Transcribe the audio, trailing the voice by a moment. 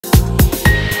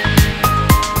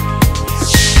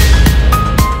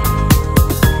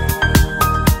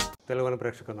తెలుగువన్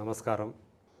ప్రేక్షకులకు నమస్కారం.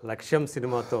 లక్ష్యం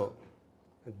సినిమాతో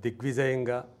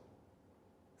దిగ్విజయంగా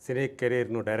సినీ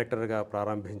కెరీర్ను డైరెక్టర్గా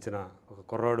ప్రారంభించిన ఒక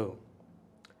కుర్రాడు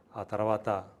ఆ తర్వాత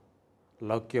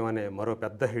లౌక్యం అనే మరో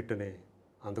పెద్ద హిట్ని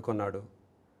అందుకున్నాడు.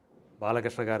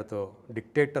 బాలకృష్ణ గారితో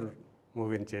డిక్టేటర్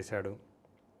మూవీని చేశాడు.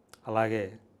 అలాగే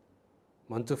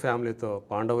మంచు ఫ్యామిలీతో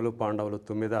పాండవులు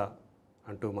తుమ్మిద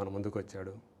అంటూ మన ముందుకు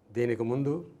వచ్చాడు. దీనికి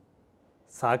ముందు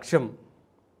సాక్ష్యం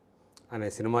అనే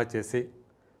సినిమా చేసి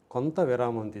కొంత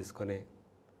విరామం తీసుకొని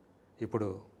ఇప్పుడు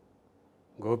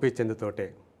గోపీచంద్ తోటే,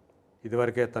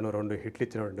 ఇదివరకే తను 2 హిట్లు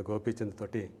ఇచ్చినటువంటి గోపీచంద్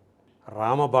తోటి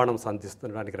రామబాణం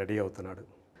సంధించడానికి రెడీ అవుతున్నాడు.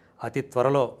 అతి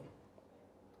త్వరలో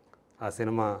ఆ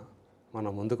సినిమా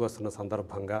మన ముందుకు వస్తున్న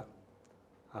సందర్భంగా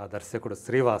ఆ దర్శకుడు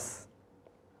శ్రీవాస్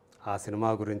ఆ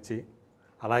సినిమా గురించి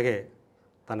అలాగే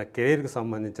తన కెరీర్కి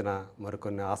సంబంధించిన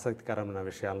మరికొన్ని ఆసక్తికరమైన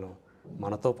విషయాలను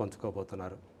మనతో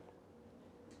పంచుకోబోతున్నారు.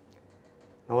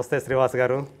 నమస్తే శ్రీవాస్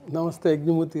గారు. నమస్తే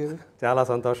యజ్ఞమూర్తి గారు. చాలా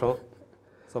సంతోషం.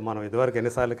 సో మనం ఇదివరకు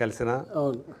ఎన్నిసార్లు కలిసినా,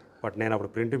 బట్ నేను అప్పుడు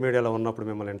ప్రింట్ మీడియాలో ఉన్నప్పుడు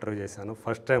మిమ్మల్ని ఇంటర్వ్యూ చేశాను.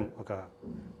 ఫస్ట్ టైం ఒక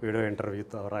వీడియో ఇంటర్వ్యూ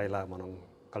ద్వారా ఇలా మనం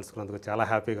కలుసుకున్నందుకు చాలా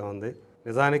హ్యాపీగా ఉంది.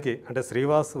 నిజానికి అంటే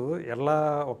శ్రీవాసు ఎలా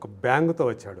ఒక బ్యాంగుతో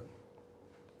వచ్చాడు.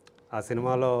 ఆ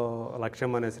సినిమాలో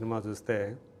లక్ష్యం అనే సినిమా చూస్తే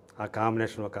ఆ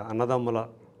కాంబినేషన్ ఒక అన్నదమ్ముల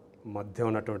మధ్య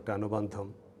ఉన్నటువంటి అనుబంధం.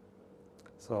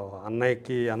 సో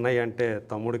అన్నయ్య అంటే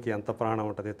తమ్ముడికి ఎంత ప్రాణం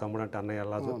ఉంటుంది, తమ్ముడు అంటే అన్నయ్య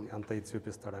ఎలా ఎంత ఇది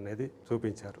చూపిస్తాడు అనేది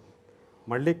చూపించారు.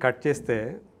 మళ్ళీ కట్ చేస్తే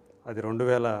అది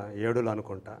 2007లో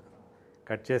అనుకుంటా.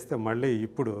 కట్ చేస్తే మళ్ళీ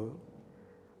ఇప్పుడు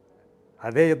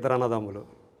అదే ఇద్దరు అన్నదమ్ములు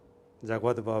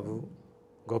జగపతి బాబు,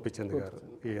 గోపిచంద్ గారు,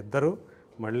 ఈ ఇద్దరు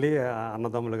మళ్ళీ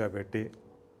అన్నదమ్ములుగా పెట్టి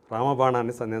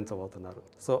రామబాణాన్ని సంధించబోతున్నారు.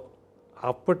 సో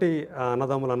అప్పటి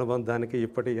అన్నదమ్ముల అనుబంధానికి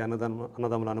ఇప్పటి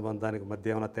అన్నదమ్ముల అనుబంధానికి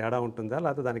మధ్య ఏమైనా తేడా ఉంటుందా,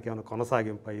 లేకపోతే దానికి ఏమైనా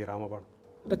కొనసాగింపు ఈ రామబాణం?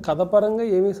 అంటే కథపరంగా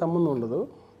ఏమీ సంబంధం ఉండదు.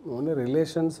 ఓన్లీ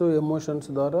రిలేషన్స్, ఎమోషన్స్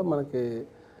ద్వారా మనకి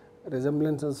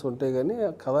రిజంబ్లెన్సెస్ ఉంటాయి. కానీ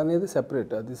కథ అనేది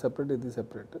సెపరేట్, అది సెపరేట్, ఇది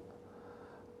సెపరేట్.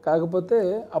 కాకపోతే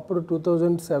అప్పుడు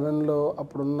 2007లో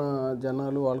అప్పుడున్న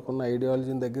జనాలు వాళ్ళకున్న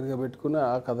ఐడియాలజీని దగ్గరగా పెట్టుకుని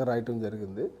ఆ కథ రాయటం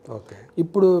జరిగింది. ఓకే.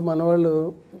 ఇప్పుడు మన వాళ్ళు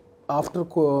ఆఫ్టర్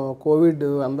కోవిడ్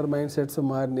అందరి మైండ్ సెట్స్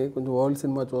మారినాయి, కొంచెం వరల్డ్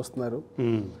సినిమా చూస్తున్నారు.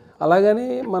 అలాగని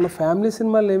మన ఫ్యామిలీ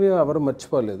సినిమాలు ఏమీ ఎవరు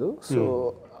మర్చిపోలేదు. సో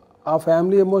ఆ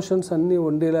ఫ్యామిలీ ఎమోషన్స్ అన్నీ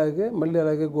ఉండేలాగే మళ్ళీ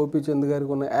అలాగే గోపీచంద్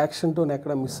గారికి ఉన్న యాక్షన్ టోన్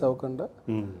ఎక్కడ మిస్ అవ్వకుండా,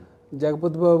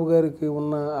 జగపతి బాబు గారికి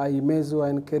ఉన్న ఆ ఇమేజ్,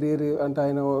 ఆయన కెరీర్ అంటే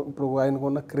ఆయన ఇప్పుడు ఆయనకు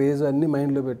ఉన్న క్రేజ్ అన్ని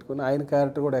మైండ్లో పెట్టుకుని ఆయన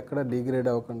క్యారెక్టర్ కూడా ఎక్కడ డిగ్రేడ్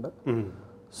అవ్వకుండా,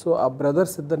 సో ఆ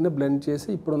బ్రదర్స్ ఇద్దరిని బ్లెండ్ చేసి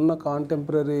ఇప్పుడున్న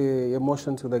కాంటెంపరీ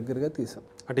ఎమోషన్స్ దగ్గరగా తీసాం.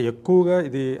 అంటే ఎక్కువగా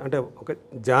ఇది అంటే ఒక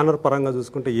జానర్ పరంగా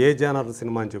చూసుకుంటే ఏ జానర్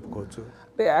సినిమా అని చెప్పుకోవచ్చు?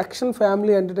 అంటే యాక్షన్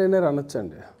ఫ్యామిలీ ఎంటర్టైనర్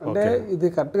అనొచ్చండి. అంటే ఇది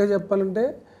కరెక్ట్గా చెప్పాలంటే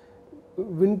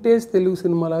వింటేజ్ తెలుగు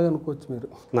సినిమా లాగా అనుకోవచ్చు మీరు.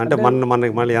 అంటే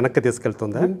మళ్ళీ వెనక్కి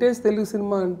తీసుకెళ్తుందా? వింటేజ్ తెలుగు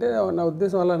సినిమా అంటే నా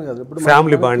ఉద్దేశం అలానే కాదు. ఇప్పుడు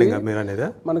ఫ్యామిలీ బాండింగ్ మీరు అనేది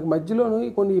మనకి మధ్యలోను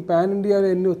కొన్ని పాన్ ఇండియాలో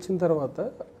ఎన్ని వచ్చిన తర్వాత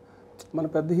మన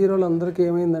పెద్ద హీరోలు అందరికీ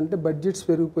ఏమైందంటే బడ్జెట్స్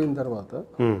పెరిగిపోయిన తర్వాత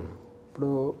ఇప్పుడు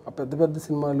ఆ పెద్ద పెద్ద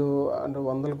సినిమాలు అంటే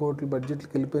 100 కోట్ల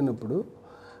బడ్జెట్లకు వెళ్ళిపోయినప్పుడు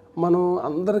మనం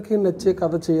అందరికీ నచ్చే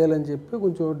కథ చేయాలని చెప్పి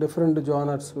కొంచెం డిఫరెంట్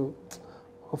జానర్స్,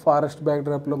 ఒక ఫారెస్ట్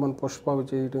బ్యాక్డ్రాప్లో మన పుష్ప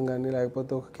చేయటం కానీ,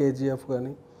 లేకపోతే ఒక కేజీఎఫ్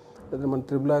కానీ, లేదా మన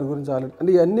RRR గురించి ఆల్రెడీ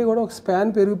అంటే ఇవన్నీ కూడా ఒక స్పాన్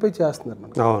పెరిగిపోయి చేస్తున్నారు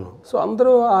మనం. అవును. సో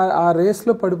అందరూ ఆ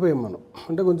రేస్లో పడిపోయాం మనం.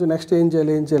 అంటే కొంచెం నెక్స్ట్ ఏం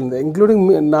చేయాలి ఇంక్లూడింగ్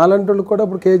నాలాంటి వాళ్ళు కూడా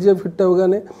ఇప్పుడు కేజీఎఫ్ హిట్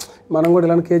అవ్వగానే మనం కూడా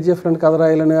ఇలాంటి కేజీఎఫ్ లాంటి కథ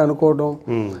రాయాలని అనుకోవడం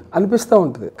అనిపిస్తూ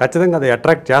ఉంటుంది. ఖచ్చితంగా అది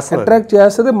అట్రాక్ట్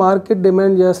చేస్తుంది, మార్కెట్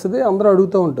డిమాండ్ చేస్తుంది, అందరూ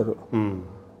అడుగుతూ ఉంటారు.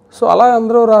 సో అలా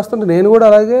అందరూ రాస్తుంటే నేను కూడా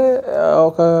అలాగే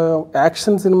ఒక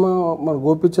యాక్షన్ సినిమా మన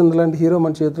గోపిచంద్ లాంటి హీరో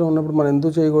మన చేతిలో ఉన్నప్పుడు మనం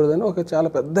ఎందుకు చేయకూడదని ఒక చాలా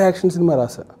పెద్ద యాక్షన్ సినిమా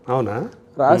రాశాను. అవునా?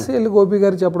 రాసి వెళ్ళి గోపి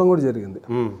గారు చెప్పడం కూడా జరిగింది.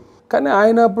 కానీ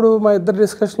ఆయన అప్పుడు మా ఇద్దరు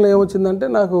డిస్కషన్లో ఏమొచ్చిందంటే,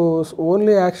 నాకు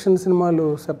ఓన్లీ యాక్షన్ సినిమాలు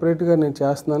సెపరేట్గా నేను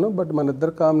చేస్తున్నాను, బట్ మన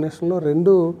ఇద్దరు కాంబినేషన్లో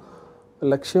 2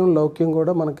 లక్ష్యం లౌక్యం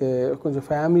కూడా మనకి కొంచెం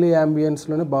ఫ్యామిలీ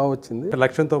అంబియన్స్లోనే బాగా వచ్చింది.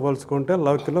 లక్ష్యంతో పోల్చుకుంటే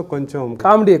లౌక్యంలో కొంచెం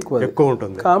కామెడీ ఎక్కువ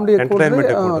ఉంటుంది. కామెడీ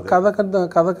ఎక్కువ,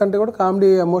 కథ కంటే కూడా కామెడీ,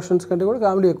 ఎమోషన్స్ కంటే కూడా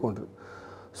కామెడీ ఎక్కువ ఉంటుంది.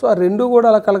 సో ఆ 2 కూడా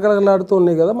అలా కలకలలాడుతూ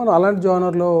ఉన్నాయి కదా, మనం అలాంటి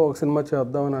జానర్లో ఒక సినిమా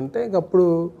చేద్దామని అంటే ఇంకప్పుడు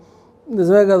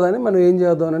నిజమే కదా అని మనం ఏం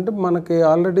చేద్దామని అంటే, మనకి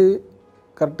ఆల్రెడీ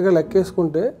కరెక్ట్గా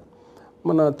లెక్కేసుకుంటే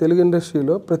మన తెలుగు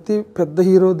ఇండస్ట్రీలో ప్రతి పెద్ద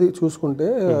హీరోది చూసుకుంటే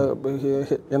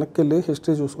వెనక్కి వెళ్ళి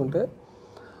హిస్టరీ చూసుకుంటే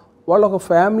వాళ్ళు ఒక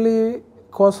ఫ్యామిలీ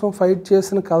కోసం ఫైట్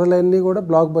చేసిన కథలన్నీ కూడా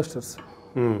బ్లాక్ బస్టర్స్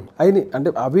అయినాయి. అంటే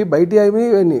అవి బయట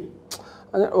అయినాయి.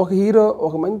 ఒక హీరో,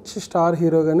 ఒక మంచి స్టార్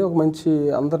హీరో కానీ, ఒక మంచి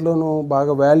అందరిలోనూ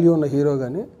బాగా వాల్యూ ఉన్న హీరో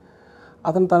కానీ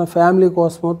అతను తన ఫ్యామిలీ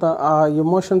కోసము ఆ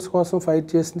ఎమోషన్స్ కోసం ఫైట్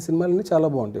చేసిన సినిమాలన్నీ చాలా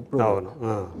బాగుంటాయి ఇప్పుడు.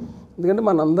 ఎందుకంటే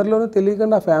మన అందరిలోనే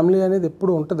తెలియకుండా ఆ ఫ్యామిలీ అనేది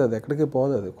ఎప్పుడు ఉంటుంది, అది ఎక్కడికి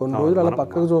పోదు. అది కొన్ని రోజులు అలా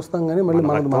పక్కకు చూస్తాం కానీ మళ్ళీ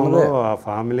మనదే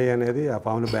ఫ్యామిలీ అనేది ఆ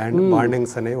ఫ్యామిలీ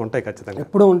బాండింగ్స్ అనేవి ఉంటాయి ఖచ్చితంగా,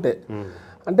 ఎప్పుడూ ఉంటాయి.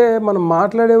 అంటే మనం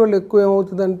మాట్లాడే వాళ్ళు ఎక్కువ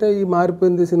ఏమవుతుందంటే ఈ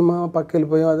మారిపోయింది సినిమా పక్క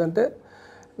వెళ్ళిపోయాం అదంటే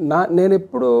నేను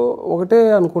ఎప్పుడు ఒకటే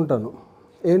అనుకుంటాను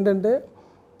ఏంటంటే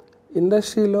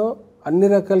ఇండస్ట్రీలో అన్ని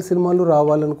రకాల సినిమాలు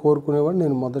రావాలని కోరుకునేవాడు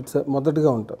నేను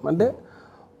మొదటిగా ఉంటాను. అంటే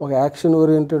ఒక యాక్షన్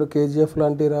ఓరియంటెడ్ కేజీఎఫ్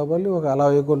లాంటివి రావాలి, ఒక అలా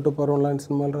వైకుంఠపురం లాంటి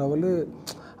సినిమాలు రావాలి.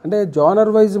 అంటే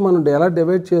జానర్ వైజ్ మనం ఎలా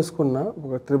డివైడ్ చేసుకున్నా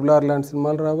ఒక RRR లాంటి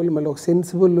సినిమాలు రావాలి, మళ్ళీ ఒక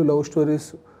సెన్సిబుల్ లవ్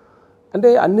స్టోరీస్, అంటే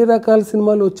అన్ని రకాల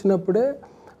సినిమాలు వచ్చినప్పుడే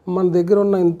మన దగ్గర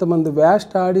ఉన్న ఇంతమంది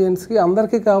వ్యాస్ట్ ఆడియన్స్కి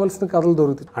అందరికీ కావాల్సిన కథలు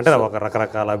దొరుకుతాయి. అంటే ఒక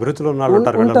రకరకాల అభిరుచులు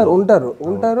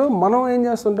ఉంటారు. మనం ఏం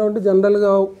చేస్తుంటామంటే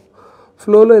జనరల్గా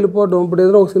ఫ్లోలో వెళ్ళిపోవడం. ఇప్పుడు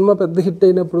ఏదో ఒక సినిమా పెద్ద హిట్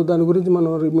అయినప్పుడు దాని గురించి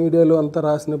మనం మీడియాలో అంతా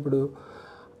రాసినప్పుడు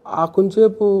ఆ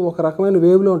కొంచెంసేపు ఒక రకమైన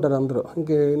వేవ్లో ఉంటారు అందరూ. ఇంక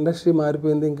ఇండస్ట్రీ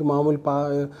మారిపోయింది, ఇంక మామూలు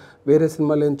వేరే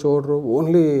సినిమాలు ఏం చూడరు,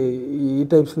 ఓన్లీ ఈ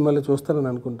టైప్ సినిమాలే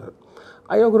చూస్తారని అనుకుంటారు.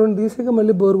 అవి ఒక 2 తీసాక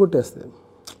మళ్ళీ బోర్ కొట్టేస్తాయి.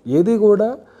 ఏది కూడా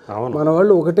మన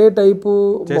వాళ్ళు ఒకటే టైపు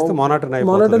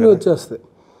మొనటని వచ్చేస్తాయి.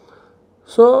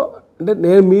 సో అంటే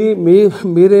నేను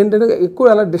మీరేంటంటే ఎక్కువ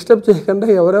అలా డిస్టర్బ్ చేయకుండా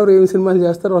ఎవరెవరు ఏమి సినిమాలు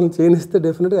చేస్తారో వాళ్ళని చేయనిస్తే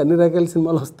డెఫినెట్గా అన్ని రకాల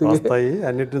సినిమాలు వస్తాయి,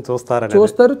 అన్నిటిని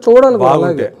చూస్తారు, చూడాలి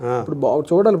అలాగే. ఇప్పుడు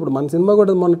చూడాలి. ఇప్పుడు మన సినిమా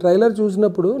కూడా మన ట్రైలర్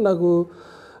చూసినప్పుడు నాకు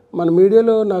మన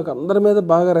మీడియాలో నాకు అందరి మీద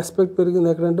బాగా రెస్పెక్ట్ పెరిగింది.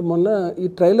 ఎక్కడంటే మొన్న ఈ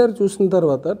ట్రైలర్ చూసిన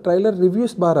తర్వాత ట్రైలర్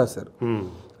రివ్యూస్ బాగా రాశారు.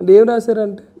 అంటే ఏం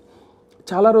రాశారంటే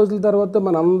చాలా రోజుల తర్వాత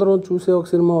మన అందరం చూసే ఒక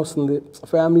సినిమా వస్తుంది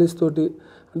ఫ్యామిలీస్ తోటి,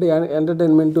 అంటే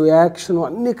ఎంటర్టైన్మెంట్ యాక్షన్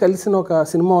అన్నీ కలిసిన ఒక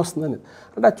సినిమా వస్తుందని,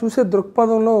 అంటే ఆ చూసే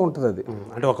దృక్పథంలో ఉంటుంది. అది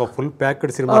అంటే ఒక ఫుల్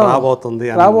ప్యాక్డ్ సినిమా రాబోతుంది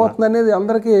అనేది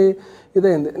అందరికీ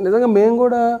ఇదైంది. నిజంగా మేము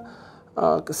కూడా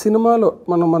సినిమాలో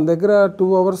మన దగ్గర 2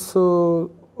 hours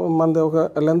మనది ఒక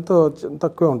లెంత్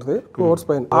తక్కువే ఉంటుంది, 2 hours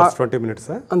పైన 20 minutes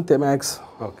అంతే మ్యాక్స్.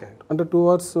 అంటే 2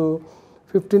 hours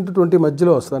 15 to 20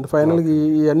 మధ్యలో వస్తుంది. అంటే ఫైనల్గా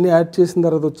ఇవన్నీ యాడ్ చేసిన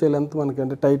తర్వాత వచ్చే లెంత్ మనకి,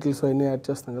 అంటే టైటిల్స్ అవన్నీ యాడ్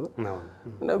చేస్తాం కదా,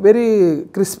 వెరీ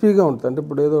క్రిస్పీగా ఉంటుంది. అంటే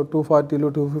ఇప్పుడు ఏదో 240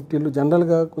 250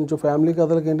 జనరల్గా కొంచెం ఫ్యామిలీ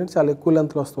కథలకి ఏంటంటే చాలా ఎక్కువ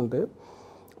లెంత్లు వస్తుంటాయి.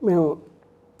 మేము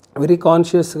వెరీ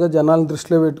కాన్షియస్గా జనాలను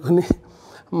దృష్టిలో పెట్టుకుని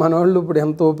మన వాళ్ళు ఇప్పుడు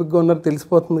ఎంత ఓపికగా ఉన్నారో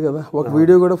తెలిసిపోతుంది కదా. ఒక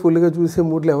వీడియో కూడా ఫుల్గా చూసే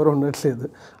మూడ్లో ఎవరు ఉండట్లేదు,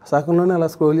 సగంలోనే అలా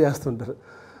స్క్రోల్ చేస్తుంటారు.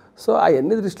 సో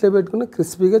అవన్నీ దృష్టిలో పెట్టుకుని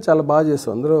క్రిస్పీగా చాలా బాగా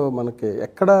చేస్తాం. అందులో మనకి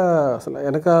ఎక్కడ అసలు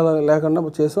వెనకాల లేకుండా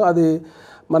చేసాం. అది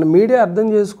మన మీడియా అర్థం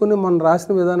చేసుకుని మనం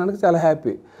రాసిన విధానానికి చాలా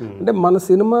హ్యాపీ. అంటే మన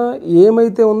సినిమా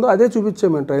ఏమైతే ఉందో అదే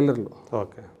చూపించాం మేము ట్రైలర్లో.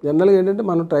 జనరల్గా ఏంటంటే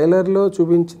మనం ట్రైలర్లో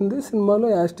చూపించింది సినిమాలో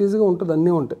యాస్టీజ్గా ఉంటుంది,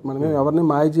 అన్నీ ఉంటాయి. మనం ఎవరిని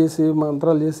మాయ చేసి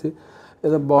మంత్రాలు చేసి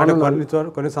ఏదో బాగుంది.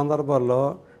 కొన్ని సందర్భాల్లో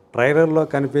ట్రైలర్లో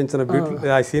కనిపించిన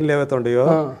ఆ సీన్లు ఏవైతే ఉంటాయో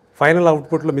ఫైనల్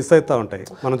అవుట్పుట్లో మిస్ అవుతూ ఉంటాయి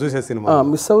మనం చూసే సినిమా.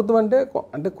 మిస్ అవుతామంటే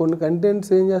అంటే కొన్ని కంటెంట్స్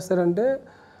ఏం చేస్తారంటే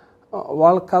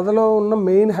వాళ్ళ కథలో ఉన్న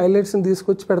మెయిన్ హైలైట్స్ని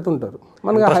తీసుకొచ్చి పెడుతుంటారు.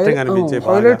 మనకు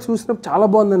హైలైట్స్ చూసినప్పుడు చాలా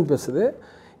బాగుంది అనిపిస్తుంది.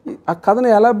 ఆ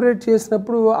కథను ఎలాబరేట్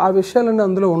చేసినప్పుడు ఆ విషయాలన్నీ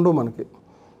అందులో ఉండవు మనకి.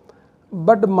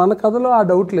 బట్ మన కథలో ఆ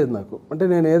డౌట్ లేదు నాకు. అంటే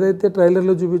నేను ఏదైతే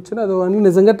ట్రైలర్లో చూపించానో అది అన్నీ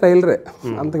నిజంగా ట్రైలరే,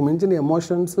 అంతకు మించిన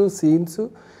ఎమోషన్స్, సీన్స్,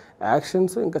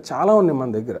 యాక్షన్స్ ఇంకా చాలా ఉన్నాయి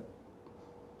మన దగ్గర.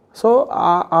 సో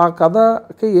ఆ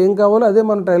కథకి ఏం కావాలో అదే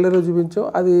మనం ట్రైలర్లో చూపించాం.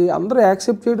 అది అందరూ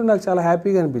యాక్సెప్ట్ చేయడం నాకు చాలా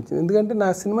హ్యాపీగా అనిపించింది. ఎందుకంటే నా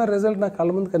సినిమా రిజల్ట్ నాకు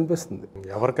కళ్ళ ముందు కనిపిస్తుంది.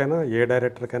 ఎవరికైనా ఏ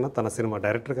డైరెక్టర్కైనా తన సినిమా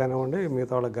డైరెక్టర్ కానివ్వండి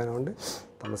మిగతా వాళ్ళకి కానివ్వండి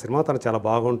తన సినిమా తను చాలా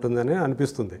బాగుంటుందని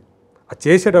అనిపిస్తుంది. అది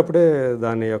చేసేటప్పుడే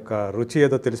దాని యొక్క రుచి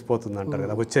ఏదో తెలిసిపోతుంది అంటారు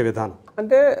కదా, వచ్చే విధానం.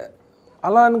 అంటే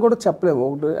అలా అని కూడా చెప్పలేము.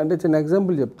 ఒకటి అంటే చిన్న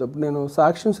ఎగ్జాంపుల్ చెప్తా. నేను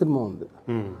సాక్ష్యం సినిమా ఉంది,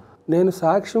 నేను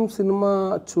సాక్ష్యం సినిమా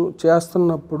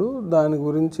చేస్తున్నప్పుడు దాని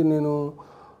గురించి నేను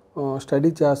స్టడీ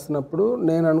చేస్తున్నప్పుడు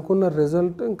నేను అనుకున్న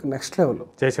రిజల్ట్ ఇంకా నెక్స్ట్ లెవెల్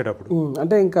చేసేటప్పుడు.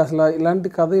 అంటే ఇంకా అసలు ఇలాంటి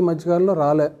కథ ఈ మధ్యకాలంలో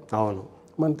రాలే. అవును,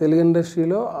 మన తెలుగు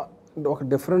ఇండస్ట్రీలో ఒక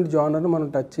డిఫరెంట్ జానర్ మనం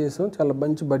టచ్ చేసాం, చాలా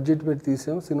మంచి బడ్జెట్ పెట్టి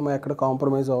తీసాం, సినిమా ఎక్కడ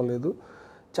కాంప్రమైజ్ అవ్వలేదు,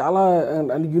 చాలా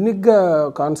యూనిక్గా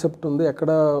కాన్సెప్ట్ ఉంది, ఎక్కడ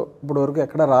ఇప్పటివరకు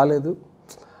ఎక్కడ రాలేదు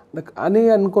అని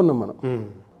అనుకున్నాం మనం.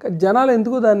 జనాలు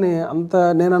ఎందుకు దాన్ని అంత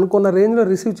నేను అనుకున్న రేంజ్లో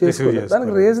రిసీవ్ చేసుకోలేదు.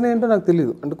 దానికి రీజన్ ఏంటో నాకు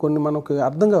తెలియదు, అంటే కొన్ని మనకు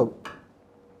అర్థం కావు.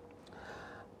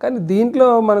 కానీ దీంట్లో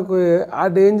మనకు ఆ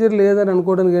డేంజర్ లేదని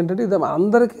అనుకోవడానికి ఏంటంటే ఇది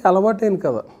అందరికీ అలవాటైన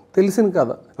కదా, తెలిసిన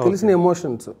కదా, తెలిసిన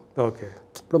ఎమోషన్స్.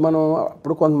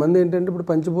 ఇప్పుడు కొంతమంది ఏంటంటే ఇప్పుడు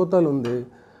పంచభూతాలు ఉంది,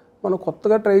 మనం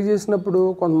కొత్తగా ట్రై చేసినప్పుడు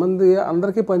కొంతమంది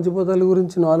అందరికీ పంచభూతాల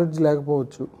గురించి నాలెడ్జ్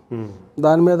లేకపోవచ్చు,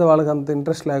 దాని మీద వాళ్ళకి అంత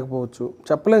ఇంట్రెస్ట్ లేకపోవచ్చు,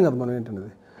 చెప్పలేం కదా మనం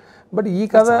ఏంటనేది. బట్ ఈ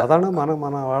కథ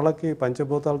మన వాళ్ళకి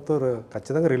పంచభూతాలతో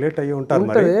ఖచ్చితంగా రిలేట్ అయ్యి ఉంటారు,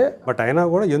 బట్ అయినా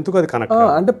కూడా ఎందుకు అది కనెక్ట్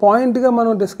అంటే పాయింట్గా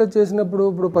మనం డిస్కస్ చేసినప్పుడు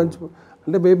ఇప్పుడు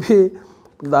అంటే మేబీ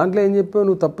దాంట్లో ఏం చెప్పావు,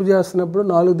 నువ్వు తప్పు చేస్తున్నప్పుడు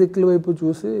 4 దిక్కుల వైపు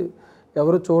చూసి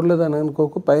ఎవరు చూడలేదని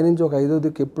అనుకోకు, పైనుంచి ఒక 5వ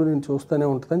దిక్కు ఎప్పుడు నేను చూస్తూనే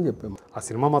ఉంటుందని చెప్పాము. ఆ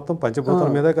సినిమా మొత్తం పంచభూతాల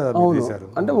మీదే కదా తీశారు.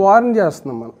 అంటే వార్న్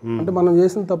చేస్తున్నాం మనం, అంటే మనం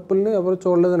చేసిన తప్పుల్ని ఎవరు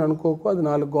చూడలేదని అనుకోకు, అది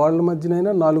 4 గోడల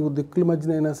మధ్యనైనా 4 దిక్కుల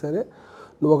మధ్యనైనా సరే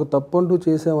నువ్వు ఒక తప్పు అంటూ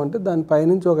చేసావంటే దాని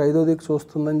పైనుంచి ఒక 5వ దిక్కు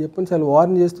చూస్తుందని చెప్పి చాలా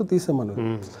వార్న్ చేస్తూ తీసామను.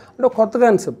 అంటే ఒక కొత్త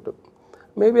కాన్సెప్ట్,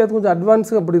 మేబీ అది కొంచెం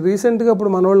అడ్వాన్స్గా ఇప్పుడు రీసెంట్గా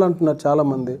ఇప్పుడు మన వాళ్ళు అంటున్నారు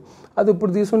చాలామంది, అది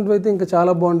ఇప్పుడు తీసుకుంటూ అయితే ఇంకా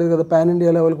చాలా బాగుండేది కదా, పాన్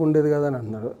ఇండియా లెవెల్కి ఉండేది కదా అని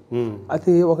అంటున్నారు.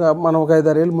 అది మనం ఒక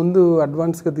 5-6 ఏళ్ళ ముందు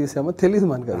అడ్వాన్స్గా తీసామో తెలియదు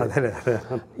మనకి.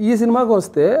 ఈ సినిమాకి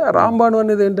వస్తే రాంబాణం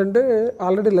అనేది ఏంటంటే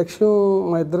ఆల్రెడీ లక్ష్యం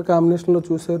మా ఇద్దరు కాంబినేషన్లో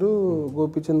చూశారు,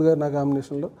 గోపిచంద్ గారు నా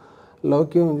కాంబినేషన్లో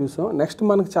లౌక్యం చూసాం. నెక్స్ట్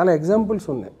మనకి చాలా ఎగ్జాంపుల్స్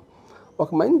ఉన్నాయి.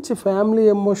 ఒక మంచి ఫ్యామిలీ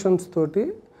ఎమోషన్స్ తోటి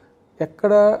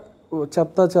ఎక్కడ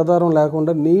చెత్త చెదారం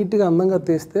లేకుండా నీట్గా అందంగా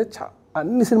తీస్తే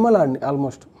అన్ని సినిమాలు ఆడినాయి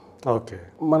ఆల్మోస్ట్. ఓకే,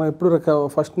 మనం ఎప్పుడు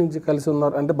ఫస్ట్ నుంచి కలిసి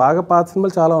ఉన్నారు అంటే బాగా పాత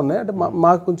సినిమాలు చాలా ఉన్నాయి. అంటే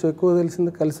మాకు కొంచెం ఎక్కువ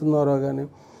తెలిసింది కలిసి ఉన్నారో కానీ,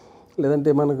 లేదంటే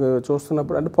మనకు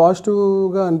చూస్తున్నప్పుడు అంటే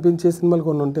పాజిటివ్గా అనిపించే సినిమాలు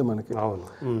కొన్ని ఉంటాయి మనకి.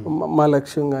 మా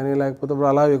లక్ష్యం కానీ, లేకపోతే ఇప్పుడు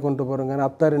అలా వైకుంఠపురం కానీ,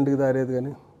 అత్తారింటికి దారేది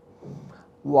కానీ,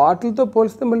 వాటితో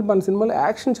పోలిస్తే మళ్ళీ మన సినిమాలో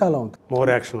యాక్షన్ చాలా ఉంటుంది, మోర్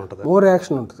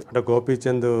యాక్షన్ ఉంటుంది. అంటే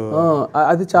గోపిచంద్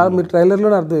అది చాలా మీరు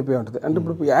ట్రైలర్లోనే అర్థమైపోయి ఉంటుంది. అంటే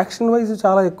ఇప్పుడు యాక్షన్ వైజ్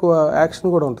చాలా ఎక్కువ యాక్షన్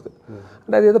కూడా ఉంటుంది.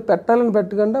 అంటే అది ఏదో పెట్టాలని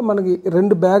పెట్టకుండా మనకి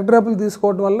 2 బ్యాక్ డ్రాప్లు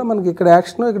తీసుకోవడం వల్ల మనకి ఇక్కడ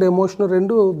యాక్షన్ ఇక్కడ ఎమోషన్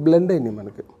 2 బ్లెండ్ అయినాయి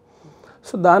మనకి.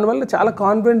 సో దానివల్ల చాలా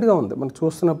కాన్ఫిడెంట్గా ఉంది మనకు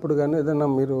చూస్తున్నప్పుడు కానీ, ఏదైనా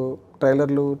మీరు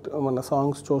ట్రైలర్లు మన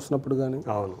సాంగ్స్ చూసినప్పుడు కానీ.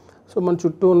 సో మన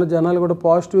చుట్టూ ఉన్న జనాలు కూడా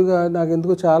పాజిటివ్గా, నాకు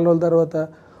ఎందుకో చాలా రోజుల తర్వాత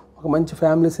ఒక మంచి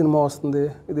ఫ్యామిలీ సినిమా వస్తుంది,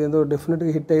 ఇదేదో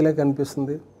డెఫినెట్గా హిట్ అయ్యేలా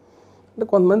కనిపిస్తుంది అంటే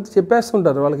కొంతమంది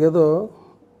చెప్పేస్తుంటారు, వాళ్ళకి ఏదో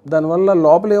దానివల్ల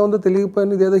లోపల ఏముందో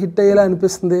తెలియకపోయినా ఇదేదో హిట్ అయ్యేలా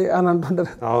అనిపిస్తుంది అని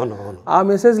అంటుంటారు. ఆ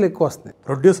మెసేజ్లు ఎక్కువ వస్తున్నాయి.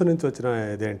 ప్రొడ్యూసర్ నుంచి వచ్చిన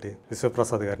ఇదేంటి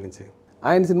విశ్వప్రసాద్ గారి నుంచి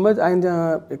ఆయన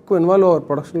ఎక్కువ ఇన్వాల్వ్ అవ్వరు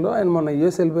ప్రొడక్షన్లో. ఆయన మన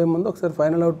యూఎస్ వెళ్ళిపోయే ముందు ఒకసారి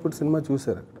ఫైనల్ అవుట్పుట్ సినిమా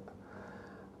చూశారు. అక్కడ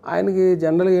ఆయనకి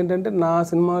జనరల్గా ఏంటంటే నా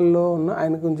సినిమాల్లో ఉన్న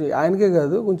ఆయన కొంచెం, ఆయనకే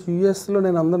కాదు కొంచెం యూఎస్లో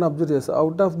నేను అందరిని అబ్జర్వ్ చేస్తాను,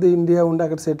 అవుట్ ఆఫ్ ది ఇండియా ఉండి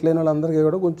అక్కడ సెటిల్ అయిన వాళ్ళందరికీ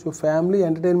కూడా కొంచెం ఫ్యామిలీ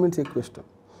ఎంటర్టైన్మెంట్స్ ఎక్కువ ఇష్టం.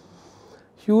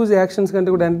 హ్యూజ్ యాక్షన్స్ కంటే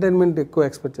కూడా ఎంటర్టైన్మెంట్ ఎక్కువ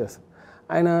ఎక్స్పెక్ట్ చేస్తాను.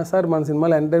 ఆయన సార్ మన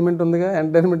సినిమాలో ఎంటర్టైన్మెంట్ ఉందిగా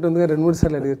 2-3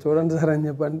 సార్లు అడిగారు చూడండి సార్ అని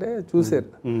చెప్పంటే చూశారు.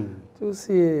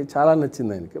 చూసి చాలా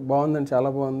నచ్చింది ఆయనకి, బాగుందండి చాలా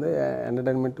బాగుంది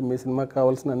ఎంటర్టైన్మెంట్, మీ సినిమాకి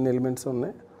కావాల్సిన అన్ని ఎలిమెంట్స్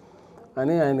ఉన్నాయి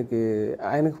అని ఆయనకి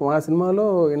మా సినిమాలో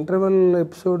ఇంటర్వెల్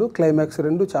ఎపిసోడ్ క్లైమాక్స్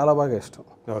 2 చాలా బాగా ఇష్టం.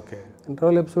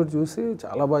 ఇంటర్వెల్ ఎపిసోడ్ చూసి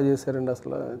చాలా బాగా చేశారండి,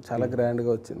 అసలు చాలా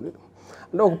గ్రాండ్గా వచ్చింది.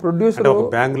 అంటే ఒక ప్రొడ్యూసర్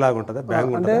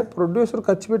అంటే ప్రొడ్యూసర్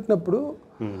ఖర్చు పెట్టినప్పుడు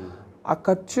ఆ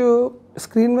ఖర్చు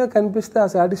స్క్రీన్ మీద కనిపిస్తే ఆ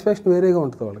సాటిస్ఫాక్షన్ వేరేగా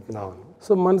ఉంటుంది వాళ్ళకి.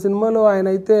 సో మన సినిమాలో ఆయన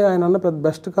అన్న పెద్ద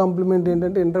బెస్ట్ కాంప్లిమెంట్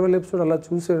ఏంటంటే ఇంటర్వెల్ ఎపిసోడ్ అలా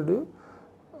చూశాడు.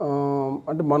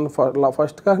 అంటే మన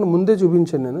ఫస్ట్ కాకుండా ముందే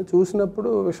చూపించాను నేను. చూసినప్పుడు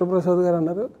విశ్వప్రసాద్ గారు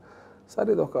అన్నారు, సార్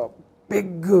ఇది ఒక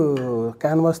బిగ్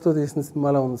క్యాన్వాస్తో తీసిన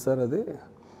సినిమాలో ఉంది సార్ అది,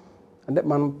 అంటే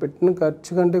మనం పెట్టిన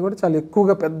ఖర్చు కంటే కూడా చాలా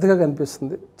ఎక్కువగా పెద్దగా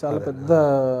కనిపిస్తుంది, చాలా పెద్ద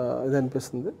ఇది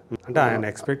అనిపిస్తుంది. అంటే ఆయన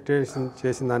ఎక్స్పెక్టేషన్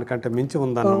చేసిన దానికంటే మించి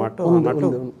ఉందన్నమాట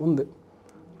ఉంది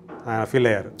ఆయన ఫీల్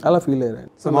అయ్యారు, అలా ఫీల్ అయ్యారు.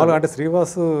 సో మామూలుగా అంటే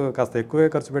శ్రీవాస్ కాస్త ఎక్కువే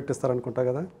ఖర్చు పెట్టిస్తారు అనుకుంటా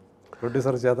కదా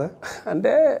ప్రొడ్యూసర్ చేత.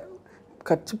 అంటే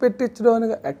ఖర్చు పెట్టించడం అని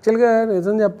యాక్చువల్గా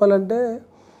నిజం చెప్పాలంటే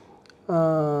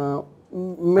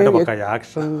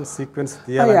యాక్షన్ సీక్వెన్స్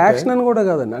యాక్షన్ అని కూడా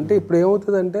కాదండి. అంటే ఇప్పుడు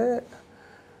ఏమవుతుందంటే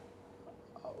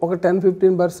ఒక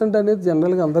 10-15% అనేది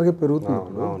జనరల్గా అందరికీ పెరుగుతుంది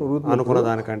అనుకున్న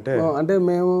దానికంటే. అంటే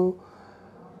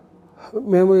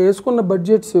మేము వేసుకున్న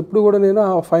బడ్జెట్స్ ఎప్పుడు కూడా నేను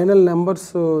ఆ ఫైనల్ నెంబర్స్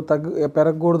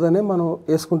పెరగకూడదనే మనం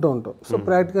వేసుకుంటూ ఉంటాం. సో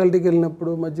ప్రాక్టికాలిటీకి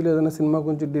వెళ్ళినప్పుడు మధ్యలో ఏదైనా సినిమా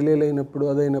కొంచెం డిలే అయినప్పుడు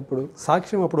అదైనప్పుడు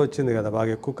సాక్ష్యం అప్పుడు వచ్చింది కదా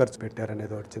బాగా ఎక్కువ ఖర్చు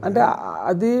పెట్టారనేది వచ్చింది. అంటే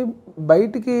అది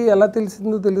బయటికి ఎలా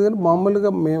తెలిసిందో తెలియదు కానీ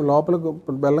మామూలుగా మేము లోపల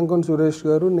బెల్లంకొండ సురేష్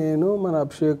గారు, నేను, మన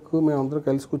అభిషేక్ మేమందరం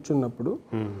కలిసి కూర్చున్నప్పుడు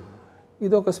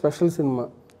ఇది ఒక స్పెషల్ సినిమా,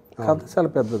 కథ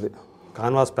చాలా పెద్దది,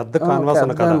 పెద్ద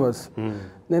కాన్వాస్.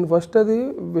 నేను ఫస్ట్ అది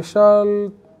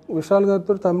విశాల్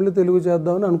గారితో తమిళ తెలుగు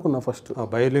చేద్దామని అనుకున్నా. ఫస్ట్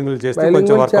బైలింగువల్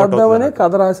చేద్దామని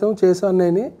కథ చేశాను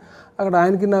నేను. అక్కడ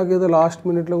ఆయనకి నాకు ఏదో లాస్ట్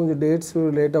మినిట్లో కొంచెం డేట్స్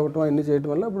లేట్ అవ్వటం అన్నీ చేయడం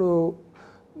వల్ల అప్పుడు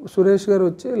సురేష్ గారు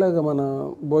వచ్చి ఇలాగ మన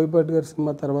బోయపాటి గారి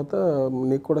సినిమా తర్వాత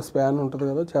నీకు కూడా స్పాన్ ఉంటుంది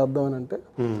కదా చేద్దామని అంటే,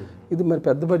 ఇది మరి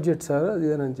పెద్ద బడ్జెట్ సార్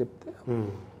అది అని చెప్తే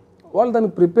వాళ్ళు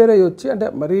దానికి ప్రిపేర్ అయ్యి వచ్చి, అంటే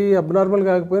మరీ అబ్నార్మల్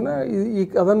కాకపోయినా ఈ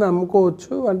కథని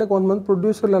అమ్ముకోవచ్చు. అంటే కొంతమంది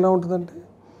ప్రొడ్యూసర్లు ఎలా ఉంటుందంటే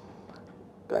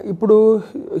ఇప్పుడు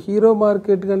హీరో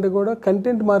మార్కెట్ కంటే కూడా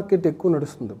కంటెంట్ మార్కెట్ ఎక్కువ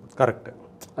నడుస్తుంది. కరెక్ట్.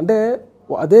 అంటే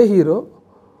అదే హీరో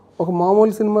ఒక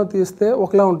మామూలు సినిమా తీస్తే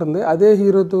ఒకలా ఉంటుంది, అదే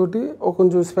హీరో తోటి ఒక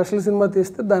కొంచెం స్పెషల్ సినిమా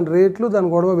తీస్తే దాని రేట్లు దాని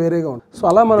గొడవ వేరేగా ఉంటుంది. సో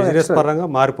అలా మనం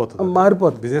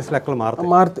మారిపోతుంది,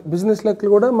 బిజినెస్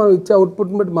లెక్కలు కూడా మనం ఇచ్చే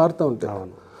అవుట్పుట్ బట్టి మారుతూ ఉంటాయి.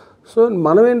 సో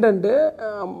మనం ఏంటంటే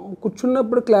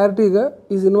కూర్చున్నప్పుడు క్లారిటీగా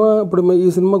ఈ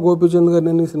సినిమా గోపీచంద్ గారు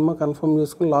నేను ఈ సినిమా కన్ఫర్మ్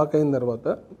చేసుకుని లాక్ అయిన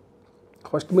తర్వాత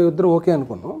ఫస్ట్ మేము ఇద్దరు ఓకే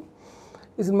అనుకున్నాం.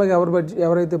 ఈ సినిమాకి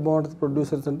ఎవరైతే బాగుంటుంది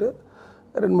ప్రొడ్యూసర్స్ అంటే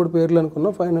 2-3 పేర్లు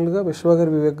అనుకున్నాం. ఫైనల్గా విశ్వ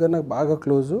గారు, వివేక్ గారు నాకు బాగా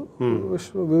క్లోజు.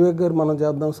 వివేక్ గారు మనం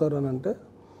చేద్దాం సార్ అని అంటే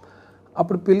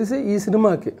అప్పుడు పిలిచి ఈ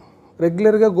సినిమాకి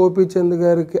రెగ్యులర్గా గోపీచంద్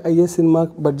గారికి అయ్యే సినిమా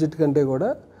బడ్జెట్ కంటే కూడా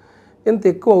ఇంత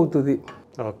ఎక్కువ అవుతుంది,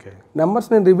 ఓకే నెంబర్స్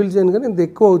నేను రివీల్ చేయను కానీ ఇంత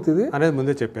ఎక్కువ అవుతుంది అనేది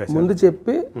ముందు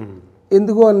చెప్పి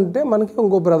ఎందుకు అంటే మనకి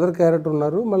ఇంకో బ్రదర్ క్యారెక్టర్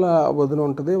ఉన్నారు, మళ్ళీ వదిన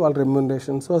ఉంటుంది, వాళ్ళ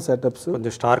రెమ్యునరేషన్స్, ఆ సెటప్స్,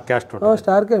 స్టార్ క్యాస్ట్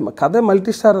కథే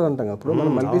మల్టీ స్టారర్ అంటాం కదా. ఇప్పుడు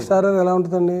మనం మల్టీ స్టారర్ ఎలా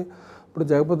ఉంటుందండి, ఇప్పుడు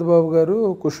జగపతి బాబు గారు,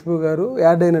 ఖుష్బు గారు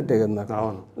యాడ్ అయినట్టే కదా నాకు.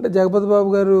 అంటే జగపతి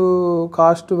బాబు గారు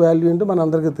కాస్ట్ వాల్యూ ఏంటో మన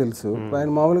అందరికీ తెలుసు. ఆయన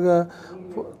మామూలుగా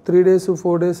 3 days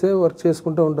 4 days వర్క్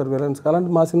చేసుకుంటూ ఉంటారు విలన్స్. అలాంటి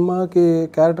మా సినిమాకి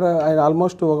క్యారెక్టర్ ఆయన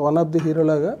almost one of the hero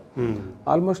లాగా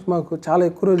ఆల్మోస్ట్ మాకు చాలా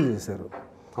ఎక్కువ రోజులు చేశారు.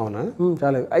 అవునా?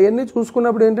 చాలా. అవన్నీ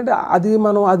చూసుకున్నప్పుడు ఏంటంటే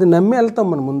అది నమ్మి వెళ్తాం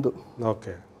మనం ముందు.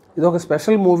 ఓకే, ఇది ఒక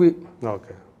special movie,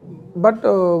 okay, but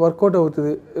work out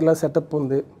అవుతుంది, ఇలా సెటప్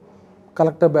ఉంది,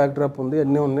 కలెక్టర్ బ్యాక్ డ్రాప్ ఉంది,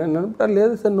 అన్నీ ఉన్నాయి అని.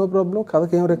 లేదు సార్ నో ప్రాబ్లం,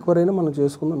 కథకి ఏం రికవర్ అయినా మనం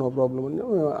చేసుకుందాం, నో ప్రాబ్లం అని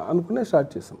అనుకునే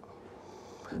స్టార్ట్ చేసాం.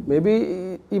 మేబీ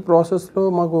ఈ ప్రాసెస్లో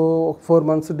మాకు ఒక 4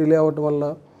 months డిలే అవ్వటం వల్ల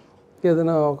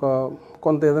ఏదైనా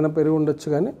ఏదైనా పెరిగి ఉండొచ్చు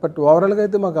కానీ, బట్ ఓవరాల్గా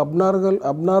అయితే మాకు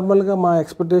అబ్నార్మల్గా మా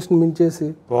ఎక్స్పెక్టేషన్ మించేసి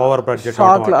ఓవర్ బడ్జెట్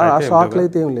షాక్లు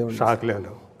అయితే ఏం లేవు.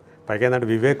 పైగా ఏంటంటే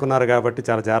వివేక్ ఉన్నారు కాబట్టి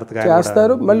చాలా జాగ్రత్తగా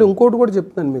చేస్తారు. మళ్ళీ ఇంకోటి కూడా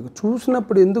చెప్తాను మీకు,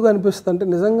 చూసినప్పుడు ఎందుకు అనిపిస్తుంది అంటే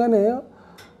నిజంగానే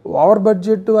ఓవర్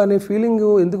బడ్జెట్ అనే ఫీలింగ్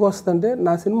ఎందుకు వస్తుందంటే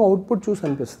నా సినిమా అవుట్పుట్ చూసి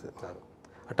అనిపిస్తుంది.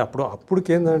 అంటే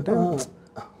అప్పుడుకి ఏంటంటే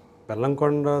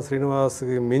బెల్లంకొండ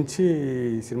శ్రీనివాస్కి మించి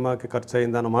ఈ సినిమాకి ఖర్చు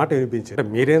అయింది అన్నమాట వినిపించింది.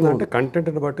 మీరేంటంటే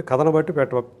కంటెంట్ని బట్టి కథను బట్టి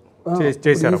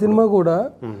చేశారు. ఈ సినిమా కూడా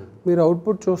మీరు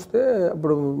అవుట్పుట్ చూస్తే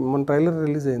ఇప్పుడు మన ట్రైలర్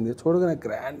రిలీజ్ అయింది, చూడగానే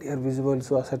గ్రాండ్ ఇయర్ విజువల్స్,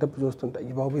 ఆ సెటప్ చూస్తుంటే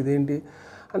ఈ బాబు ఇదేంటి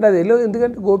అంటే అది ఎలా,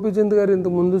 ఎందుకంటే గోపీచంద్ గారు ఇంత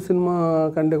ముందు సినిమా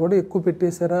కంటే కూడా ఎక్కువ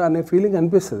పెట్టేశారా అనే ఫీలింగ్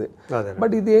అనిపిస్తుంది.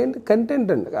 బట్ ఇది ఏంటి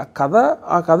కంటెంట్ అండి,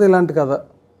 ఆ కథ ఇలాంటి కథ.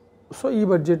 సో ఈ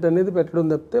బడ్జెట్ అనేది పెట్టడం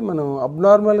తప్పితే మనం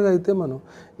అబ్నార్మల్గా అయితే మనం,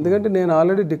 ఎందుకంటే నేను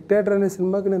ఆల్రెడీ డిక్టేటర్ అనే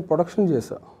సినిమాకి నేను ప్రొడక్షన్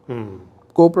చేశాను,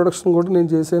 కో ప్రొడక్షన్ కూడా నేను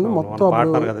చేశాను. మొత్తం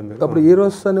అప్పుడు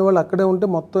హీరోస్ అనేవాళ్ళు అక్కడే ఉంటే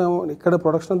మొత్తం ఇక్కడ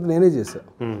ప్రొడక్షన్ అంతా నేనే చేశాను.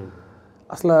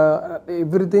 అసలు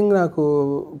ఎవ్రీథింగ్ నాకు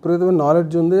విపరీతమైన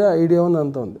నాలెడ్జ్ ఉంది, ఐడియా ఉంది,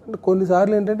 అంతా ఉంది. అంటే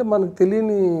కొన్నిసార్లు ఏంటంటే మనకు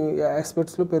తెలియని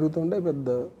ఆస్పెక్ట్స్లో పెరుగుతుంటే పెద్ద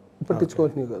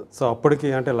పట్టించుకోవాల్సినవి కదా. సో అప్పటికి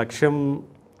అంటే లక్ష్యం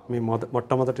మీ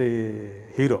మొట్టమొదటి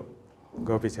హీరో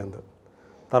గోపీచంద్,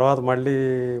 తర్వాత మళ్ళీ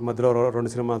మధ్యలో 2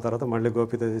 సినిమాల తర్వాత మళ్ళీ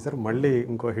గోపితో చేశారు, మళ్ళీ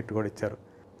ఇంకో హిట్ కూడా ఇచ్చారు.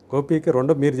 గోపికి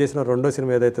మీరు చేసిన రెండో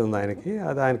సినిమా ఏదైతే ఉందో ఆయనకి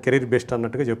అది ఆయన కెరీర్ బెస్ట్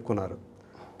అన్నట్టుగా చెప్పుకున్నారు.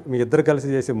 మీ ఇద్దరు కలిసి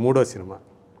చేసే 3వ సినిమా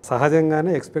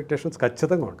సహజంగానే ఎక్స్పెక్టేషన్స్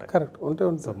ఖచ్చితంగా ఉంటాయి. కరెక్ట్ ఉంటాయి.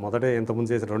 సో మొదట ఇంతకుముందు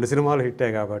చేసిన 2 సినిమాలు హిట్టే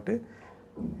కాబట్టి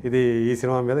ఈ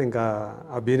సినిమా మీద ఇంకా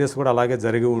ఆ బిజినెస్ కూడా అలాగే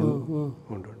జరిగి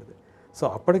ఉంటుండేది. సో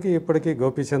అప్పటికి ఇప్పటికీ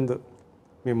గోపీచంద్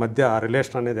మీ మధ్య ఆ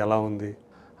రిలేషన్ అనేది ఎలా ఉంది?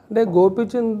 అంటే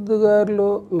గోపీచంద్ గారిలో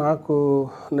నాకు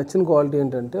నచ్చిన క్వాలిటీ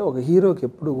ఏంటంటే, ఒక హీరోకి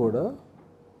ఎప్పుడు కూడా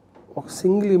ఒక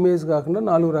సింగిల్ ఇమేజ్ కాకుండా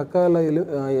 4 రకాల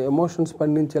ఎమోషన్స్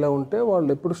పండించేలా ఉంటే వాళ్ళు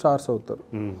ఎప్పుడు స్టార్స్ అవుతారు.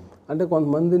 అంటే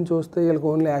కొంతమందిని చూస్తే వీళ్ళకి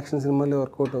ఓన్లీ యాక్షన్ సినిమాలే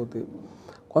వర్కౌట్ అవుతాయి,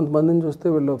 కొంతమందిని చూస్తే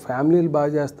వీళ్ళు ఫ్యామిలీలు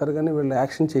బాగా చేస్తారు కానీ వీళ్ళు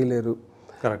యాక్షన్ చేయలేరు,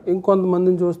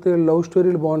 ఇంకొంతమందిని చూస్తే వీళ్ళు లవ్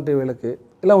స్టోరీలు బాగుంటాయి వీళ్ళకి,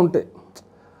 ఇలా ఉంటాయి.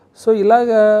 సో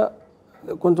ఇలాగా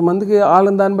కొంతమందికి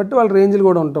వాళ్ళని దాన్ని బట్టి వాళ్ళ రేంజ్లు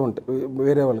కూడా ఉంటాయి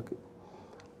వేరే వాళ్ళకి.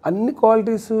 అన్ని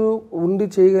క్వాలిటీస్ ఉండి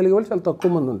చేయగలిగే వాళ్ళు చాలా తక్కువ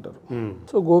మంది ఉంటారు.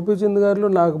 సో గోపీచంద్ గారిలో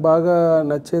నాకు బాగా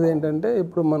నచ్చేది ఏంటంటే,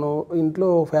 ఇప్పుడు మనం ఇంట్లో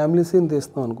ఫ్యామిలీ సీన్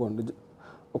తీస్తాం అనుకోండి,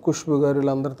 ఖుష్బు గారు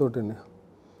వీళ్ళందరితోటి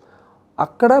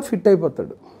అక్కడ ఫిట్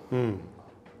అయిపోతాడు,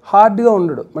 హార్డ్గా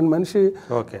ఉండడు. మన మనిషి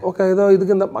ఒక ఏదో ఇది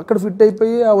కింద అక్కడ ఫిట్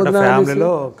అయిపోయి ఆ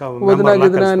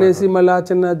వదిన అనేసి మళ్ళీ ఆ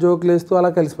చిన్న జోకులు వేస్తూ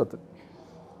అలా కలిసిపోతాడు.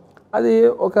 అది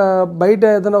ఒక బయట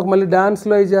ఏదైనా ఒక మళ్ళీ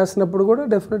డాన్స్లో అవి చేస్తున్నప్పుడు కూడా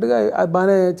డెఫినెట్గా అది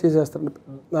బాగానే చేసేస్తాడు.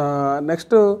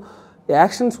 నెక్స్ట్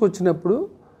యాక్షన్స్కి వచ్చినప్పుడు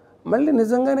మళ్ళీ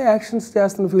నిజంగానే యాక్షన్స్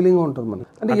చేస్తున్న ఫీలింగ్ ఉంటుంది మనకి.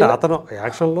 అంటే అతను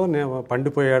యాక్షన్లో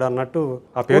పండిపోయాడు అన్నట్టు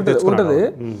ఉంటుంది.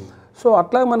 సో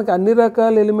అట్లా మనకి అన్ని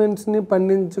రకాల ఎలిమెంట్స్ని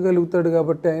పండించగలుగుతాడు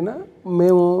కాబట్టి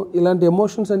మేము ఇలాంటి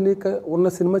ఎమోషన్స్ అన్ని ఉన్న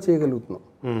సినిమా చేయగలుగుతున్నాం.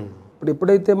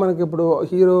 ఎప్పుడైతే మనకి ఇప్పుడు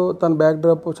హీరో తన బ్యాక్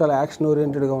డ్రాప్ చాలా యాక్షన్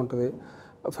ఓరియంటెడ్గా ఉంటుంది,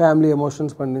 ఫ్యామిలీ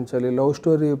ఎమోషన్స్ పండించాలి, లవ్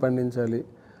స్టోరీ పండించాలి,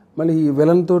 మళ్ళీ ఈ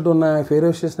విలన్ తోటి ఉన్న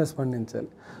ఫెరోషియస్నెస్ పండించాలి.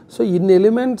 సో ఇన్ని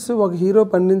ఎలిమెంట్స్ ఒక హీరో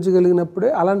పండించగలిగినప్పుడే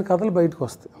అలాంటి కథలు బయటకు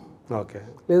వస్తాయి.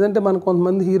 లేదంటే మన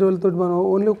కొంతమంది హీరోలతో మనం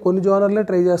ఓన్లీ కొన్ని జోనర్లే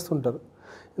ట్రై చేస్తుంటారు,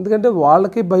 ఎందుకంటే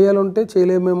వాళ్ళకి భయాలు ఉంటే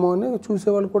చేయలేమేమో అని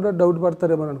చూసేవాళ్ళు కూడా డౌట్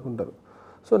పడతారేమో అని అనుకుంటారు.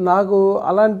 సో నాకు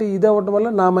అలాంటి ఇది అవ్వటం వల్ల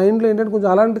నా మైండ్లో ఏంటంటే కొంచెం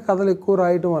అలాంటి కథలు ఎక్కువ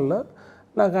రాయటం వల్ల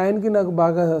నాకు ఆయనకి నాకు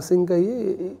బాగా సింక్ అయ్యి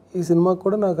ఈ సినిమాకి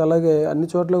కూడా నాకు అలాగే అన్ని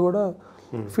చోట్ల కూడా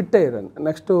ఫిట్ అయ్యాడు.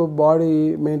 నెక్స్ట్ బాడీ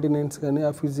మెయింటెనెన్స్ కానీ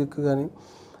ఆ ఫిజిక్ కానీ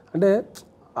అంటే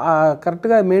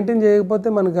కరెక్ట్గా మెయింటైన్ చేయకపోతే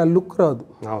మనకి ఆ లుక్ రాదు.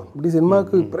 ఇప్పుడు ఈ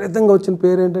సినిమాకి విపరీతంగా వచ్చిన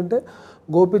పేరు ఏంటంటే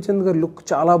గోపిచంద్ గారి లుక్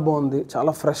చాలా బాగుంది,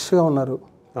 చాలా ఫ్రెష్గా ఉన్నారు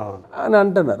అని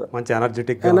అంటున్నారు. మంచి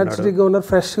ఎనర్జెటిక్గా ఉన్నారు,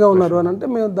 ఫ్రెష్గా ఉన్నారు అని అంటే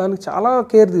మేము దానికి చాలా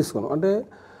కేర్ తీసుకున్నాం. అంటే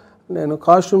నేను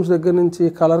కాస్ట్యూమ్స్ దగ్గర నుంచి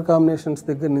కలర్ కాంబినేషన్స్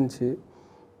దగ్గర నుంచి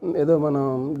ఏదో మనం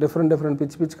డిఫరెంట్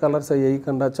పిచ్చి పిచ్చి కలర్స్ అవి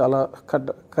వేయకుండా చాలా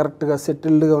కరెక్ట్గా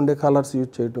సెటిల్డ్గా ఉండే కలర్స్ యూజ్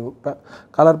చేయటం,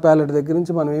 కలర్ ప్యాలెట్ దగ్గర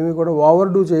నుంచి మనం ఏమీ కూడా ఓవర్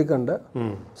డూ చేయకుండా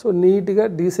సో నీట్గా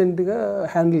డీసెంట్గా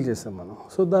హ్యాండిల్ చేసాం మనం.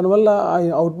 సో దానివల్ల ఆ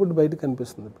అవుట్పుట్ బయటకు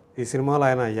కనిపిస్తుంది. ఈ సినిమాలో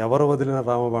ఆయన ఎవరు వదిలిన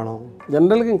రామబాణం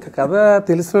జనరల్గా ఇంకా కథ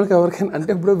తెలిసిన వాళ్ళకి ఎవరికైనా అంటే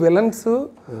ఇప్పుడు విలన్స్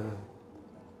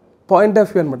పాయింట్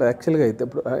ఆఫ్ వ్యూ అనమాట యాక్చువల్గా. అయితే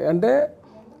ఇప్పుడు అంటే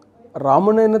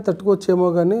రాముడైనా తట్టుకొచ్చేమో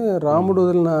కానీ రాముడు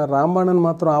వదిలిన రాంబాణాన్ని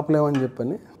మాత్రం ఆపలేమని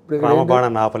చెప్పని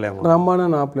రాంబాణాన్ని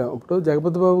ఆపలేము. ఇప్పుడు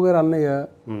జగపతి బాబు గారు అన్నయ్య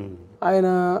ఆయన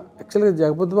యాక్చువల్గా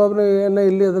జగపతి బాబుని ఏమైనా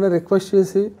వెళ్ళి ఏదైనా రిక్వెస్ట్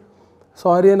చేసి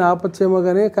సారీ అని ఆపచ్చేమో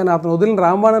కానీ అతను వదిలిన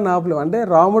రాంబాణాన్ని ఆపలేము. అంటే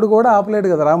రాముడు కూడా ఆపలేడు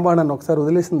కదా రాంబాణాన్ని ఒకసారి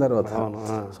వదిలేసిన తర్వాత.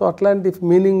 సో అట్లాంటి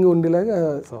మీనింగ్ ఉండేలాగా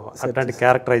అలాంటి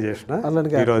క్యారెక్టరైజేషన్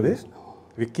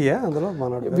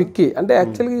విక్కీ అంటే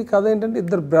యాక్చువల్గా ఈ కథ ఏంటంటే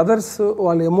ఇద్దరు బ్రదర్స్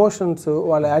వాళ్ళ ఎమోషన్స్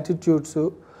వాళ్ళ యాటిట్యూడ్స్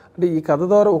అంటే ఈ కథ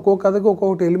ద్వారా ఒక్కొక్క కథకి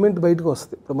ఒక్కొక్కటి ఎలిమెంట్ బయటకు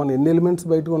వస్తుంది. ఇప్పుడు మనం ఎన్ని ఎలిమెంట్స్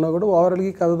బయటకు ఉన్నా కూడా ఓవరాల్గా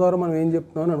ఈ కథ ద్వారా మనం ఏం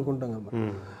చెప్తున్నాం అని అనుకుంటాం కదా.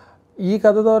 ఈ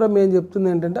కథ ద్వారా మేము చెప్తుంది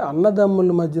ఏంటంటే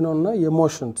అన్నదమ్ముల మధ్యన ఉన్న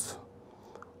ఎమోషన్స్,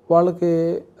 వాళ్ళకి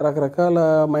రకరకాల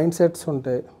మైండ్ సెట్స్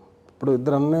ఉంటాయి. ఇప్పుడు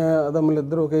ఇద్దరు అన్నదమ్ములు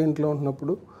ఇద్దరు ఒకే ఇంట్లో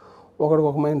ఉంటున్నప్పుడు ఒకడికి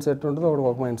ఒక మైండ్ సెట్ ఉంటుంది, ఒకడికి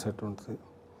ఒక మైండ్ సెట్ ఉంటుంది,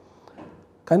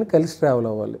 కానీ కలిసి ట్రావెల్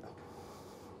అవ్వాలి.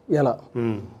 ఎలా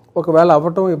ఒకవేళ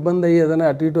అవ్వటం ఇబ్బంది అయ్యి ఏదైనా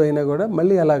అటు ఇటు అయినా కూడా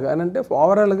మళ్ళీ ఎలాగా అని అంటే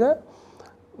ఓవరాల్గా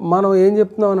మనం ఏం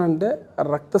చెప్తున్నాం అని అంటే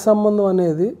రక్త సంబంధం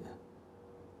అనేది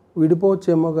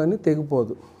విడిపోవచ్చేమో కానీ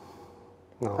తెగిపోదు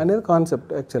అనేది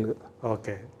కాన్సెప్ట్ యాక్చువల్గా.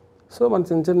 ఓకే. సో మన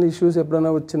చిన్న చిన్న ఇష్యూస్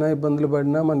ఎప్పుడైనా వచ్చినా ఇబ్బందులు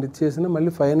పడినా మనం ఇచ్చేసినా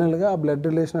మళ్ళీ ఫైనల్గా ఆ బ్లడ్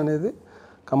రిలేషన్ అనేది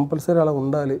కంపల్సరీ అలా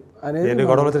ఉండాలి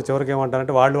అనేది. చివరికి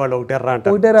ఏమంటారంటే వాళ్ళు ఒకటేరా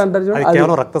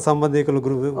అంటారు, రక్త సంబంధికులు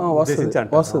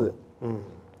వస్తుంది.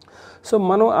 సో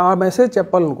మనం ఆ మెసేజ్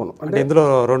చెప్పాలనుకున్నాం. అంటే ఇందులో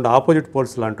రెండు ఆపోజిట్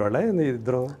పోల్స్ లాంటి వాళ్ళ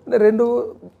ఇద్దరు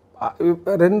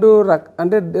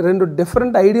అంటే రెండు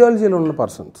డిఫరెంట్ ఐడియాలజీలు ఉన్న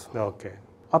పర్సన్స్. ఓకే.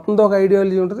 అతనితో ఒక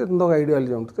ఐడియాలజీ ఉంటుంది, ఇతనితో ఒక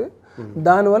ఐడియాలజీ ఉంటుంది.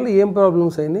 దానివల్ల ఏం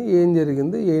ప్రాబ్లమ్స్ అయినాయి, ఏం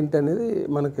జరిగింది ఏంటి అనేది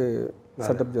మనకి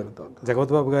సెటప్ జరుగుతూ ఉంటుంది.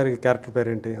 జగపతి బాబు గారి క్యారెక్టర్ పేరు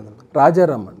ఏంటి?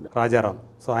 రాజారాం అండి. రాజారాం.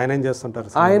 సో ఆయన ఏం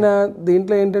చేస్తుంటారు? ఆయన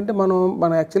దీంట్లో ఏంటంటే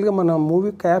మన యాక్చువల్గా మన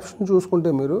మూవీ క్యాప్షన్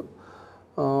చూసుకుంటే మీరు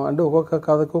అంటే ఒక్కొక్క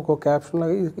కథకు ఒక్కొక్క క్యాప్షన్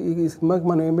లాగా ఈ సినిమాకి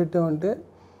మనం ఏం పెట్టామంటే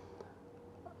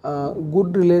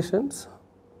good relations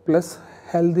plus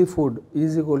healthy food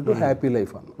is equal to happy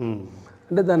life అన్న.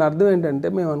 అంటే దాని అర్థం ఏంటంటే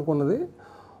మేము అనుకున్నది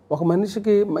ఒక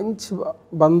మనిషికి మంచి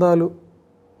బంధాలు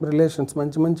రిలేషన్స్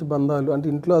మంచి బంధాలు అంటే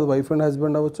ఇంట్లో అది వైఫ్ అండ్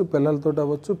హస్బెండ్ అవ్వచ్చు, పిల్లలతో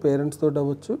అవ్వచ్చు, పేరెంట్స్ తోటి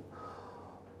అవ్వచ్చు,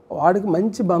 వాడికి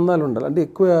మంచి బంధాలు ఉండాలి. అంటే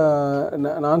ఎక్కువ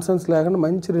నాన్ సెన్స్ లేకుండా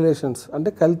మంచి రిలేషన్స్ అంటే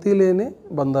కల్తీ లేని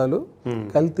బంధాలు,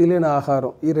 కల్తీ లేని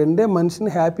ఆహారం, ఈ రెండే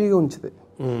మనిషిని హ్యాపీగా ఉంచుతాయి.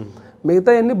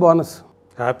 మిగతా అన్ని బోనస్.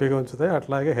 హ్యాపీగా ఉంచుతాయి,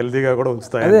 అట్లాగే హెల్తీగా కూడా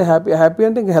ఉంచుతాయి. అదే హ్యాపీ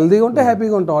అంటే ఇంకా హెల్తీగా ఉంటే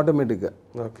హ్యాపీగా ఉంటాం ఆటోమేటిక్గా.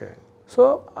 ఓకే. సో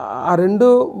ఆ రెండు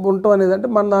ఉండటం అనేది అంటే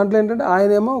మన దాంట్లో ఏంటంటే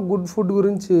ఆయనేమో గుడ్ ఫుడ్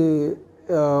గురించి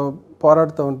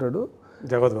పోరాడుతూ ఉంటాడు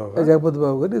జగపతి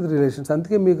బాబు గారు, ఇది రిలేషన్స్.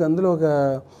 అందుకే మీకు అందులో ఒక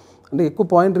అంటే ఎక్కువ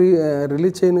పాయింట్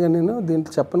రిలీజ్ చేయను కానీ నేను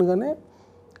దీంట్లో చెప్పను కానీ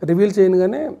రివీల్ చేయను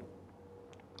కానీ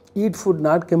ఈట్ ఫుడ్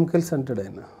నాట్ కెమికల్స్ అంటాడు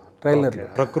ఆయన ట్రైలర్లో.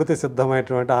 ప్రకృతి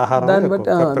సిద్ధమైనటువంటి ఆహారం.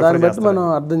 దాన్ని బట్టి మనం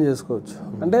అర్థం చేసుకోవచ్చు.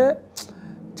 అంటే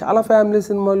చాలా ఫ్యామిలీ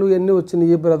సినిమాలు ఇవన్నీ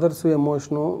వచ్చినాయి, బ్రదర్స్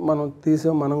ఎమోషను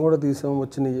మనం కూడా తీసాం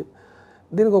వచ్చినాయి.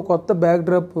 దీనికి ఒక కొత్త బ్యాక్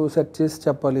డ్రాప్ సెట్ చేసి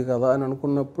చెప్పాలి కదా అని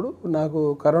అనుకున్నప్పుడు నాకు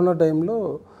కరోనా టైంలో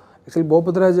యాక్చువల్లీ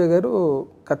భూపతిరాజా గారు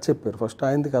కథ చెప్పారు. ఫస్ట్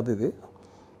ఆయనది కథ ఇది.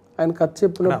 ఆయన కథ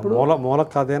చెప్పినప్పుడు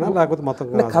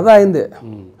కథ అయిందే.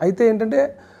 అయితే ఏంటంటే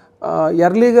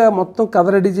ఎర్లీగా మొత్తం కథ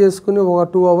రెడీ చేసుకుని ఒక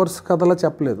 2 hours కథలా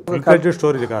చెప్పలేదు.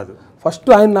 స్టోరీ కాదు. ఫస్ట్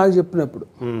ఆయన నాకు చెప్పినప్పుడు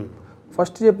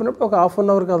ఒక 1/2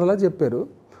 hour కథలా చెప్పారు.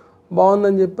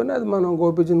 బాగుందని చెప్పని అది మనం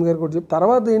గోపిచంద్ గారు కూడా చెప్పి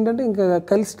తర్వాత ఏంటంటే ఇంకా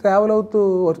కలిసి ట్రావెల్ అవుతూ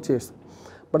వర్క్ చేస్తాం.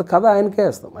 బట్ కథ ఆయనకే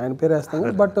వేస్తాం, ఆయన పేరు వేస్తాం.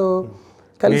 బట్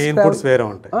కలిసి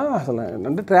అసలు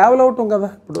అంటే ట్రావెల్ అవటం కదా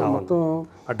ఇప్పుడు మొత్తం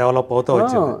డెవలప్ అవుతా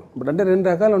ఇప్పుడు అంటే 2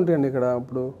 రకాలు ఉంటాయండి ఇక్కడ.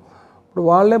 ఇప్పుడు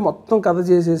వాళ్ళే మొత్తం కథ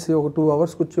చేసేసి ఒక 2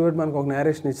 hours కూర్చోబెట్టి మనకు ఒక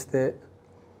నేరేషన్ ఇస్తే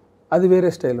అది వేరే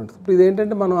స్టైల్ ఉంటుంది. ఇప్పుడు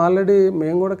ఇదేంటంటే మనం ఆల్రెడీ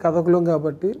మేము కూడా కథకులం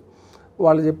కాబట్టి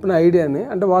వాళ్ళు చెప్పిన ఐడియాని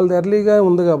అంటే వాళ్ళది ఎర్లీగా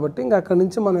ఉంది కాబట్టి ఇంకా అక్కడి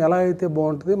నుంచి మనం ఎలా అయితే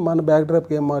బాగుంటుంది, మన బ్యాక్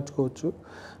డ్రాప్కి ఏం మార్చుకోవచ్చు,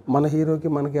 మన హీరోకి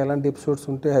మనకి ఎలాంటి ఎపిసోడ్స్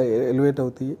ఉంటే ఎలివేట్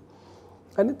అవుతాయి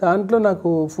కానీ దాంట్లో నాకు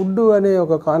ఫుడ్ అనే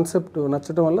ఒక కాన్సెప్ట్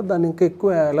నచ్చడం వల్ల దాన్ని ఇంకా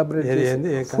ఎక్కువ ఎలాబరేట్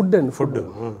ఫుడ్ అండి ఫుడ్.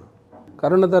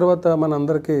 కరోనా తర్వాత మన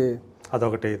అందరికీ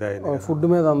అదొకటి ఫుడ్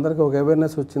మీద అందరికీ ఒక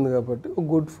అవేర్నెస్ వచ్చింది కాబట్టి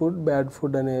గుడ్ ఫుడ్ బ్యాడ్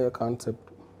ఫుడ్ అనే కాన్సెప్ట్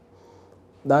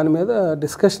దాని మీద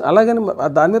డిస్కషన్, అలాగని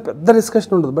దాని మీద పెద్ద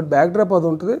డిస్కషన్ ఉండదు, బట్ బ్యాక్ డ్రాప్ అది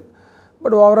ఉంటుంది.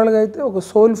 బట్ ఓవరాల్గా అయితే ఒక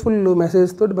సోల్ఫుల్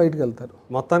మెసేజ్ తోటి బయటకు వెళ్తారు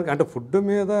మొత్తానికి. అంటే ఫుడ్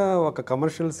మీద ఒక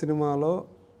కమర్షియల్ సినిమాలో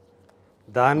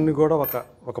దాన్ని కూడా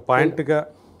ఒక పాయింట్గా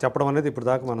చెప్పడం అనేది ఇప్పుడు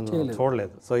దాకా మనం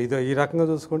చూడలేదు. సో ఇది ఈ రకంగా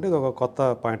చూసుకుంటే ఇది ఒక కొత్త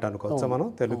పాయింట్ అనుకోవచ్చు మనం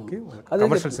తెలుగుకి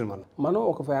కమర్షియల్ సినిమాలో. మనం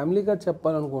ఒక ఫ్యామిలీ కథ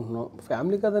చెప్పాలనుకుంటున్నాం.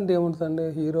 ఫ్యామిలీ కథ అంటే ఏముంటుందండి,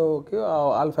 హీరోకి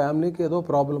వాళ్ళ ఫ్యామిలీకి ఏదో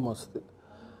ప్రాబ్లం వస్తుంది,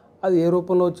 అది ఏ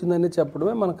రూపంలో వచ్చిందని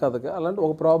చెప్పడమే మన కథకి. అలాంటి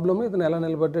ఒక ప్రాబ్లమ్ని ఇతను ఎలా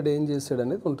నిలబడ్డాడు, ఏం చేసాడు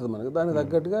అనేది ఉంటుంది మనకి. దానికి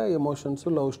తగ్గట్టుగా ఎమోషన్స్,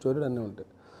 లవ్ స్టోరీ అన్నీ ఉంటాయి.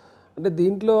 అంటే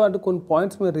దీంట్లో అంటే కొన్ని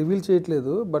పాయింట్స్ మేము రివీల్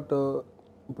చేయట్లేదు, బట్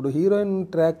ఇప్పుడు హీరోయిన్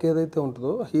ట్రాక్ ఏదైతే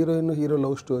ఉంటుందో, హీరోయిన్ హీరో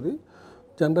లవ్ స్టోరీ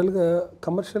జనరల్గా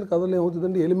కమర్షియల్ కథలు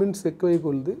ఏమవుతుందంటే ఎలిమెంట్స్ ఎక్కువై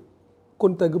కొలిది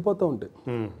కొన్ని తగ్గిపోతూ ఉంటాయి.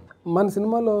 మన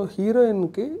సినిమాలో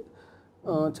హీరోయిన్కి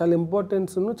చాలా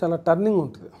ఇంపార్టెన్స్, చాలా టర్నింగ్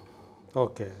ఉంటుంది.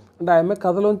 ఓకే, అంటే ఆ అమ్మాయి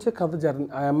కథలోంచే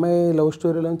ఆ అమ్మాయి లవ్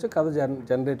స్టోరీలోంచే కథ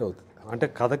జనరేట్ అవుతుంది. అంటే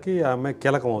కథకి ఆ అమ్మాయి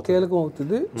కీలకం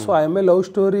అవుతుంది. సో ఆ అమ్మాయి లవ్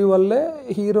స్టోరీ వల్లే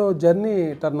హీరో జర్నీ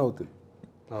టర్న్ అవుతుంది.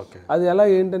 అది ఎలా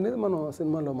ఏంటనేది మనం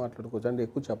సినిమాలో మాట్లాడుకోవచ్చు, అంటే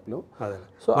ఎక్కువ చెప్పలేము.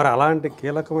 సో మరి అలాంటి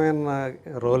కీలకమైన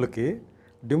రోల్కి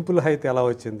డింపుల్ హైత్ ఎలా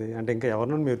వచ్చింది అంటే ఇంకా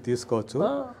ఎవరినైనా మీరు తీసుకోవచ్చు.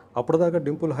 అప్పుడు దాకా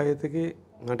డింపుల్ హైత్కి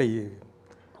అంటే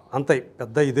అంత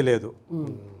పెద్ద ఇది లేదు.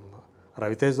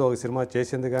 రవితేజ్ ఒక సినిమా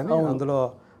చేసింది కానీ అందులో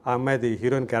ఆ అమ్మాయిది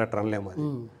హీరోయిన్ క్యారెక్టర్ అనలేము అది.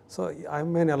 సో ఆ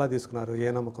అమ్మాయిని ఎలా తీసుకున్నారు,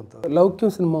 ఏ నమ్మకంతో?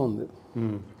 లౌక్యం సినిమా ఉంది.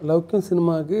 లౌక్యం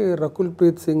సినిమాకి రకుల్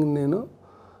ప్రీత్ సింగ్ నేను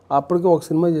అప్పటికి ఒక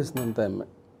సినిమా చేసింది అంత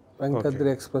అమ్మాయి,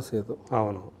 వెంకద్రి ఎక్స్ప్రెస్ ఏదో.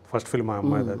 అవును, ఫస్ట్ ఫిల్మ్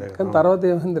అమ్మాయి. కానీ తర్వాత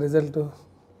ఏమైంది రిజల్ట్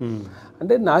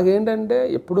అంటే, నాకేంటంటే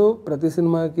ఎప్పుడు ప్రతి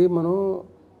సినిమాకి మనం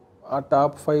ఆ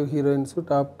టాప్ 5 హీరోయిన్స్,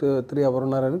 టాప్ 3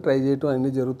 ఎవరున్నారని ట్రై చేయటం అన్నీ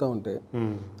జరుగుతూ ఉంటాయి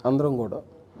అందరం కూడా.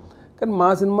 కానీ మా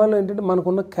సినిమాలో ఏంటంటే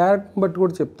మనకున్న క్యారెక్టర్ని బట్టి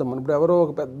కూడా చెప్తాం. మనం ఇప్పుడు ఎవరో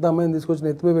ఒక పెద్ద అమ్మాయిని తీసుకొచ్చి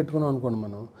నెత్తిమే పెట్టుకున్నాం అనుకోండి,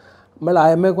 మనం మళ్ళీ ఆ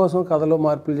అమ్మాయి కోసం కథలో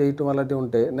మార్పులు చేయటం అలాంటివి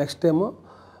ఉంటాయి. నెక్స్ట్ ఏమో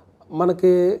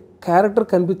మనకి క్యారెక్టర్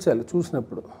కనిపించాలి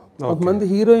చూసినప్పుడు. కొంతమంది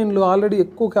హీరోయిన్లు ఆల్రెడీ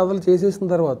ఎక్కువ కథలు చేసేసిన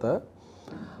తర్వాత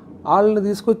వాళ్ళని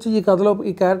తీసుకొచ్చి ఈ కథలో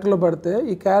ఈ క్యారెక్టర్లో పడితే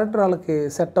ఈ క్యారెక్టర్ వాళ్ళకి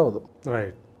సెట్ అవ్వదు.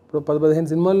 ఇప్పుడు 10-15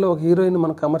 సినిమాల్లో ఒక హీరోయిన్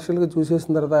మనం కమర్షియల్గా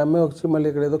చూసేసిన తర్వాత ఆ అమ్మాయి వచ్చి మళ్ళీ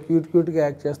ఇక్కడ ఏదో క్యూట్గా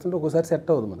యాక్ట్ చేస్తుంటే ఒకసారి సెట్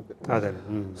అవ్వదు మనకి.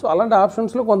 సో అలాంటి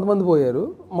ఆప్షన్స్లో కొంతమంది పోయారు.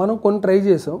 మనం కొన్ని ట్రై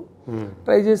చేసాం.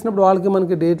 ట్రై చేసినప్పుడు వాళ్ళకి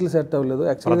మనకి డేట్లు సెట్ అవ్వలేదు.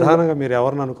 ప్రధానంగా మీరు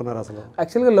ఎవరిని అనుకున్నారు అసలు?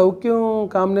 యాక్చువల్గా లౌక్యం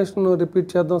కాంబినేషన్ రిపీట్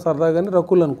చేద్దాం సరదాగానే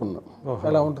రకుల్ అనుకున్నాం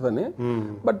ఎలా ఉంటుందని.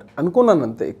 బట్ అనుకున్నాను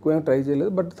అంతే, ఎక్కువేం ట్రై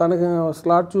చేయలేదు. బట్ తనకి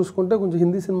స్లాట్ చూసుకుంటే కొంచెం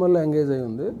హిందీ సినిమాల్లో ఎంగేజ్ అయి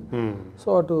ఉంది.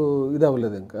 సో అటు ఇది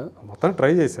అవ్వలేదు. ఇంకా మొత్తం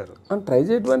ట్రై చేశారు. ట్రై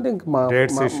చేయటం అంటే ఇంకా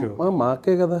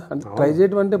మాకే కదా, అంటే ట్రై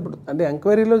చేయటం అంటే ఇప్పుడు అంటే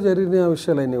ఎంక్వైరీలో జరిగిన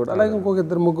విషయాలు అన్నీ కూడా. అలాగే ఇంకొక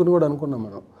 2-3 కూడా అనుకున్నాం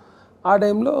మనం. ఆ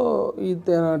టైంలో ఈ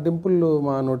డింపుల్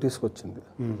మా నోటీస్కి వచ్చింది.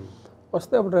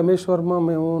 వస్తే అప్పుడు రమేష్ వర్మ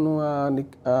మేము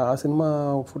ఆ సినిమా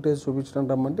ఫుటేజ్ చూపించడం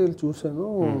రమ్మంటే వీళ్ళు చూశాను,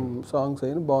 సాంగ్స్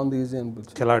అయినా బాగుంది, ఈజీ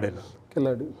అనిపించింది.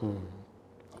 కిలాడి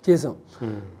చేసాం.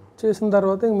 చేసిన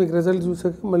తర్వాత మీకు రిజల్ట్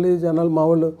చూసాక మళ్ళీ జనాలు మా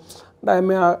వాళ్ళు అంటే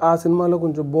ఆమె ఆ సినిమాలో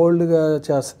కొంచెం బోల్డ్గా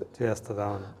చేస్తుంది.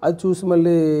 అది చూసి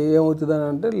మళ్ళీ ఏమవుతుంది అని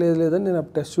అంటే లేదని నేను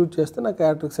అప్పుడు టెస్ట్ షూట్ చేస్తే నా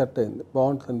క్యారెక్టర్కి సెట్ అయింది,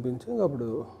 బాగుంటుంది అనిపించింది. అప్పుడు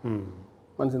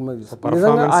మన సినిమా చూస్తాం.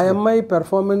 నిజంగా ఆ అమ్మాయి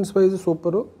పెర్ఫార్మెన్స్ వైజ్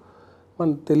సూపరు.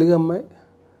 మన తెలుగు అమ్మాయి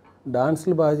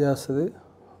డాన్స్లు బాగా చేస్తుంది,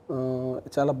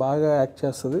 చాలా బాగా యాక్ట్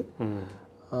చేస్తుంది.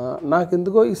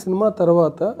 నాకెందుకో ఈ సినిమా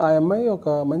తర్వాత ఆ అమ్మాయి ఒక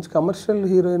మంచి కమర్షియల్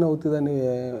హీరోయిన్ అవుతుందని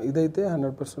ఇదైతే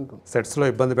 100%. సెట్స్లో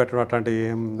ఇబ్బంది పెట్టడం అట్లాంటివి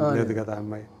ఏం లేదు కదా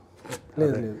అమ్మాయి?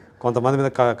 లేదు. కొంతమంది మీద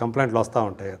కంప్లైంట్లు వస్తూ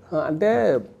ఉంటాయి కదా. అంటే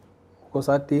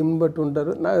ఒకసారి టీంని బట్టి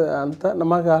ఉంటారు,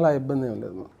 మాకు అలా ఇబ్బంది ఏం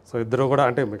లేదు. సో ఇద్దరు కూడా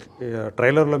అంటే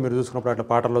ట్రైలర్లో మీరు చూసుకున్నప్పుడు అట్లా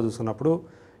పాటల్లో చూసుకున్నప్పుడు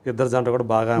ఇద్దరు జంట కూడా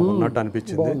బాగా ఉన్నట్టు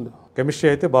అనిపించింది. కెమిస్ట్రీ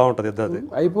అయితే బాగుంటుంది ఇద్దరిది.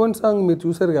 అయిపోయిన సాంగ్ మీరు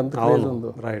చూసారు ఎంత క్రేజ్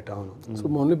ఉందో. రైట్, అవును. సో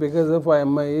ఓన్లీ బికాజ్ ఆఫ్ ఆ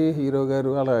అమ్మాయి హీరో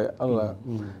గారు అలా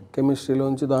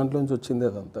కెమిస్ట్రీలోంచి దాంట్లోంచి వచ్చింది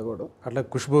అదంతా కూడా. అట్లా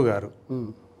ఖుష్బూ గారు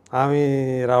ఆమె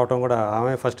రావటం కూడా,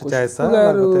 ఆమె ఫస్ట్ చాయిస్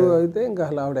గారు అయితే ఇంకా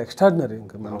అలా ఆవిడ ఎక్స్ట్రాడినరీ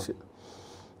ఇంకా మనిషి.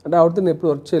 అంటే ఆవిడతో నేను ఎప్పుడు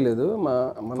వర్క్ చేయలేదు,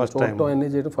 మనం చూడటం అన్నీ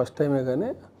చేయడం ఫస్ట్ టైమే. కానీ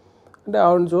అంటే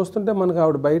ఆవిడని చూస్తుంటే మనకు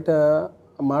ఆవిడ బయట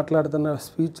మాట్లాడుతున్న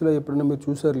స్పీచ్లో ఎప్పుడైనా మీరు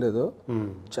చూసారు లేదో,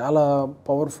 చాలా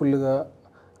పవర్ఫుల్గా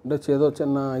అంటే ఏదో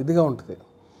చిన్న ఇదిగా ఉంటుంది.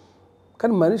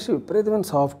 కానీ మనిషి విపరీతమైన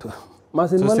సాఫ్ట్. మా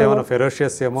సినిమాలో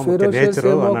ఫెరోషియస్ ఏమో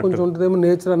కొంచెం ఉంటుందేమో,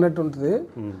 నేచర్ అన్నట్టు ఉంటుంది.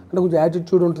 అంటే కొంచెం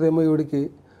యాటిట్యూడ్ ఉంటుందేమో ఈవిడికి,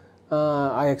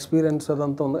 ఆ ఎక్స్పీరియన్స్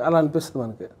అదంతా ఉంది అలా అనిపిస్తుంది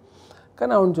మనకి.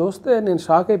 కానీ ఆవిడని చూస్తే నేను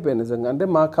షాక్ అయిపోయాను నిజంగా. అంటే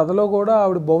మా కథలో కూడా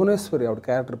ఆవిడ భువనేశ్వరి, ఆవిడ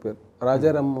క్యారెక్టర్ పేరు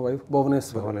రాజారామ్ వైఫ్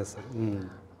భువనేశ్వరి.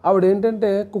 ఆవిడ ఏంటంటే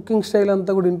కుకింగ్ స్టైల్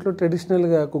అంతా కూడా ఇంట్లో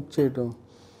ట్రెడిషనల్గా కుక్ చేయటం,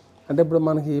 అంటే ఇప్పుడు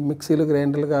మనకి మిక్సీలు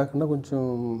గ్రైండర్లు కాకుండా కొంచెం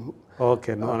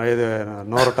ఓకే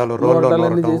నోరటాలు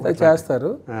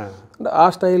చేస్తారు, అంటే ఆ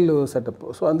స్టైల్ సెటప్.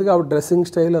 సో అందుకే ఆ డ్రెస్సింగ్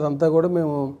స్టైల్ అదంతా కూడా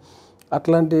మేము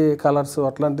అట్లాంటి కలర్స్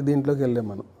అట్లాంటి దీంట్లోకి వెళ్ళాం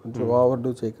మనం, కొంచెం ఓవర్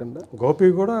డూ చేయకుండా. గోపి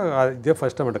కూడా ఇదే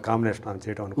ఫస్ట్ టైం అంటే కాంబినేషన్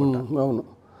చేయడం అనుకుంటా. అవును.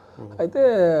 అయితే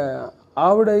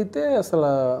ఆవిడైతే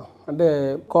అసలు అంటే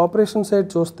కోఆపరేషన్ సైడ్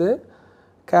చూస్తే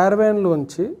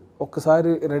క్యారవాన్లోంచి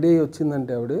ఒక్కసారి రెడీ అయ్యి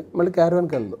వచ్చిందంటే ఆవిడ మళ్ళీ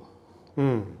క్యారవాన్కి వెళ్దాం,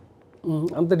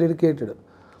 అంత డెడికేటెడ్.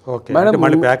 మేడం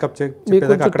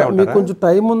మీకు కొంచెం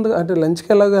టైం ఉంది అంటే లంచ్కి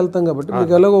ఎలాగో వెళ్తాం కాబట్టి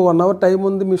మీకు ఎలాగో 1 hour టైం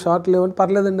ఉంది, మీ షార్ట్ లేవంటే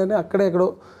పర్లేదండి అని అక్కడే ఎక్కడో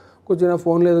కొంచెం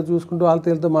ఫోన్ లేదో చూసుకుంటూ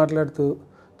వాళ్ళతో మాట్లాడుతూ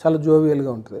చాలా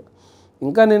జోవియల్గా ఉంటుంది.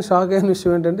 ఇంకా నేను షాక్ అయిన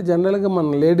విషయం ఏంటంటే జనరల్గా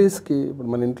మన లేడీస్కి ఇప్పుడు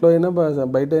మన ఇంట్లో అయినా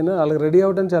బయట అయినా వాళ్ళకి రెడీ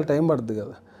అవ్వడానికి చాలా టైం పడుతుంది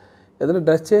కదా. ఏదైనా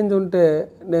డ్రెస్ చేంజ్ ఉంటే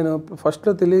నేను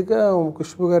ఫస్ట్లో తెలియక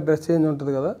ఖుష్బు గారి డ్రెస్ చేంజ్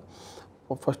ఉంటుంది కదా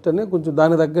ఫస్ట్ అని కొంచెం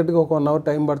దానికి తగ్గట్టుగా ఒక 1 hour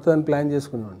టైం పడుతుంది అని ప్లాన్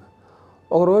చేసుకునేవాడిని.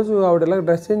 ఒకరోజు ఆవిడ ఇలా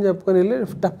డ్రెస్ చేంజ్ చెప్పుకొని వెళ్ళి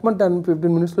టప్మని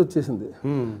 10-15 minutesలో వచ్చేసింది.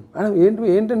 మేడం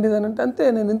ఏంటండి ఇది అని అంటే అంతే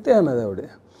నేను ఇంతే అన్నది ఆవిడ.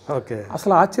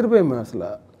 అసలు ఆశ్చర్యపోయాము అసలు,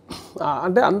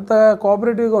 అంటే అంత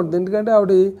కోఆపరేటివ్గా ఉంటుంది. ఎందుకంటే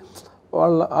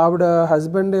ఆవిడ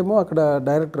హస్బెండ్ ఏమో అక్కడ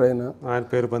డైరెక్టర్ అయినా,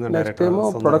 నెక్స్ట్ ఏమో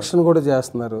ప్రొడక్షన్ కూడా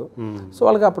చేస్తున్నారు. సో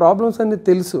వాళ్ళకి ఆ ప్రాబ్లమ్స్ అన్ని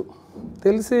తెలిసి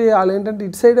వాళ్ళు ఏంటంటే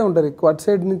ఇటు సైడే ఉంటారు ఎక్కువ, అటు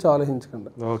సైడ్ నుంచి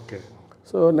ఆలోచించకుండా.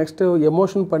 సో నెక్స్ట్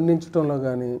ఎమోషన్ పండించడంలో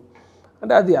కానీ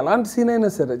అంటే అది ఎలాంటి సీన్ అయినా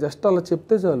సరే జస్ట్ అలా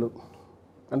చెప్తే చాలు.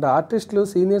 అంటే ఆర్టిస్టులు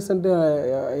సీనియర్స్ అంటే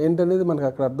ఏంటనేది మనకు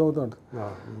అక్కడ అర్థమవుతూ ఉంటుంది.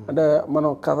 అంటే మనం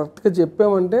కరెక్ట్గా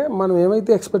చెప్పామంటే మనం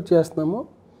ఏమైతే ఎక్స్పెక్ట్ చేస్తున్నామో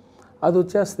అది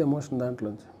వచ్చేస్తుంది ఎమోషన్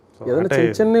దాంట్లోంచి. ఏదైనా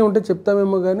చిన్నవి ఉంటే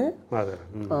చెప్తామేమో కానీ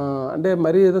అంటే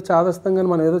మరీ ఏదో చాదస్తంగా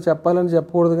మనం ఏదో చెప్పాలని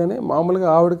చెప్పకూడదు. కానీ మామూలుగా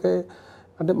ఆవిడకి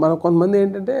అంటే మనం కొంతమంది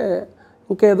ఏంటంటే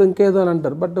ఇంకేదో అని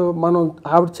అంటారు. బట్ మనం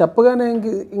ఆవిడ చెప్పగానే ఇంక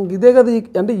ఇదే కదా,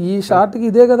 అంటే ఈ షార్ట్కి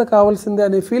ఇదే కదా కావాల్సిందే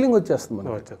అనే ఫీలింగ్ వచ్చేస్తుంది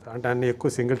మనకి. అంటే అన్ని ఎక్కువ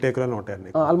సింగిల్ టేక్లోనే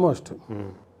ఉంటాయి ఆల్మోస్ట్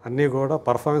అన్నీ కూడా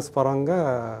పర్ఫార్మెన్స్ పరంగా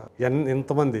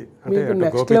ఇంతమంది అంటే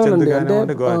గోపిచంద్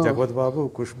కానివ్వండి, జగవత్ బాబు,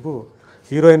 ఖుష్బు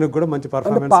హీరోయిన్ కూడా మంచి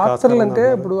పర్ఫార్మెన్స్. పాత్రలు అంటే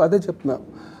ఇప్పుడు అదే చెప్తున్నా,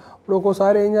 ఇప్పుడు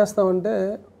ఒక్కోసారి ఏం చేస్తామంటే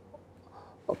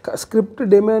స్క్రిప్ట్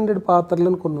డిమాండెడ్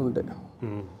పాత్రలను కొన్ని ఉంటాయి,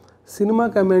 సినిమా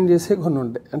కమాండ్ చేసే కొన్ని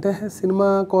ఉంటాయి, అంటే సినిమా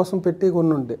కోసం పెట్టే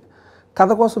కొన్ని ఉంటాయి,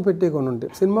 కథ కోసం పెట్టే కొన్ని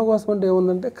ఉంటాయి. సినిమా కోసం అంటే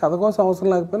ఏముందంటే కథ కోసం అవసరం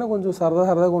లేకపోయినా కొంచెం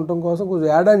సరదాగా ఉండటం కోసం కొంచెం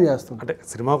యాడ్ ఆన్ చేస్తాం. అంటే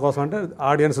సినిమా కోసం అంటే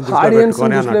ఆడియన్స్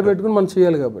దృష్టిలో పెట్టుకుని మనం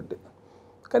చేయాలి కాబట్టి.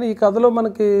 కానీ ఈ కథలో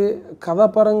మనకి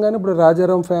కథాపరంగానే ఇప్పుడు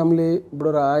రాజారాం ఫ్యామిలీ,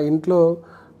 ఇప్పుడు ఆ ఇంట్లో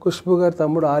ఖుష్బు గారి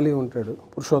తమ్ముడు ఆలీ ఉంటాడు,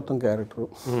 పురుషోత్తం క్యారెక్టర్.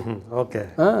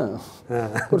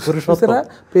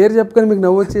 పేరు చెప్పుకొని మీకు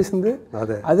నవ్వు వచ్చేసింది,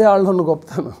 అదే వాళ్ళు ఉన్న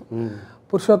గొప్పతనం.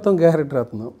 పురుషోత్తం క్యారెక్టర్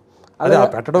అతను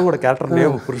పెట్టడం కూడా క్యారెక్టర్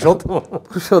నేమ్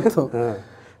పురుషోత్తం.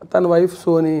 తన వైఫ్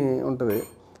సోని ఉంటుంది,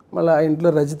 మళ్ళీ ఆ ఇంట్లో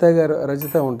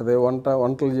రజిత ఉంటుంది,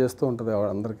 వంటలు చేస్తూ ఉంటుంది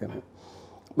అందరికీ.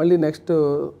 మళ్ళీ నెక్స్ట్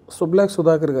సుబ్లాక్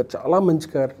సుధాకర్ గారు చాలా మంచి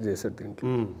క్యారెక్టర్ చేశాడు దీంట్లో,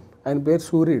 ఆయన పేరు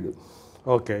సూర్యుడు.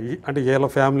 అంటే వీళ్ళ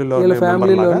ఫ్యామిలీలో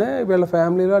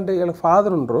అంటే వీళ్ళ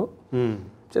ఫాదర్ ఉండరు,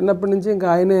 చిన్నప్పటి నుంచి ఇంకా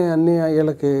ఆయనే అన్ని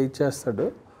వీళ్ళకి ఇచ్చేస్తాడు.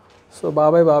 సో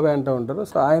బాబాయ్ అంటూ ఉంటారు.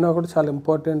 సో ఆయన ఒకటి చాలా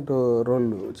ఇంపార్టెంట్ రోల్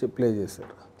ప్లే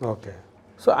చేశాడు.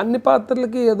 సో అన్ని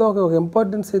పాత్రలకి ఏదో ఒక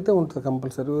ఇంపార్టెన్స్ అయితే ఉంటుంది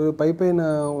కంపల్సరీ, పైన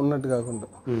ఉన్నట్టు కాకుండా.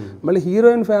 మళ్ళీ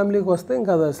హీరోయిన్ ఫ్యామిలీకి వస్తే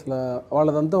ఇంకా అది అసలు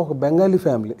వాళ్ళదంతా ఒక బెంగాలీ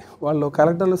ఫ్యామిలీ, వాళ్ళు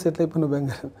కలెక్టర్లో సెటిల్ అయిపోయిన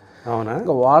బెంగాలీ.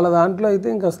 ఇంకా వాళ్ళ దాంట్లో అయితే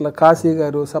ఇంకా అసలు కాశీ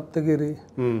గారు, సప్తగిరి,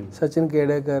 సచిన్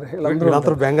కేడేకర్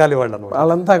వీళ్ళందరూ బెంగాలీ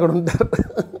వాళ్ళంతా అక్కడ ఉంటారు.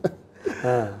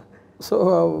 సో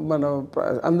మనం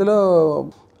అందులో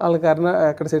వాళ్ళకి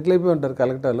అక్కడ సెటిల్ అయిపోయి ఉంటారు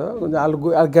కలెక్టర్లో. కొంచెం వాళ్ళు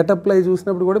గెటప్ అయి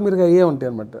చూసినప్పుడు కూడా మీరు అయ్యే ఉంటాయి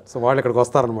అనమాట. సో వాళ్ళు ఇక్కడికి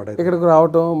వస్తారనమాట, ఇక్కడికి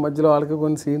రావటం, మధ్యలో వాళ్ళకి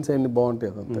కొన్ని సీన్స్ అన్ని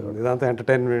బాగుంటాయి. ఇదంతా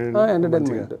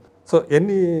ఎంటర్టైన్మెంట్. సో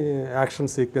ఎన్ని యాక్షన్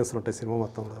సీక్వెన్స్లు ఉంటాయి సినిమా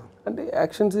మొత్తంలో? అంటే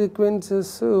యాక్షన్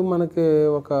సీక్వెన్సెస్ మనకి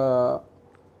ఒక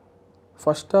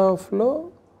ఫస్ట్ హాఫ్లో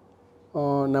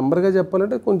నెంబర్గా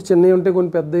చెప్పాలంటే కొంచెం చిన్నవి ఉంటాయి,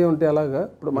 కొన్ని పెద్దవి ఉంటాయి. అలాగా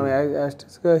ఇప్పుడు మన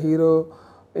యాక్టర్స్గా హీరో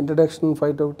ఇంట్రడక్షన్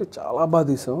ఫైట్ ఒకటి చాలా బాగా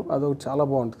తీసాం, అదొకటి చాలా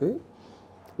బాగుంటుంది.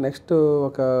 నెక్స్ట్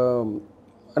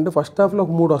అంటే ఫస్ట్ హాఫ్లో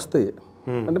ఒక 3 వస్తాయి,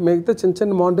 అంటే మిగతా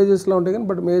చిన్న మాంటేజెస్లో ఉంటాయి కానీ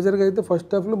బట్ మేజర్గా అయితే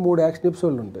ఫస్ట్ హాఫ్లో 3 యాక్షన్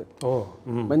ఎపిసోడ్లు ఉంటాయి,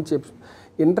 మంచి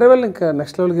ఇంటర్వెల్ ఇంకా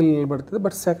నెక్స్ట్ లెవెల్కి నిలబడుతుంది.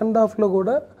 బట్ సెకండ్ హాఫ్లో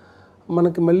కూడా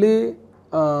మనకి మళ్ళీ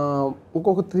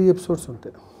ఇంకొక 3 ఎపిసోడ్స్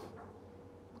ఉంటాయి,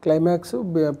 క్లైమాక్స్,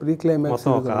 ప్రీ క్లైమాక్స్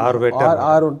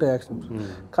 6 ఉంటాయి యాక్షన్.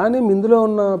 కానీ ఇందులో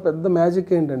ఉన్న పెద్ద మ్యాజిక్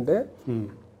ఏంటంటే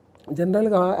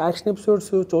జనరల్గా యాక్షన్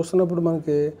ఎపిసోడ్స్ చూస్తున్నప్పుడు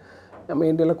మనకి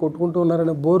ఏంటి ఇలా కొట్టుకుంటూ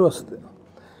ఉన్నారనే బోర్ వస్తుంది.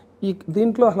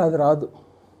 దీంట్లో అసలు అది రాదు,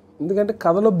 ఎందుకంటే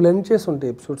కథలో బ్లెండ్ చేసి ఉంటాయి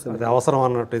ఎపిసోడ్స్, అవసరం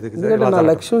అన్నట్టు. ఎందుకంటే నా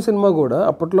లక్ష్యం సినిమా కూడా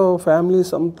అప్పట్లో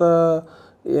ఫ్యామిలీస్ అంతా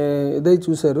ఇదై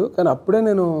చూశారు, కానీ అప్పుడే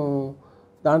నేను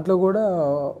దాంట్లో కూడా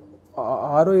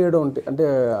 6 7 ఉంటాయి అంటే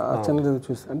ఆ ఛానల్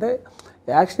చూస్తే. అంటే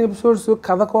యాక్షన్ ఎపిసోడ్స్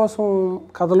కథ కోసం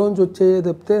కథలోంచి వచ్చే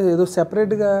తప్పితే ఏదో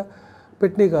సెపరేట్గా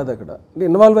పెట్టినవి కాదు. అక్కడ అంటే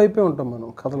ఇన్వాల్వ్ అయిపోయి ఉంటాం మనం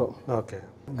కథలో. ఓకే.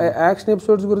 యాక్షన్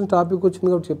ఎపిసోడ్స్ గురించి టాపిక్ వచ్చింది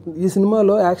కాబట్టి చెప్తుంది. ఈ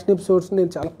సినిమాలో యాక్షన్ ఎపిసోడ్స్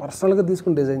నేను చాలా పర్సనల్గా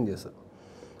తీసుకుని డిజైన్ చేశాను.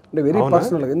 అంటే వెరీ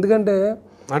పర్సనల్గా. ఎందుకంటే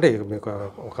అంటే మీకు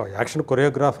ఒక యాక్షన్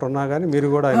కొరియోగ్రాఫర్ ఉన్నా కానీ మీరు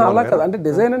కూడా అలా కదా. అంటే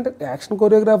డిజైన్ అంటే యాక్షన్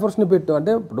కొరియోగ్రాఫర్స్ని పెట్టాం.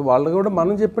 అంటే ఇప్పుడు వాళ్ళు కూడా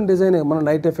మనం చెప్పిన డిజైన్ మనం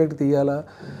నైట్ ఎఫెక్ట్ తీయాలా,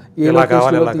 ఏ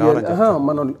లొకేషన్లో తీయాలి.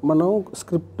 మనం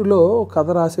స్క్రిప్ట్లో కథ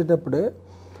రాసేటప్పుడే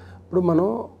ఇప్పుడు మనం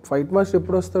ఫైట్ మాస్టర్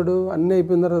ఎప్పుడు వస్తాడు, అన్నీ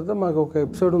అయిపోయిన తర్వాత మాకు ఒక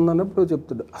ఎపిసోడ్ ఉందన్నప్పుడు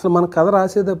చెప్తాడు. అసలు మన కథ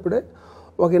రాసేటప్పుడే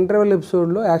ఒక ఇంటర్వెల్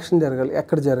ఎపిసోడ్లో యాక్షన్ జరగాలి.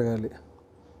 ఎక్కడ జరగాలి,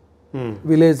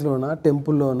 విలేజ్లోనా,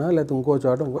 టెంపుల్లోనా, లేకపోతే ఇంకో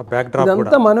చోట,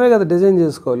 ఇదంతా మనమే కదా డిజైన్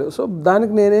చేసుకోవాలి. సో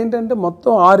దానికి నేనేంటంటే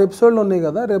మొత్తం 6 ఎపిసోడ్లు ఉన్నాయి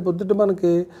కదా. రేపు పొద్దుట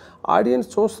మనకి ఆడియన్స్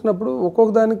చూస్తున్నప్పుడు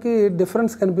ఒక్కొక్క దానికి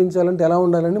డిఫరెన్స్ కనిపించాలంటే ఎలా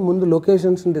ఉండాలని ముందు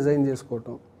లొకేషన్స్ని డిజైన్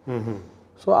చేసుకోవటం.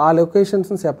 సో ఆ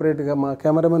లొకేషన్స్ని సెపరేట్గా మా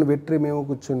కెమెరామెన్ వెట్రి మేము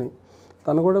కూర్చుని,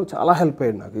 తను కూడా చాలా హెల్ప్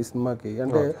అయ్యాడు నాకు ఈ సినిమాకి.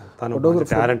 అంటే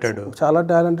ఫోటోగ్రఫీ చాలా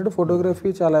టాలెంటెడ్, ఫోటోగ్రఫీ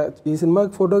చాలా, ఈ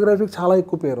సినిమాకి ఫోటోగ్రఫీకి చాలా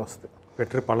ఎక్కువ పేరు వస్తుంది.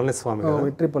 వెట్రి పళనిస్వామి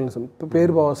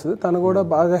పేరు బాగా వస్తుంది. తను కూడా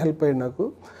బాగా హెల్ప్ అయ్యాడు నాకు.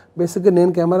 బేసిక్గా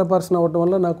నేను కెమెరా పర్సన్ అవ్వడం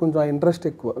వల్ల నాకు కొంచెం ఆ ఇంట్రెస్ట్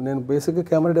ఎక్కువ. నేను బేసిక్గా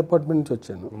కెమెరా డిపార్ట్మెంట్ నుంచి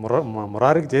వచ్చాను.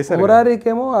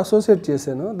 మురారికేమో అసోసియేట్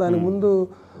చేశాను. దానికి ముందు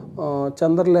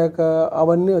చంద్రలేఖ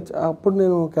అవన్నీ అప్పుడు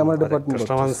నేను కెమెరా డిపార్ట్మెంట్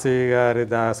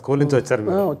స్కూల్ నుంచి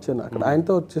వచ్చాను. అక్కడ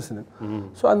ఆయనతో వచ్చేసాను.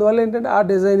 సో అందువల్ల ఏంటంటే ఆ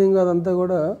డిజైనింగ్ అదంతా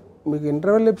కూడా మీకు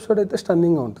ఇంటర్వెల్ ఎపిసోడ్ అయితే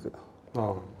స్టన్నింగ్గా ఉంటుంది.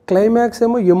 క్లైమాక్స్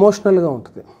ఏమో ఎమోషనల్గా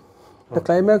ఉంటుంది. అంటే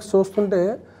క్లైమాక్స్ చూస్తుంటే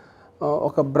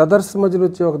ఒక బ్రదర్స్ మధ్యలో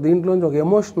వచ్చే ఒక దీంట్లోంచి ఒక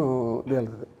ఎమోషన్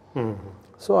వెళ్తుంది.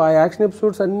 సో ఆ యాక్షన్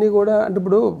ఎపిసోడ్స్ అన్నీ కూడా అంటే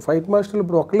ఇప్పుడు ఫైట్ మాస్టర్లు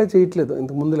ఇప్పుడు ఒక్కలే చేయట్లేదు,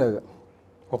 ఇంతకు ముందులాగా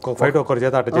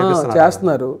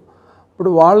చేస్తున్నారు.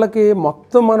 ఇప్పుడు వాళ్ళకి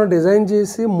మొత్తం మనం డిజైన్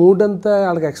చేసి మూడ్ అంతా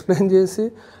వాళ్ళకి ఎక్స్ప్లెయిన్ చేసి,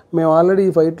 మేము ఆల్రెడీ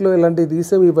ఈ ఫైట్లో ఇలాంటివి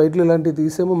తీసాము, ఈ ఫైట్లో ఇలాంటివి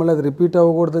తీసాము, మళ్ళీ అది రిపీట్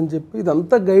అవ్వకూడదని చెప్పి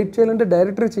ఇదంతా గైడ్ చేయాలంటే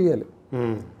డైరెక్టరే చేయాలి.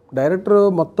 డైరెక్టర్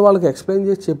మొత్తం వాళ్ళకి ఎక్స్ప్లెయిన్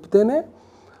చేసి చెప్తేనే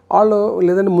వాళ్ళు,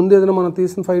 లేదంటే ముందు ఏదైనా మనం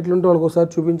తీసిన ఫైట్లు ఉంటే వాళ్ళకి ఒకసారి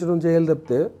చూపించడం చేయాలి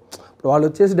తప్పితే ఇప్పుడు వాళ్ళు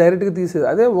వచ్చేసి డైరెక్ట్గా తీసేది.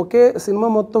 అదే ఒకే సినిమా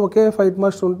మొత్తం ఒకే ఫైట్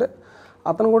మాస్టర్ ఉంటే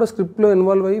అతను కూడా స్క్రిప్ట్లో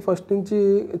ఇన్వాల్వ్ అయ్యి ఫస్ట్ నుంచి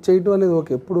చేయటం అనేది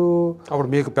ఓకే. ఇప్పుడు అప్పుడు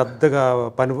మీకు పెద్దగా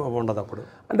పని ఉండదు. అప్పుడు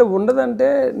అంటే ఉండదంటే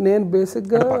నేను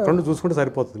బేసిక్గా చూసుకుంటే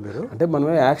సరిపోతుంది. మీరు అంటే మనం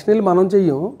యాక్షన్ మనం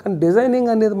చెయ్యం, కానీ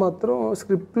డిజైనింగ్ అనేది మాత్రం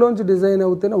స్క్రిప్ట్లోంచి డిజైన్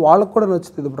అవుతేనే వాళ్ళకి కూడా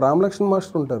నచ్చుతుంది. ఇప్పుడు రామలక్ష్మణ్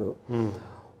మాస్టర్ ఉంటారు,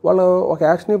 వాళ్ళు ఒక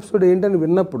యాక్షన్ ఎపిసోడ్ ఏంటని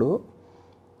విన్నప్పుడు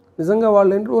నిజంగా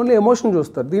వాళ్ళు ఏంటి ఓన్లీ ఎమోషన్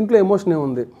చూస్తారు. దీంట్లో ఎమోషన్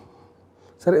ఏముంది,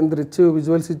 సరే ఇంత రిచ్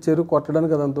విజువల్స్ ఇచ్చారు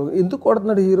కొట్టడానికి, అదంతా ఎందుకు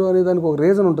కొడుతున్నాడు హీరో అనే దానికి ఒక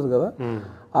రీజన్ ఉంటుంది కదా.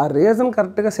 ఆ రీజన్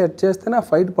కరెక్ట్గా సెట్ చేస్తేనే ఆ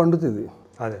ఫైట్ పండుతుంది.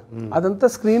 అదంతా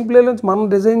స్క్రీన్ ప్లేలోంచి మనం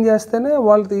డిజైన్ చేస్తేనే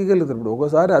వాళ్ళు తీయగలుగుతారు. ఇప్పుడు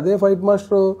ఒకసారి అదే ఫైట్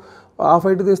మాస్టర్ ఆ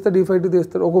ఫైట్ తీస్తాడు, ఈ ఫైట్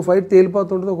తీస్తాడు, ఒక ఫైట్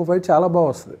తేలిపోతుంటుంది, ఒక ఫైట్ చాలా బాగా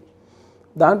వస్తుంది.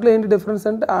 దాంట్లో ఏంటి డిఫరెన్స్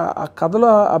అంటే ఆ కథలో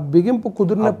ఆ బిగింపు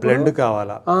కుదిరినప్పుడు, బ్లెండ్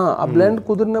కావాలా, ఆ బ్లెండ్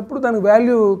కుదిరినప్పుడు దానికి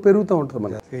వాల్యూ పెరుగుతూ ఉంటుంది.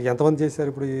 మనకి ఎంతమంది చేశారు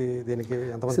ఇప్పుడు దీనికి?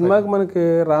 సినిమాకి మనకి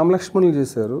రామలక్ష్మణులు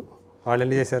చేశారు. వాళ్ళు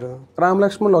ఎన్ని చేశారు?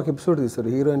 రామలక్ష్మణులు ఒక ఎపిసోడ్ తీశారు,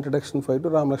 హీరో ఇంట్రడక్షన్ ఫైట్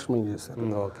రామలక్ష్మణులు చేశారు.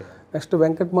 నెక్స్ట్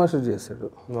వెంకట్ మాస్టర్ చేశాడు.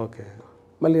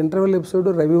 మళ్ళీ ఇంటర్వెల్ ఎపిసోడ్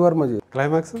రవివర్మ చేశాడు.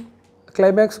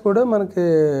 క్లైమాక్స్ కూడా మనకి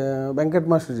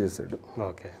వెంకట్ మాస్టర్ చేశాడు.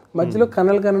 మధ్యలో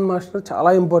కనల్ మాస్టర్ చాలా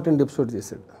ఇంపార్టెంట్ ఎపిసోడ్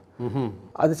చేశాడు.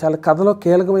 అది చాలా కథలో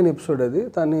కీలకమైన ఎపిసోడ్ అది.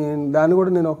 దాన్ని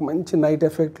కూడా నేను ఒక మంచి నైట్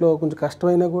ఎఫెక్ట్లో కొంచెం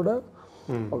కష్టమైనా కూడా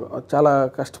చాలా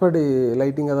కష్టపడి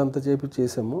లైటింగ్ అదంతా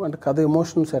చేసాము. అంటే కథ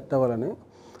ఎమోషన్ సెట్ అవ్వాలని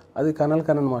అది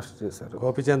కనల్ మాస్టర్ చేశారు.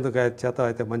 గోపిచంద్ చేత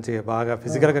అయితే మంచి బాగా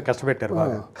ఫిజికల్గా కష్టపెట్టారు.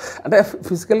 అంటే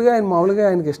ఫిజికల్గా ఆయన మామూలుగా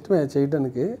ఆయనకి ఇష్టమే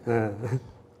చేయడానికి,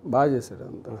 బాగా చేశాడు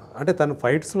అంతా. అంటే తను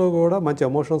ఫైట్స్లో కూడా మంచి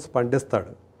ఎమోషన్స్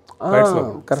పండిస్తాడు.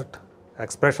 కరెక్ట్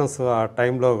ఎక్స్ప్రెషన్స్ ఆ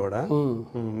టైంలో కూడా.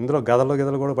 ఇందులో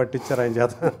గదలు కూడా పట్టించారు ఆయన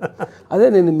చేత. అదే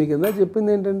నేను మీకు ఎంత చెప్పింది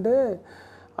ఏంటంటే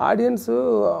ఆడియన్స్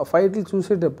ఫైట్లు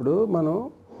చూసేటప్పుడు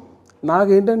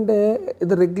నాకేంటంటే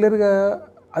ఇది రెగ్యులర్గా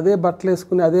అదే బట్టలు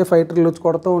వేసుకుని అదే ఫైటర్లు వచ్చి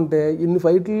కొడుతూ ఉంటే ఇన్ని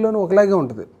ఫైట్లలోనూ ఒకలాగే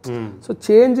ఉంటుంది. సో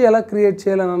చేంజ్ ఎలా క్రియేట్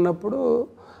చేయాలని అన్నప్పుడు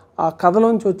ఆ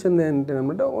కథలోంచి వచ్చింది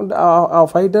ఏంటంటే ఆ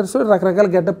ఫైటర్స్ రకరకాల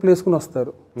గెటప్లు వేసుకుని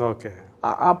వస్తారు.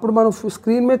 అప్పుడు మనం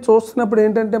స్క్రీన్ మీద చూస్తున్నప్పుడు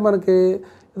ఏంటంటే మనకి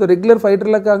ఏదో రెగ్యులర్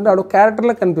ఫైటర్లా కాకుండా ఆడు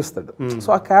క్యారెక్టర్లా కనిపిస్తాడు. సో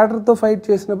ఆ క్యారెక్టర్తో ఫైట్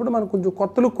చేసినప్పుడు మనకు కొంచెం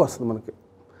కొత్త లుక్ వస్తుంది. మనకి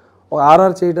ఒక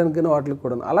ఆర్ఆర్ చేయడానికి వాటికి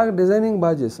కూడా అలాగే డిజైనింగ్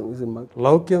బాగా చేస్తాం ఈ సినిమాకి.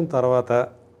 లౌక్యం తర్వాత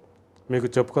మీకు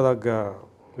చెప్పుకోదగ్గ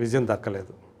విజయం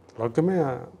దక్కలేదు. లౌక్యమే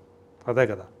అదే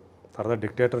కదా, తర్వాత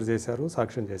డిక్టేటర్ చేశారు,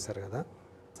 సాక్ష్యం చేశారు కదా.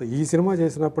 సో ఈ సినిమా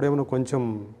చేసినప్పుడు ఏమైనా కొంచెం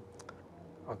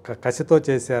కసితో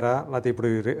చేశారా, లేకపోతే ఇప్పుడు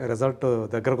రిజల్ట్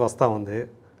దగ్గరకు వస్తూ ఉంది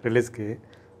రిలీజ్కి,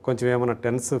 కొంచెం ఏమైనా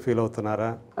టెన్స్ ఫీల్ అవుతున్నారా?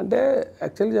 అంటే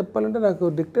యాక్చువల్లీ చెప్పాలంటే నాకు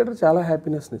డిక్టేటర్ చాలా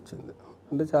హ్యాపీనెస్ని ఇచ్చింది.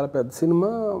 అంటే చాలా పెద్ద సినిమా,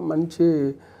 మంచి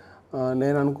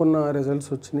నేను అనుకున్న రిజల్ట్స్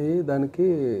వచ్చినాయి, దానికి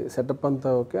సెటప్ అంతా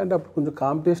ఓకే. అంటే అప్పుడు కొంచెం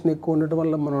కాంపిటీషన్ ఎక్కువ ఉండటం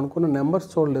వల్ల మనం అనుకున్న నెంబర్స్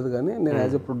చూడలేదు, కానీ నేను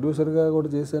యాజ్ ఎ ప్రొడ్యూసర్గా కూడా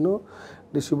చేశాను,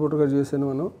 డిస్ట్రిబ్యూటర్గా చేశాను.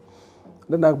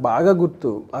 అంటే నాకు బాగా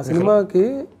గుర్తు ఆ సినిమాకి,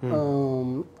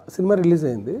 సినిమా రిలీజ్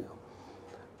అయింది,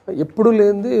 ఎప్పుడు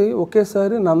లేనిది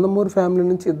ఒకేసారి నందమూరి ఫ్యామిలీ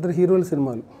నుంచి 2 హీరోల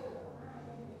సినిమాలు.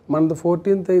 మనది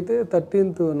 14th అయితే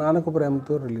 13th నాన్నకు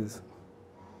ప్రేమతో రిలీజ్.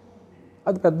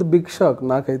 అది పెద్ద బిగ్ షాక్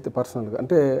నాకైతే పర్సనల్గా.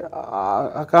 అంటే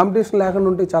ఆ కాంపిటీషన్ లేకుండా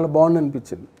ఉంటే చాలా బాగుంది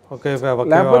అనిపించింది.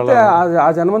 లేకపోతే ఆ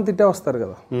జన్మని తిట్టే వస్తారు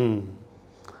కదా,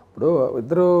 ఇప్పుడు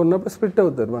ఇద్దరు ఉన్నప్పుడు స్ప్లిట్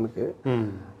అవుతారు మనకి.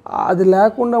 అది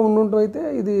లేకుండా ఉండుంటూ అయితే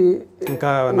ఇది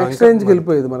నెక్స్ట్ రేంజ్కి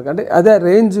వెళ్ళిపోయేది మనకి. అంటే అదే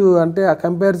రేంజ్, అంటే ఆ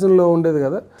కంపారిజన్లో ఉండేది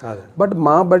కదా. బట్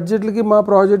మా బడ్జెట్లకి మా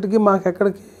ప్రాజెక్ట్కి మాకు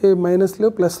ఎక్కడికి మైనస్లో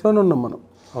ప్లస్లోనే ఉన్నాం మనం.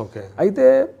 అయితే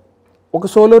ఒక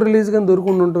సోలో రిలీజ్ కానీ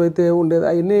దొరుకుంటూ అయితే ఉండేది,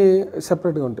 అవన్నీ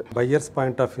సెపరేట్గా ఉంటాయి. బయ్యర్స్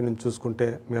పాయింట్ ఆఫ్ వ్యూ నుంచి చూసుకుంటే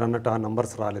మీరు అన్నట్టు ఆ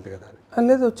నంబర్స్ రాలేదు కదా?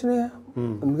 లేదు, వచ్చినాయా?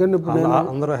 ఎందుకంటే ఇప్పుడు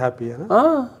అందరూ హ్యాపీయా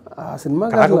ఆ సినిమా?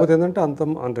 కాకపోతే ఏంటంటే అంత,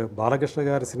 అంటే బాలకృష్ణ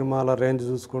గారి సినిమాల రేంజ్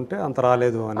చూసుకుంటే అంత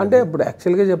రాలేదు అని. అంటే ఇప్పుడు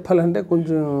యాక్చువల్గా చెప్పాలంటే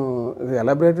కొంచెం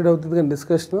ఎలాబరేటెడ్ అవుతుంది కానీ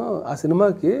డిస్కషన్, ఆ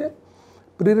సినిమాకి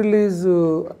ప్రీ రిలీజ్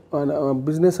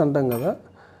బిజినెస్ అంటాం కదా,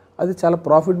 అది చాలా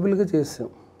ప్రాఫిటబుల్గా చేసాం.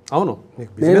 అవును,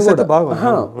 నేను కూడా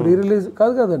ప్రీ రిలీజ్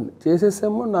కదండి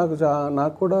చేసేసాము.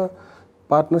 నాకు కూడా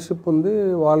పార్ట్నర్షిప్ ఉంది,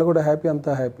 వాళ్ళు కూడా హ్యాపీ,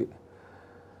 అంతా హ్యాపీ.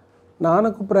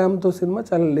 నాన్నకు ప్రేమతో సినిమా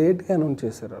చాలా లేట్గా అనౌన్స్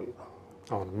చేశారు వాళ్ళు.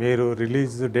 అవును, మీరు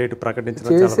రిలీజ్ డేట్ ప్రకటించిన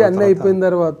చేసి అన్నీ అయిపోయిన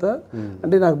తర్వాత,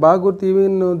 అంటే నాకు బాగా గుర్తు,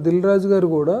 ఈవెన్ దిల్ రాజు గారు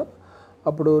కూడా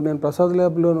అప్పుడు నేను ప్రసాద్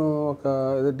ల్యాబ్లోను ఒక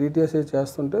ఏదో డిటిఎస్ఏ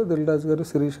చేస్తుంటే, దిల్ రాజు గారు,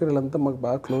 శిరీష్ గారు వీళ్ళంతా మాకు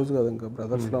బాగా క్లోజ్ కదా, ఇంకా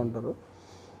బ్రదర్స్లో ఉంటారు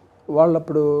వాళ్ళు.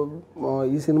 అప్పుడు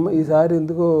ఈ సినిమా ఈసారి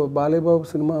ఎందుకో బాలయ్యబాబు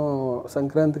సినిమా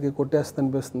సంక్రాంతికి కొట్టేస్తా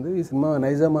అనిపిస్తుంది, ఈ సినిమా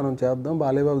నైజా మనం చేద్దాం,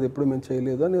 బాలయ్యబాబుది ఎప్పుడు మేము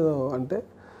చేయలేదు అని ఏదో అంటే,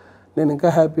 నేను ఇంకా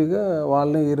హ్యాపీగా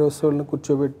వాళ్ళని హీరోస్ వాళ్ళని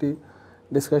కూర్చోబెట్టి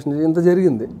డిస్కషన్ ఇంత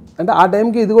జరిగింది. అంటే ఆ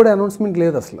టైంకి ఇది కూడా అనౌన్స్మెంట్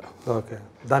లేదు అసలు. ఓకే,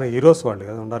 దానికి హీరోస్ వాళ్ళు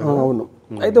కదా ఉన్నారు. అవును,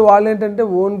 అయితే వాళ్ళు ఏంటంటే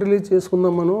ఓన్ రిలీజ్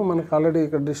చేసుకుందాం మనకు ఆల్రెడీ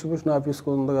ఇక్కడ డిస్ట్రిబ్యూషన్ ఆఫీస్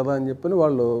ఉంది కదా అని చెప్పి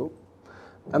వాళ్ళు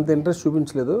అంత ఇంట్రెస్ట్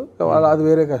చూపించలేదు, వాళ్ళు అది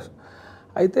వేరే కష్టం.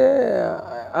 అయితే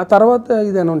ఆ తర్వాత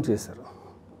ఇది అనౌన్స్ చేశారు.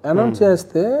 అనౌన్స్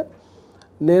చేస్తే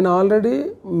నేను ఆల్రెడీ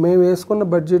మేము వేసుకున్న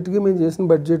బడ్జెట్కి, మేము చేసిన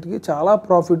బడ్జెట్కి చాలా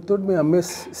ప్రాఫిట్ తోటి మేము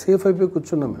సేఫ్ అయిపోయి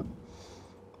కూర్చున్నాం. మేము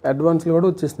అడ్వాన్స్లు కూడా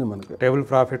వచ్చేసినాయి మనకి. టేబుల్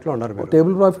ప్రాఫిట్లో ఉన్నారు,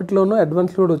 టేబుల్ ప్రాఫిట్లోనూ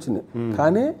అడ్వాన్స్లు కూడా వచ్చినాయి.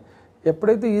 కానీ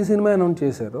ఎప్పుడైతే ఈ సినిమా అనౌన్స్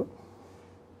చేశారో,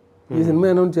 ఈ సినిమా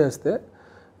అనౌన్స్ చేస్తే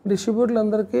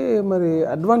డిస్ట్రిబ్యూటర్లందరికీ మరి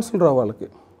అడ్వాన్స్లు రావు వాళ్ళకి.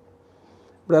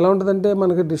 ఇప్పుడు ఎలా ఉంటుందంటే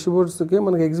మనకి డిస్ట్రిబ్యూటర్స్కి,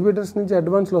 మనకి ఎగ్జిబిటర్స్ నుంచి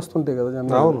అడ్వాన్స్లు వస్తుంటాయి కదా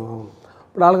జనరల్గా.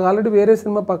 ఇప్పుడు వాళ్ళకి ఆల్రెడీ వేరే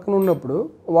సినిమా పక్కన ఉన్నప్పుడు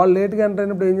వాళ్ళు లేట్గా ఎంటర్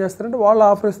అయినప్పుడు ఏం చేస్తారంటే వాళ్ళు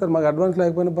ఆఫర్ ఇస్తారు, మాకు అడ్వాన్స్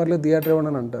లేకపోయినా పర్లేదు థియేటర్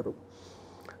ఇవ్వండి అని అంటారు.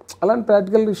 అలాంటి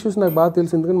ప్రాక్టికల్ ఇష్యూస్ నాకు బాగా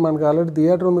తెలిసి, ఎందుకంటే మనకు ఆల్రెడీ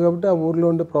థియేటర్ ఉంది కాబట్టి ఆ ఊర్లో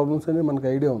ఉండే ప్రాబ్లమ్స్ అనేది మనకు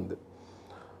ఐడియా ఉంది.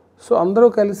 సో అందరూ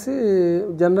కలిసి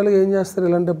జనరల్గా ఏం చేస్తారు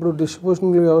ఇలాంటప్పుడు, డిస్ట్రిబ్యూషన్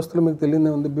వ్యవస్థలో మీకు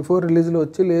తెలియదే ఉంది, బిఫోర్ రిలీజ్లో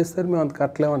వచ్చి లేస్తారు, మేము అంత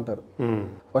కట్టలేమంటారు.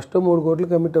 ఫస్ట్ 3 కోట్లు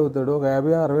కమిట్ అవుతాడు, ఒక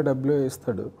 50-60 డబ్బులు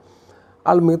ఇస్తాడు,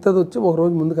 వాళ్ళు మిగతాది వచ్చి ఒక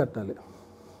రోజు ముందు కట్టాలి.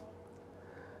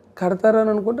 కడతారని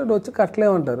అనుకుంటే వచ్చి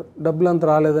కట్టలేమంటారు, డబ్బులు అంత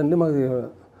రాలేదండి మాకు.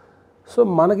 సో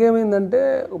మనకేమైందంటే,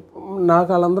 నాకు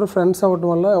వాళ్ళందరూ ఫ్రెండ్స్ అవ్వటం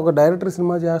వల్ల, ఒక డైరెక్టర్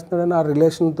సినిమా చేస్తున్నాడని ఆ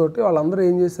రిలేషన్ తోటి వాళ్ళందరూ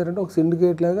ఏం చేశారంటే ఒక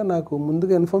సిండికేట్ లాగా నాకు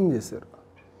ముందుగా ఇన్ఫార్మ్ చేశారు,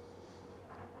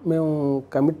 మేము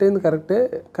కమిట్ అయింది కరెక్టే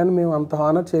కానీ మేము అంత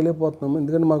హానర్ చేయలేకపోతున్నాము,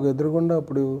 ఎందుకంటే మాకు ఎదురుగుండా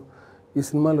అప్పుడు ఈ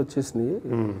సినిమాలు వచ్చేసినాయి,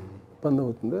 ఇబ్బంది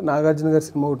అవుతుంది. నాగార్జున గారి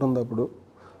సినిమా ఒకటి ఉంది అప్పుడు,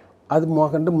 అది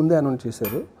మాకంటే ముందే అనౌన్స్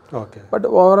చేశారు. బట్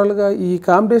ఓవరాల్గా ఈ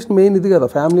కాంపిటీషన్ మెయిన్ ఇది కదా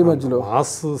ఫ్యామిలీ మధ్యలో.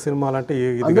 సినిమాలు అంటే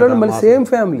అందులో మళ్ళీ సేమ్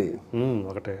ఫ్యామిలీ,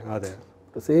 ఒకటే అదే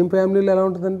సేమ్ ఫ్యామిలీలో ఎలా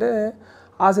ఉంటుందంటే,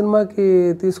 ఆ సినిమాకి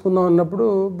తీసుకుందాం అన్నప్పుడు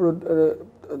ఇప్పుడు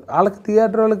వాళ్ళకి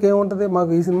థియేటర్ వాళ్ళకి ఏముంటుంది,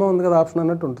 మాకు ఈ సినిమా ఉంది కదా ఆప్షన్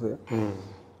అన్నట్టు ఉంటుంది.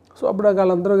 సో అప్పుడు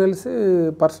వాళ్ళందరూ కలిసి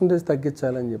పర్సంటేజ్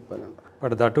తగ్గించాలని చెప్పాను.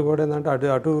 బట్ దట్టు కూడా ఏంటంటే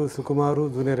అటు సుకుమారు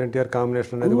జూనియర్ ఎన్టీఆర్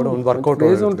కాంబినేషన్ అనేది కూడా వర్కౌట్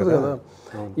ఉంటుంది కదా.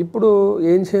 ఇప్పుడు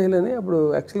ఏం చేయాలని అప్పుడు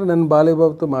యాక్చువల్గా నన్ను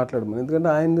బాలయ్యబాబుతో మాట్లాడమని, ఎందుకంటే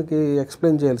ఆయనకి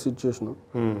ఎక్స్ప్లెయిన్ చేయాలి సిచ్యువేషను,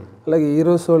 అలాగే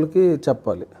హీరోస్ వాళ్ళకి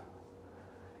చెప్పాలి.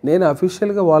 నేను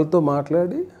అఫీషియల్గా వాళ్ళతో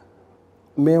మాట్లాడి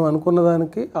మేము అనుకున్న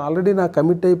దానికి ఆల్రెడీ నాకు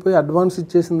కమిట్ అయిపోయి అడ్వాన్స్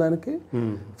ఇచ్చేసిన దానికి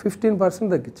 15%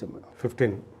 తగ్గించాము.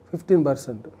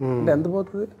 15% అంటే ఎంత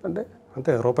పోతుంది అంటే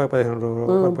అంతే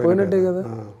 ₹15 పోయినట్టే కదా,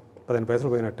 15 పైసలు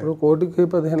పోయినట్టే. ఇప్పుడు కోటికి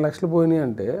 15 లక్షలు పోయినాయి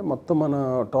అంటే మొత్తం మన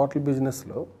టోటల్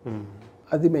బిజినెస్లో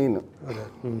అది మెయిన్.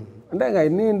 అంటే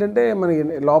అవన్నీ ఏంటంటే మనకి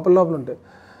లోపల ఉంటాయి.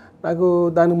 నాకు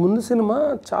దానికి ముందు సినిమా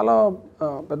చాలా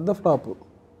పెద్ద ఫ్లాప్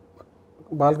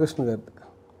బాలకృష్ణ గారిది,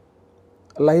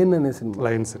 లయన్ అనే సినిమా.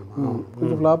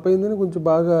 కొంచెం ఫ్లాప్ అయిందని కొంచెం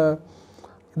బాగా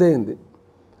ఇదైంది.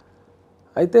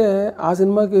 అయితే ఆ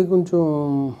సినిమాకి కొంచెం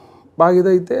బాగా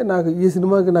ఇదైతే నాకు ఈ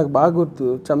సినిమాకి నాకు బాగా గుర్తు,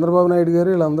 చంద్రబాబు నాయుడు గారు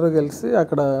వీళ్ళందరూ కలిసి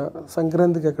అక్కడ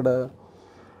సంక్రాంతికి అక్కడ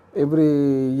ఎవ్రీ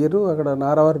ఇయర్ అక్కడ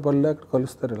నారావారిపల్లి అక్కడ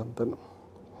కలుస్తారు వీళ్ళంతా.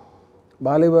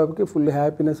 బాలయ్యబాబుకి ఫుల్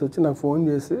హ్యాపీనెస్ వచ్చి నాకు ఫోన్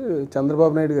చేసి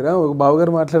చంద్రబాబు నాయుడు గారు ఒక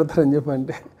బావగారు మాట్లాడతారని చెప్పి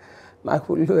అంటే నాకు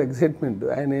ఫుల్ ఎక్సైట్మెంట్.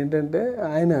 ఆయన ఏంటంటే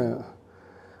ఆయన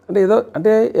అంటే ఏదో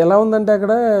అంటే ఎలా ఉందంటే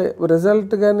అక్కడ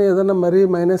రిజల్ట్ కానీ ఏదైనా మరీ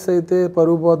మైనస్ అయితే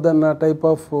పరుగు పోద్దన్న టైప్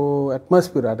ఆఫ్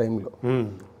అట్మాస్ఫియర్ ఆ టైంలో.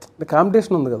 అంటే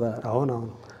కాంపిటీషన్ ఉంది కదా.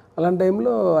 అవునవును. అలాంటి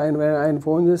టైంలో ఆయన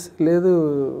ఫోన్ చేసి లేదు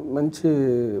మంచి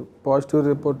పాజిటివ్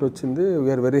రిపోర్ట్ వచ్చింది,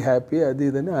 వీఆర్ వెరీ హ్యాపీ అది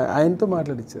ఇదని ఆయనతో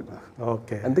మాట్లాడించారు.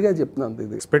 ఓకే, అందుకే చెప్తున్నాను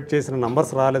ఇది ఎక్స్పెక్ట్ చేసిన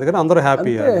నంబర్స్ రాలేదు కానీ అందరూ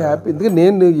హ్యాపీ. ఎందుకంటే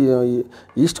నేను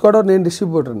ఈస్ట్ గోదావరి నేను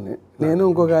డిస్ట్రిబ్యూటర్ని, నేను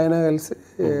ఇంకొక ఆయన కలిసి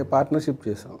పార్ట్నర్షిప్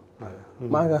చేసాం.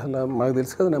 మాకు అసలు మాకు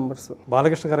తెలుసు కదా నెంబర్స్.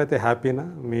 బాలకృష్ణ గారు అయితే హ్యాపీనా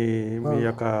మీ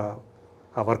యొక్క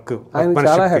ఆ వర్క్? ఆయన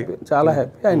చాలా హ్యాపీ, చాలా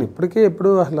హ్యాపీ. ఆయన ఇప్పటికీ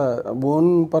ఎప్పుడు అసలు ఓన్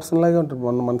పర్సన్ లాగే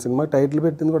ఉంటారు. మన సినిమా టైటిల్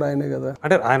పెట్టింది కూడా ఆయనే కదా.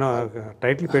 అంటే ఆయన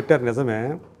టైటిల్ పెట్టారు నిజమే,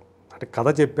 అంటే కథ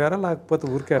చెప్పారా లేకపోతే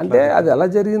ఊరికే? అంటే అది ఎలా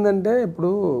జరిగిందంటే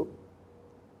ఇప్పుడు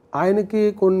ఆయనకి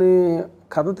కొన్ని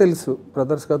కథ తెలుసు,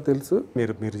 బ్రదర్స్ కథ తెలుసు.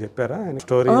 మీరు చెప్పారా ఆయన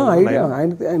స్టోరీ? ఐడియా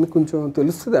ఆయన కొంచెం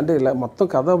తెలుస్తుంది. అంటే ఇలా మొత్తం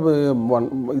కథ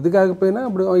ఇది కాకపోయినా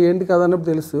ఇప్పుడు ఏంటి కథ అన్నప్పుడు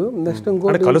తెలుసు. నెక్స్ట్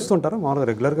ఇంకోటి కలుస్తుంటారా మామూలుగా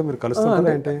రెగ్యులర్గా మీరు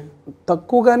కలుస్తుంటారా? అంటే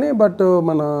తక్కువగానే, బట్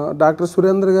మన డాక్టర్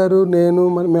సురేంద్ర గారు నేను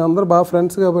మేమందరం బాగా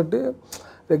ఫ్రెండ్స్ కాబట్టి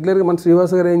రెగ్యులర్గా మన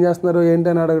శ్రీవాస్ గారు ఏం చేస్తున్నారు ఏంటి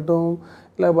అని అడగటం,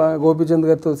 ఇలా గోపిచంద్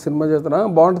గారితో సినిమా చేస్తున్నా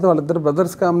బాగుంటుంది, వాళ్ళిద్దరు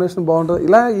బ్రదర్స్ కాంబినేషన్ బాగుంటుంది,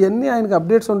 ఇలా ఇవన్నీ ఆయనకి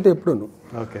అప్డేట్స్ ఉంటాయి ఎప్పుడూ.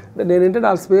 ఓకే, అంటే నేనేంటంటే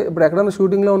వాళ్ళ ఇప్పుడు ఎక్కడైనా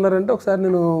షూటింగ్లో ఉన్నారంటే ఒకసారి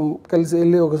నేను కలిసి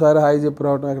వెళ్ళి ఒకసారి హాయ్ చెప్పి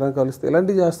రావడం, ఎక్కడైనా కలిస్తే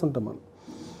ఇలాంటివి చేస్తుంటాం మనం.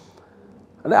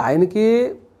 అంటే ఆయనకి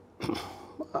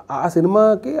ఆ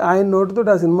సినిమాకి ఆయన నోటితో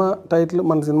ఆ సినిమా టైటిల్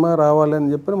మన సినిమా రావాలి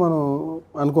అని చెప్పి మనం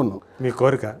అనుకున్నాం. మీ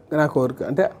కోరిక? నా కోరిక.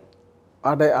 అంటే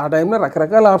ఆ టైంలో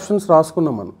రకరకాల ఆప్షన్స్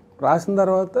రాసుకున్నాం మనం. రాసిన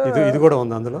తర్వాత ఇది కూడా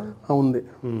ఉంది అందులో?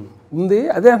 ఉంది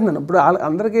అదే అంటున్నాను. ఇప్పుడు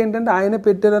అందరికీ ఏంటంటే ఆయనే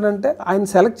పెట్టారని అంటే ఆయన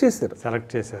సెలెక్ట్ చేశారు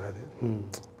అది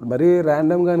మరీ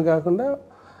ర్యాండమ్గా అని కాకుండా,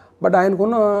 బట్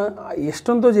ఆయనకున్న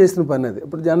ఇష్టంతో చేసిన పని అది.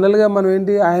 ఇప్పుడు జనరల్గా మనం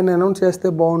ఏంటి ఆయన అనౌన్స్ చేస్తే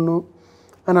బాగుండు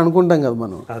అని అనుకుంటాం కదా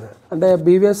మనం. అంటే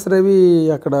బీవీఎస్ రవి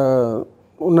అక్కడ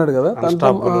ఉన్నాడు కదా, తనతో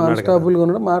అన్స్టాపుల్గా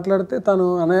ఉన్నాడు, మాట్లాడితే తను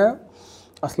అనయ్య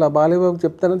అసలు బాలయ్యబాబు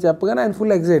చెప్తానని చెప్పగానే ఆయన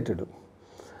ఫుల్ ఎగ్జైటెడ్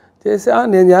చేసి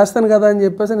నేను చేస్తాను కదా అని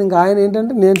చెప్పేసి ఇంకా ఆయన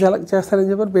ఏంటంటే నేను సెలెక్ట్ చేస్తానని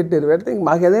చెప్పి పెట్టారు. పెడితే ఇంక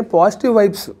మాకు అదే పాజిటివ్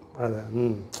వైబ్స్.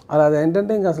 అలా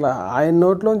అదేంటంటే ఇంక అసలు ఆయన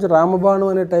నోట్లోంచి రామబాణం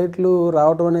అనే టైటిల్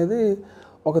రావటం అనేది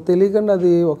ఒక తెలియకుండా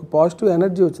అది ఒక పాజిటివ్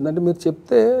ఎనర్జీ వచ్చింది. అంటే మీరు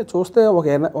చెప్తే చూస్తే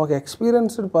ఒక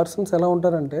ఎక్స్పీరియన్స్డ్ పర్సన్స్ ఎలా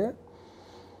ఉంటారంటే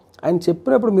ఆయన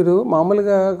చెప్పినప్పుడు మీరు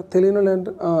మామూలుగా తెలియని వాళ్ళు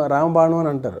అంటే రామబాణం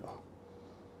అని అంటారు,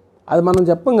 అది మనం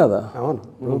చెప్పం కదా.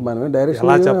 మనమే డైరెక్షన్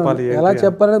ఎలా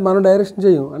చెప్పాలనేది మనం డైరెక్షన్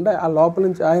చేయం. అంటే ఆ లోపల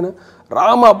నుంచి ఆయన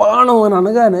రామబాణం అని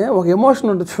అనగానే ఒక ఎమోషన్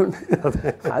ఉంటుంది చూడండి,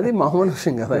 అది మామూలు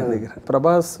విషయం కదా ఆయన దగ్గర.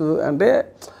 ప్రభాస్ అంటే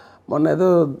మొన్న ఏదో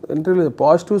ఇంటర్వ్యూ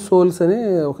పాజిటివ్ సోల్స్ అని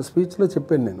ఒక స్పీచ్లో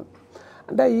చెప్పాను నేను.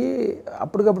 అంటే అవి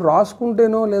అప్పటికప్పుడు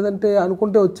రాసుకుంటేనో లేదంటే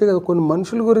అనుకుంటే వచ్చే కదా, కొన్ని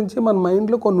మనుషుల గురించి మన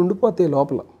మైండ్లో కొన్ని ఉండిపోతాయి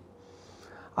లోపల.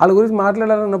 వాళ్ళ గురించి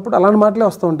మాట్లాడాలన్నప్పుడు అలాంటి మాటలే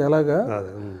వస్తూ ఉంటాయి. అలాగా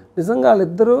నిజంగా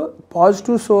వాళ్ళిద్దరూ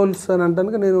పాజిటివ్ సోల్స్ అని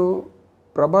అంటానికి నేను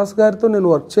ప్రభాస్ గారితో నేను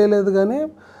వర్క్ చేయలేదు కానీ,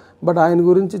 బట్ ఆయన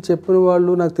గురించి చెప్పిన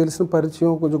వాళ్ళు నాకు తెలిసిన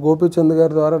పరిచయం కొంచెం గోపిచంద్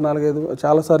గారి ద్వారా 4-5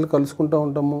 చాలాసార్లు కలుసుకుంటూ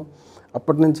ఉంటాము.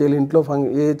 అప్పటి నుంచి వెళ్ళి ఇంట్లో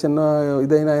ఏ చిన్న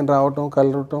ఇదైనా ఆయన రావటం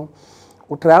కలవటం,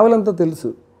 ట్రావెల్ అంతా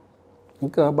తెలుసు.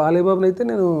 ఇంకా బాలయ్యబాబుని అయితే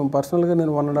నేను పర్సనల్గా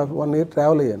నేను 1.5 year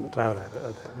ట్రావెల్ అయ్యాను.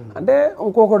 అంటే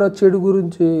ఇంకొకటి చెడు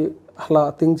గురించి అలా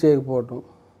థింక్ చేయకపోవటం,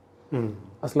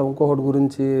 అసలు ఇంకొకటి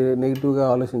గురించి నెగిటివ్గా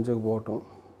ఆలోచించకపోవటం,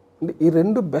 అంటే ఈ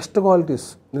 2 బెస్ట్ క్వాలిటీస్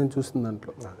నేను చూసిన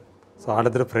దాంట్లో. సో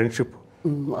వాళ్ళిద్దరు ఫ్రెండ్షిప్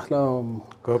అసలు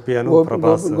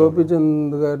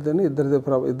గోపిచంద్ గారిది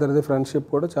ఇద్దరిది ఫ్రెండ్షిప్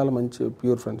కూడా చాలా మంచి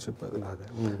ప్యూర్ ఫ్రెండ్షిప్ అది.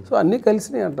 సో అన్నీ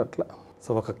కలిసినాయి అంటే అట్లా. సో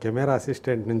ఒక కెమెరా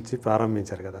అసిస్టెంట్ నుంచి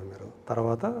ప్రారంభించారు కదా మీరు,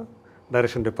 తర్వాత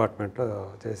డైరెక్షన్ డిపార్ట్మెంట్లో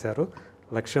చేశారు.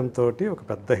 లక్ష్యంతో ఒక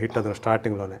పెద్ద హిట్ అది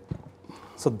స్టార్టింగ్లోనే.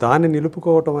 సో దాన్ని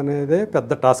నిలుపుకోవటం అనేదే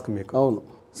పెద్ద టాస్క్ మీకు. అవును.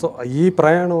 సో ఈ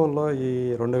ప్రయాణంలో ఈ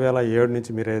 2007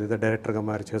 నుంచి మీరు ఏదైతే డైరెక్టర్గా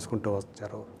మారి చేసుకుంటూ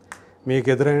వచ్చారో మీకు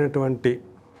ఎదురైనటువంటి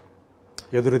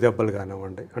ఎదురు దెబ్బలు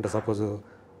కానివ్వండి, అంటే సపోజు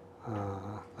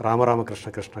రామకృష్ణ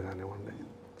కానివ్వండి,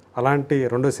 అలాంటి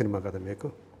 2వ సినిమా కదా మీకు.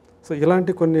 సో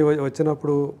ఇలాంటి కొన్ని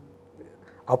వచ్చినప్పుడు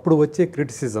అప్పుడు వచ్చే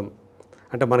క్రిటిసిజం,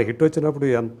 అంటే మనకి హిట్ వచ్చినప్పుడు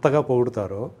ఎంతగా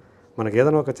పొగుడుతారో, మనకి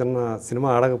ఏదైనా ఒక చిన్న సినిమా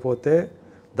ఆడకపోతే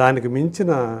దానికి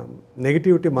మించిన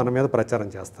నెగిటివిటీ మన మీద ప్రచారం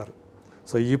చేస్తారు.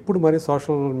 సో ఇప్పుడు మరి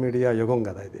సోషల్ మీడియా యుగం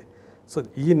కదా ఇది. సో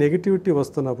ఈ నెగిటివిటీ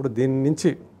వస్తున్నప్పుడు దీని నుంచి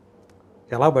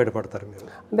ఎలా బయటపడతారు మీరు?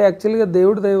 అంటే యాక్చువల్గా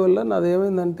దేవుడి దయ వల్ల నాది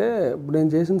ఏమైందంటే ఇప్పుడు నేను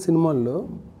చేసిన సినిమాల్లో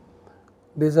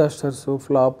డిజాస్టర్స్,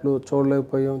 ఫ్లాప్లు,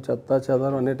 చూడలేకపోయాం, చెత్త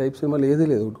చెదారం అనే టైప్ సినిమాలు ఏదీ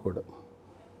లేదు ఒకటి కూడా.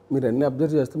 మీరు అన్నీ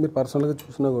అబ్జర్వ్ చేస్తే మీరు పర్సనల్గా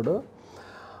చూసినా కూడా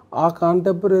ఆ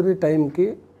కాంటెంపరీ టైంకి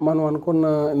మనం అనుకున్న,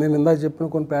 నేను ఇందాక చెప్పిన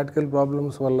కొన్ని ప్రాక్టికల్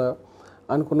ప్రాబ్లమ్స్ వల్ల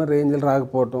అనుకున్న రేంజ్లు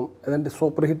రాకపోవటం, లేదంటే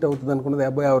సూపర్ హిట్ అవుతుంది అనుకున్నది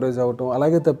అబోవ్ యావరేజ్ అవ్వటం,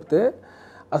 అలాగే తప్పితే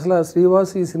అసలు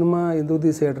శ్రీవాస్ ఈ సినిమా ఎందుకు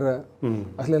తీసేయడరా,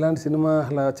 అసలు ఇలాంటి సినిమా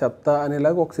అసలు చెత్త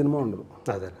అనేలాగా ఒక సినిమా ఉండదు.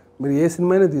 అదే మీరు ఏ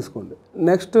సినిమా అయినా తీసుకోండి.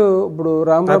 నెక్స్ట్ ఇప్పుడు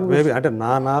రామ్ మేబీ అంటే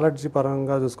నా నాలెడ్జ్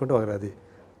పరంగా చూసుకుంటే ఒకటి అది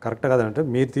కరెక్ట్ కదంటే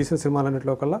మీరు తీసిన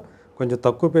సినిమాలన్నింటిలో కల్లా కొంచెం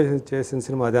తక్కువ చేసిన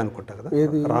సినిమా అదే అనుకుంటా కదా,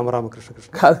 రామకృష్ణ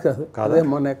కృష్ణ. కాదు అదే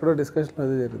మొన్న ఎక్కడో డిస్కషన్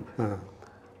అదే జరిగింది.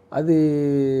 అది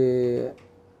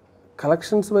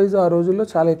కలెక్షన్స్ వైజ్ ఆ రోజుల్లో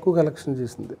చాలా ఎక్కువ కలెక్షన్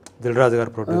చేసింది. దిల్ రాజు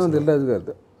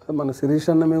గారిది మన శిరీష్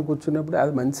అన్న మేము కూర్చున్నప్పుడు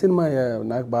అది మంచి సినిమా,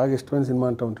 నాకు బాగా ఇష్టమైన సినిమా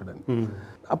అంటూ ఉంటాడని.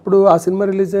 అప్పుడు ఆ సినిమా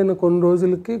రిలీజ్ అయిన కొన్ని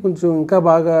రోజులకి కొంచెం ఇంకా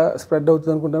బాగా స్ప్రెడ్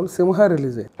అవుతుంది అనుకుంటాం. సింహ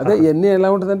రిలీజ్ అయ్యింది. అదే ఇవన్నీ ఎలా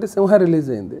ఉంటుందంటే సింహ రిలీజ్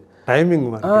అయింది.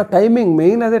 టైమింగ్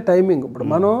మెయిన్ అదే టైమింగ్. ఇప్పుడు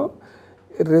మనం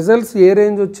రిజల్ట్స్ ఏ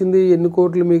రేంజ్ వచ్చింది, ఎన్ని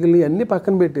కోట్లు మిగిలి అన్నీ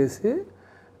పక్కన పెట్టేసి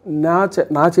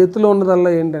నా చేతిలో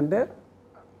ఉన్నదల్లా ఏంటంటే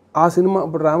ఆ సినిమా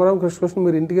ఇప్పుడు రామకృష్ణ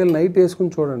మీరు ఇంటికి వెళ్ళి నైట్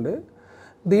వేసుకుని చూడండి,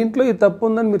 దీంట్లో ఈ తప్పు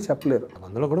ఉందని మీరు చెప్పలేరు.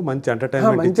 అందులో కూడా మంచి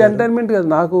ఎంటర్టైన్మెంట్ కదా.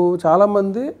 నాకు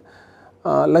చాలామంది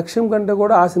లక్ష్యం కంటే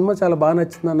కూడా ఆ సినిమా చాలా బాగా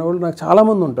నచ్చింది అన్న వాళ్ళు నాకు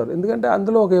చాలామంది ఉంటారు. ఎందుకంటే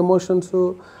అందులో ఒక ఎమోషన్స్,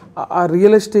 ఆ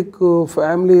రియలిస్టిక్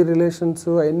ఫ్యామిలీ రిలేషన్స్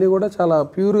అవన్నీ కూడా చాలా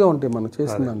ప్యూర్గా ఉంటాయి మనం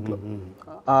చేసిన దాంట్లో,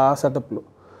 ఆ సెటప్లో.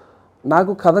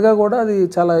 నాకు కథగా కూడా అది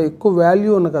చాలా ఎక్కువ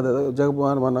వాల్యూ ఉన్న కథ.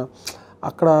 మన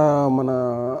అక్కడ మన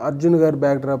అర్జున్ గారి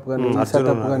బ్యాక్డ్రాప్ కానీ,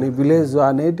 సెటప్ కానీ, విలేజ్ ఆ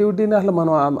నేటివిటీని అసలు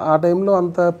మనం ఆ టైంలో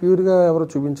అంత ప్యూర్గా ఎవరో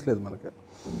చూపించలేదు మనకి.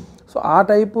 సో ఆ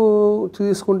టైపు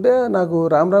తీసుకుంటే నాకు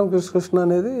రామకృష్ణ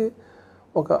అనేది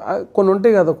ఒక కొన్ని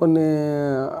ఉంటాయి కదా, కొన్ని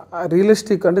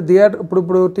రియలిస్టిక్ అంటే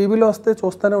ఇప్పుడు టీవీలో వస్తే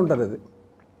చూస్తూనే ఉంటారు. అది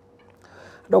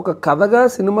అంటే ఒక కథగా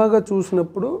సినిమాగా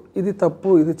చూసినప్పుడు ఇది తప్పు,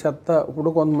 ఇది చెత్త. ఇప్పుడు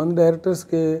కొంతమంది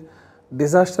డైరెక్టర్స్కి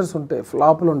డిజాస్టర్స్ ఉంటాయి,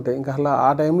 ఫ్లాపులు ఉంటాయి. ఇంకా అసలు ఆ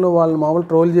టైంలో వాళ్ళు మామూలు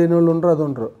ట్రోల్ చేయని వాళ్ళు ఉండరు, అది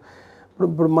ఉండరు.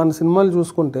 ఇప్పుడు మన సినిమాలు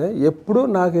చూసుకుంటే ఎప్పుడు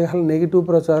నాకు అసలు నెగిటివ్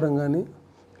ప్రచారం కానీ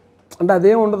అంటే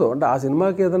అదేం ఉండదు. అంటే ఆ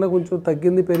సినిమాకి ఏదైనా కొంచెం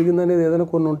తగ్గింది పెరిగింది అనేది ఏదైనా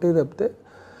కొన్ని ఉంటాయి తప్పితే,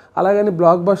 అలాగని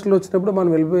బ్లాక్ బస్టర్లు వచ్చినప్పుడు మనం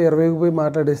వెళ్ళిపోయి 20కి పోయి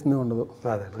మాట్లాడేసింది ఉండదు.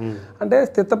 అంటే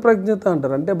స్థితప్రజ్ఞత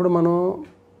అంటారు. అంటే ఇప్పుడు మనం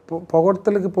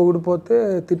పొగడ్తలకి పొగిడిపోతే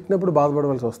తిట్టినప్పుడు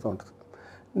బాధపడవలసి వస్తూ ఉంటుంది.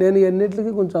 నేను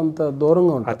ఇవన్నిటికి కొంచెం అంత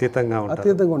దూరంగా ఉంటాను, అతీతంగా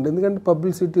ఉంటాను. ఎందుకంటే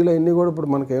పబ్లిసిటీలో అన్నీ కూడా ఇప్పుడు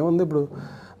మనకి ఏముంది, ఇప్పుడు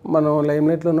మనం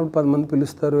లైమ్లైట్లో ఉన్నప్పుడు 10 మంది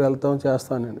పిలుస్తారు, వెళ్తాం,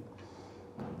 చేస్తానని.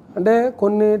 అంటే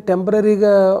కొన్ని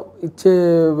టెంపరీగా ఇచ్చే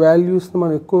వాల్యూస్ని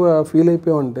మనం ఎక్కువ ఫీల్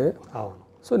అయిపోయామంటే,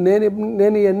 సో నేను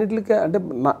ఇవన్నిటికీ అంటే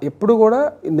ఎప్పుడు కూడా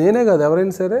నేనే కాదు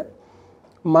ఎవరైనా సరే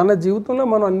మన జీవితంలో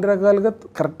మనం అన్ని రకాలుగా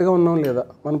కరెక్ట్గా ఉన్నాం లేదా,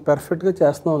 మనం పర్ఫెక్ట్గా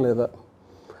చేస్తున్నాం లేదా,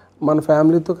 మన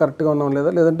ఫ్యామిలీతో కరెక్ట్గా ఉన్నాం లేదా,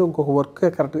 లేదంటే ఇంకొక వర్క్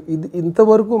కరెక్ట్ ఇది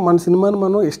ఇంతవరకు మన సినిమాని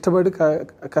మనం ఇష్టపడి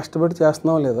కష్టపడి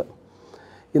చేస్తున్నాం లేదా,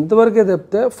 ఇంతవరకే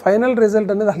చెప్తే ఫైనల్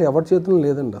రిజల్ట్ అనేది అసలు ఎవరి చేతిలో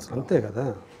లేదండి. అసలు అంతే కదా,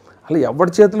 అసలు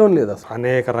ఎవరి చేతిలో లేదు. అసలు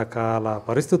అనేక రకాల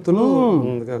పరిస్థితులు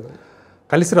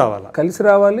కలిసి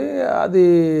రావాలి. అది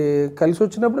కలిసి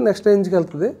వచ్చినప్పుడు నెక్స్ట్ రేంజ్కి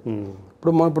వెళ్తుంది.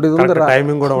 ఇప్పుడు ఇది ఉంది,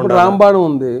 ఇప్పుడు రామబాణం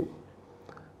ఉంది,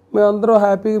 మేమందరం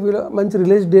హ్యాపీగా మంచి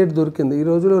రిలీజ్ డేట్ దొరికింది. ఈ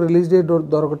రోజులో రిలీజ్ డేట్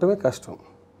దొరకటమే కష్టం.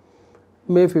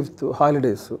 May 5th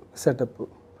హాలిడేస్ సెటప్,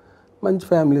 మంచి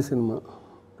ఫ్యామిలీ సినిమా.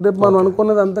 రేపు మనం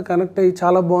అనుకున్నది అంతా కనెక్ట్ అయ్యి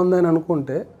చాలా బాగుందని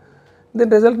అనుకుంటే దీని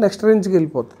రిజల్ట్ నెక్స్ట్ రేంజ్కి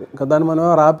వెళ్ళిపోతుంది. ఇంకా దాన్ని మనం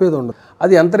ఆపేది ఉండదు.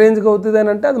 అది ఎంత రేంజ్కి అవుతుంది అని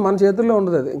అంటే అది మన చేతుల్లో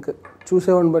ఉండదు. అది ఇంకా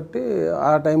చూసేవాడిని బట్టి ఆ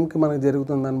టైంకి మనకు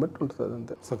జరుగుతుంది దాన్ని బట్టి ఉంటుంది. అది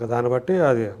అంతే. సో దాన్ని బట్టి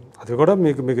అది కూడా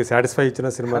మీకు సాటిస్ఫై ఇచ్చిన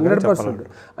సినిమా 100%.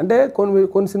 అంటే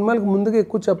కొన్ని సినిమాలకు ముందుగా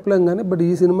ఎక్కువ చెప్పలేం కానీ, బట్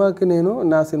ఈ సినిమాకి నేను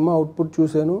నా సినిమా అవుట్పుట్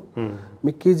చూశాను.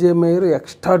 మిక్కీ జే మేయర్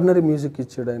ఎక్స్ట్రాడినరీ మ్యూజిక్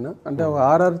ఇచ్చాడు ఆయన. అంటే ఒక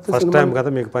ఆర్ఆర్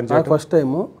ఫస్ట్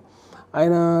టైము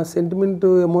ఆయన సెంటిమెంట్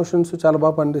ఎమోషన్స్ చాలా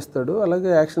బాగా పండిస్తాడు, అలాగే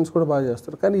యాక్షన్స్ కూడా బాగా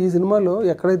చేస్తాడు. కానీ ఈ సినిమాలో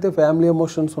ఎక్కడైతే ఫ్యామిలీ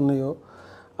ఎమోషన్స్ ఉన్నాయో,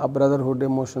 ఆ బ్రదర్హుడ్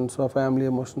ఎమోషన్స్, ఆ ఫ్యామిలీ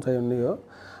ఎమోషన్స్ అవి ఉన్నాయో,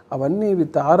 అవన్నీ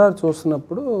విత్ ఆర్ఆర్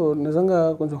చూస్తున్నప్పుడు నిజంగా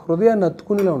కొంచెం హృదయాన్ని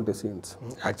అత్తుకునేలా ఉంటాయి సీన్స్.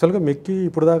 యాక్చువల్గా మిక్కీ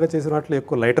ఇప్పుడు దాకా చేసినట్లు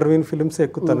ఎక్కువ లైటర్ వీన్ ఫిల్మ్స్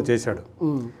ఎక్కువ తను చేశాడు,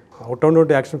 out and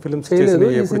out action films చేయలేదు.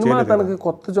 ఈ సినిమా తనకి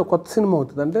కొత్త సినిమా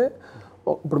అవుతుంది. అంటే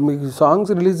ఇప్పుడు మీకు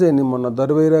సాంగ్స్ రిలీజ్ అయినాయి మొన్న,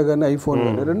 దర్వైరా కానీ ఐఫోన్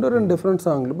కానీ, రెండు డిఫరెంట్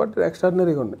సాంగ్లు, బట్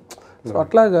ఎక్స్ట్రాడినరీగా ఉన్నాయి. సో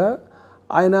అట్లాగా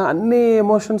ఆయన అన్ని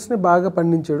ఎమోషన్స్ని బాగా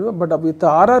పండించాడు. But with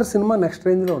RR cinema next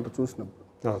రేంజ్లో ఉంటుంది చూసినప్పుడు.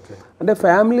 అంటే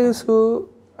ఫ్యామిలీస్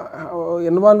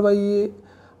ఇన్వాల్వ్ అయ్యి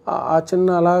ఆ చిన్న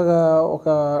అలాగా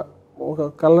ఒక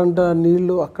కళ్ళంట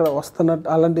నీళ్లు అక్కడ వస్తున్నట్టు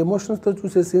అలాంటి ఎమోషన్స్తో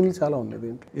చూసే సీన్లు చాలా ఉన్నాయి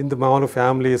దీంట్లో. ఇంత మామూలు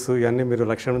ఫ్యామిలీస్ ఇవన్నీ మీరు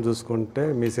లక్షణం చూసుకుంటే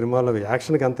మీ సినిమాలో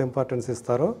యాక్షన్కి ఎంత ఇంపార్టెన్స్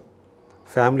ఇస్తారో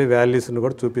ఫ్యామిలీ వాల్యూస్ని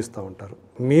కూడా చూపిస్తూ ఉంటారు.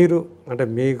 మీరు అంటే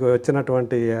మీకు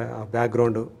వచ్చినటువంటి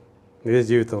బ్యాక్గ్రౌండ్ నిజ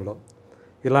జీవితంలో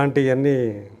ఇలాంటివన్నీ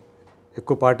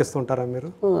ఎక్కువ పాటిస్తుంటారా మీరు?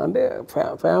 అంటే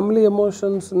ఫ్యామిలీ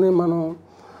ఎమోషన్స్ని మనం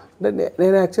అంటే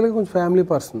నేను యాక్చువల్గా కొంచెం ఫ్యామిలీ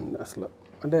పర్సన్ అసలు.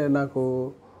 అంటే నాకు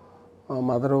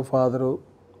మదరు, ఫాదరు,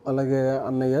 అలాగే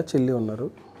అన్నయ్య, చెల్లి ఉన్నారు.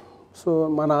 సో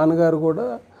మా నాన్నగారు కూడా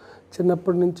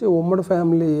చిన్నప్పటి నుంచి ఉమ్మడి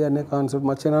ఫ్యామిలీ అనే కాన్సెప్ట్.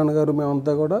 మా చిన్నాన్నగారు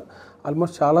మేమంతా కూడా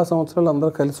ఆల్మోస్ట్ చాలా సంవత్సరాలు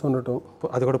అందరూ కలిసి ఉండటం.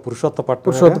 అది కూడా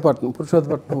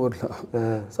పురుషోత్తపట్నం ఊర్లో.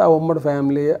 సో ఆ ఉమ్మడి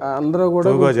ఫ్యామిలీ అందరూ కూడా.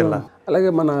 అలాగే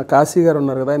మన కాశీ గారు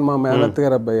ఉన్నారు కదా, ఆయన మా మేనత్త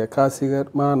గారు అబ్బాయి. కాశీ గారు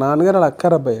మా నాన్నగారు వాళ్ళ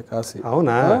అక్కారు అబ్బాయి కాశీ.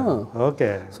 అవునా?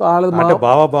 ఓకే. సో వాళ్ళది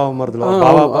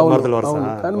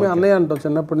కానీ మేము అన్నయ్య అంటాం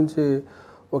చిన్నప్పటి నుంచి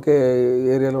ఒకే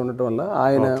ఏరియాలో ఉండటం వల్ల.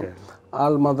 ఆయన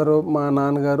వాళ్ళ మదరు, మా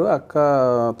నాన్నగారు, అక్క,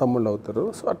 తమ్ముళ్ళు అవుతారు.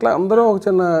 సో అట్లా అందరూ ఒక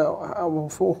చిన్న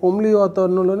హోమ్లీ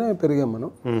వాతావరణంలోనే పెరిగాం మనం.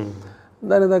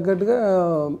 దానికి తగ్గట్టుగా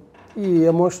ఈ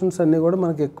ఎమోషన్స్ అన్నీ కూడా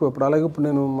మనకి ఎక్కువ. ఇప్పుడు అలాగే ఇప్పుడు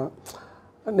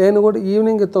నేను కూడా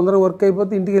ఈవినింగ్ తొందరగా వర్క్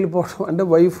అయిపోతే ఇంటికి వెళ్ళిపోవడం, అంటే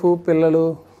వైఫ్, పిల్లలు.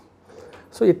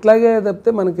 సో ఇట్లాగే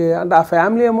తప్పితే మనకి అంటే ఆ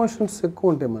ఫ్యామిలీ ఎమోషన్స్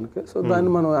ఎక్కువ ఉంటాయి మనకి. సో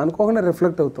దాన్ని మనం అనుకోకుండా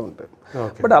రిఫ్లెక్ట్ అవుతూ ఉంటాయి.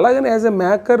 బట్ అలాగనే యాజ్ ఎ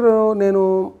మేకర్ నేను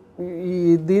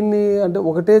దీన్ని అంటే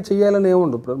ఒకటే చెయ్యాలని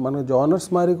ఏముండదు. ఇప్పుడు మన జానర్స్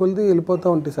మారి కొలిది వెళ్ళిపోతూ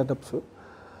ఉంటాయి సెటప్స్.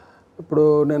 ఇప్పుడు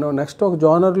నేను నెక్స్ట్ ఒక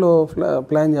జానర్లో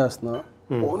ప్లాన్ చేస్తున్నా,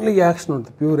 ఓన్లీ యాక్షన్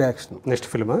ఉంటుంది, pure action. Next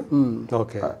film.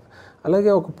 Okay.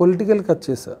 అలాగే ఒక పొలిటికల్ కట్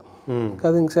చేసా,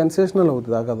 అది ఇంక సెన్సేషనల్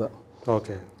అవుతుంది ఆ కథ.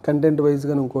 ఓకే. కంటెంట్ వైజ్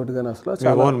కానీ ఇంకోటి కానీ అసలు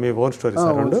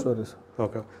స్టోరీస్.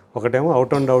 ఓకే. ఒకటేమో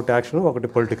అవుట్ అండ్ అవుట్ యాక్షన్, ఒకటి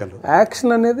పొలిటికల్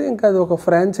యాక్షన్ అనేది. ఇంకా అది ఒక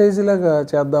ఫ్రాంచైజీ లాగా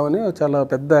చేద్దామని, చాలా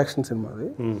పెద్ద యాక్షన్ సినిమా అది.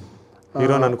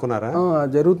 హీరోని అనుకున్నారా?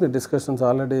 జరుగుతున్నాయి డిస్కషన్స్,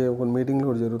 ఆల్రెడీ ఒక మీటింగ్లు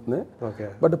కూడా జరుగుతున్నాయి.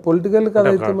 బట్ పొలిటికల్ కథ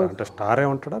అయితే స్టారే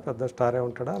ఉంటాడా, పెద్ద స్టారే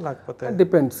ఉంటాడా, లేకపోతే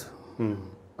డిపెండ్స్.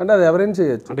 అంటే అది ఎవరైనా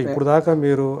చేయొచ్చు. అంటే ఇప్పుడు దాకా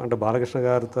మీరు అంటే బాలకృష్ణ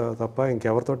గారితో తప్ప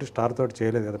ఇంకెవరితోటి స్టార్ తోటి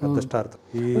చేయలేదు కదా, పెద్ద స్టార్ తో.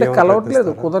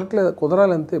 కలవట్లేదు,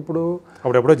 కుదరాలి అంతే. ఇప్పుడు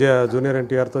అప్పుడెప్పుడో జూనియర్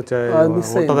ఎన్టీఆర్తో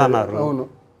అన్నారు. అవును,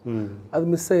 అది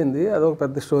మిస్ అయింది. అదొక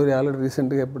పెద్ద స్టోరీ. ఆల్రెడీ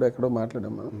రీసెంట్గా ఎక్కడో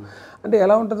మాట్లాడాం మనం. అంటే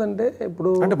ఎలా ఉంటుందంటే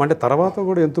ఇప్పుడు అంటే తర్వాత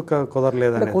కూడా ఎందుకు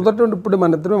కుదరలేదు అంటే కుదరటం. ఇప్పుడు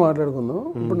మన ఇద్దరమే మాట్లాడుకుందాం.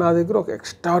 ఇప్పుడు నా దగ్గర ఒక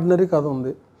ఎక్స్ట్రాడినరీ కథ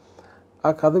ఉంది. ఆ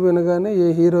కథ వినగానే ఏ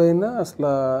హీరో అయినా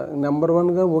అసలు నెంబర్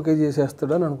 1గా ఓకే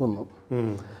చేసేస్తాడు అని అనుకుందాం.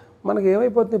 మనకి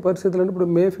ఏమైపోతుంది పరిస్థితులు అంటే, ఇప్పుడు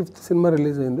May 5th సినిమా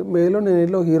రిలీజ్ అయింది. మేలో నేను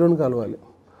వెళ్ళి ఒక హీరోని కలవాలి.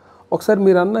 ఒకసారి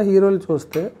మీరు అన్న హీరోలు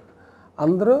చూస్తే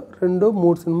అందరూ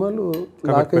 2-3 సినిమాలు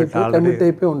లాక్ అయిపోయి కమిట్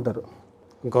అయిపోయి ఉంటారు.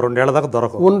 ఇంకో 2 ఏళ్ల దాకా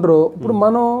ఉండరు. ఇప్పుడు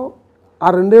మనం ఆ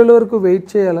 2 ఏళ్ళ వరకు వెయిట్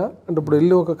చేయాలా అంటే, ఇప్పుడు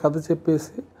వెళ్ళి ఒక కథ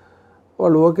చెప్పేసి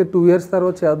వాళ్ళు ఓకే 2 years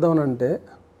తర్వాత చేద్దామని అంటే,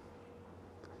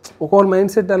 ఒక్కొక్క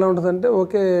మైండ్ సెట్ ఎలా ఉంటుందంటే,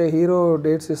 ఓకే హీరో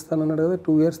డేట్స్ ఇస్తానన్నాడు కదా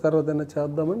 2 years తర్వాత అయినా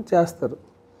చేద్దామని చేస్తారు.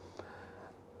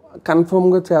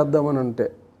 కన్ఫర్మ్గా చేద్దామని అంటే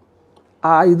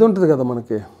ఇది ఉంటుంది కదా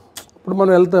మనకి. ఇప్పుడు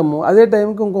మనం వెళ్తాము, అదే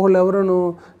టైంకి ఇంకొకళ్ళు ఎవరైనా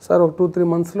సార్ ఒక 2-3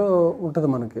 monthsలో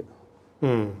ఉంటుంది మనకి.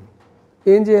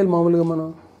 ఏం చేయాలి మామూలుగా మనం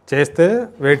చేస్తే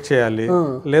వెయిట్ చేయాలి,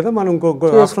 లేదా మనం ఇంకొక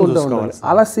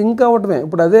అలా సింక్ అవ్వటమే.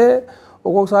 ఇప్పుడు అదే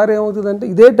ఒక్కొక్కసారి ఏమవుతుందంటే,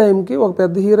 ఇదే టైంకి ఒక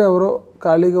పెద్ద హీరో ఎవరో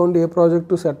ఖాళీగా ఉండి ఏ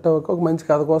ప్రాజెక్టు సెట్ అవ్వక ఒక మంచి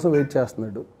కథ కోసం వెయిట్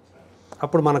చేస్తున్నాడు.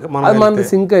 అప్పుడు మనది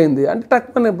సింక్ అయింది అంటే టక్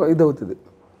మన ఇది అవుతుంది.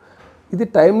 ఇది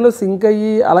టైంలో సింక్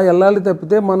అయ్యి అలా వెళ్ళాలి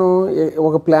తప్పితే మనం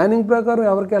ఒక ప్లానింగ్ ప్రకారం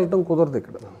ఎవరికి వెళ్ళటం కుదరదు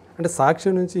ఇక్కడ. అంటే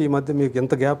సాక్షి నుంచి ఈ మధ్య మీకు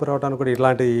ఎంత గ్యాప్ రావడానికి కూడా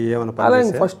ఇలాంటి ఏమైనా? అలా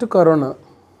ఫస్ట్ కరోనా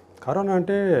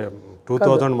అంటే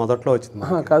 2000 మొదట్లో వచ్చింది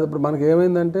కాదు. ఇప్పుడు మనకి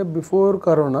ఏమైందంటే, బిఫోర్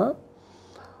కరోనా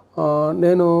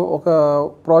నేను ఒక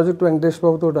ప్రాజెక్ట్ వెంకటేష్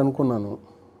బాబుతో అనుకున్నాను.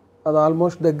 అది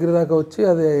ఆల్మోస్ట్ దగ్గర దాకా వచ్చి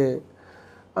అది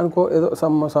ఏదో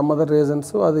సమ్ అదర్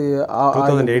రీజన్స్ అది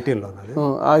 2018లో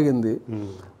ఆగింది.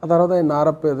 ఆ తర్వాత ఆయన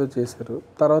నారప్ప ఏదో చేశారు.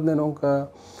 తర్వాత నేను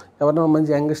ఎవరైనా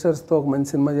మంచి యంగ్స్టర్స్తో ఒక మంచి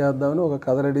సినిమా చేద్దామని ఒక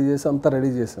కథ రెడీ చేసి అంతా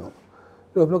రెడీ చేసాం.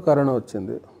 లోపల కరోనా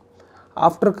వచ్చింది.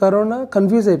 ఆఫ్టర్ కరోనా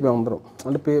కన్ఫ్యూజ్ అయిపోయాం అందరం.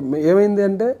 అంటే ఏమైంది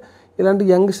అంటే, ఇలాంటి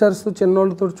యంగ్స్టర్స్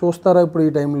చిన్నోళ్ళతో చూస్తారా ఇప్పుడు ఈ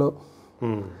టైంలో,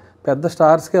 పెద్ద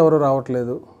స్టార్స్కి ఎవరు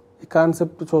రావట్లేదు, ఈ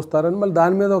కాన్సెప్ట్ చూస్తారని మళ్ళీ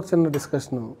దాని మీద ఒక చిన్న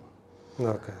డిస్కషన్,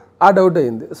 ఆ డౌట్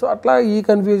అయింది. సో అట్లా ఈ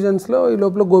కన్ఫ్యూజన్స్లో ఈ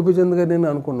లోపల గోపిచంద్ గారు నేను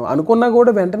అనుకున్నా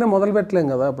కూడా వెంటనే మొదలు పెట్టలేం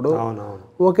కదా. అప్పుడు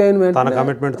ఓకే అయిన వెంటనే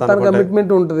తన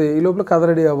కమిట్మెంట్ ఉంటుంది, ఈ లోపల కథ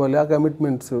రెడీ అవ్వాలి, ఆ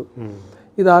కమిట్మెంట్స్.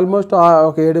 ఇది ఆల్మోస్ట్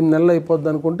ఒక 7-8 నెలలు అయిపోద్ది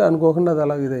అనుకుంటే అనుకోకుండా అది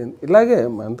అలాగే ఇదైంది. ఇలాగే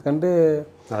ఎందుకంటే,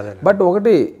 బట్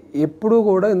ఒకటి ఎప్పుడు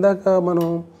కూడా ఇందాక మనం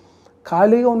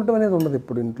ఖాళీగా ఉండటం అనేది ఉండదు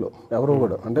ఇప్పుడు ఇంట్లో ఎవరు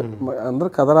కూడా. అంటే అందరూ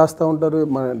కథ రాస్తూ ఉంటారు,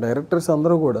 మన డైరెక్టర్స్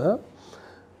అందరూ కూడా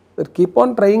కీప్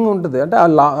ఆన్ ట్రయింగ్ ఉంటుంది. అంటే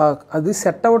అది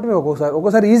సెట్ అవ్వటమే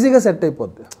ఒక్కోసారి ఈజీగా సెట్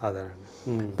అయిపోద్ది.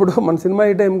 ఇప్పుడు మన సినిమా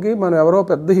ఈ టైంకి మనం ఎవరో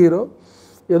పెద్ద హీరో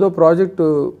ఏదో ప్రాజెక్టు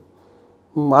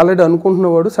ఆల్రెడీ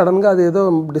అనుకుంటున్నవాడు సడన్గా అది ఏదో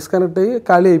డిస్కనెక్ట్ అయ్యి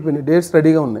ఖాళీ అయిపోయినాయి, డేట్స్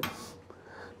రెడీగా ఉన్నాయి.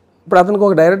 ఇప్పుడు అతనికి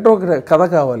ఒక డైరెక్టర్ ఒక కథ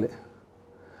కావాలి.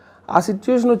 ఆ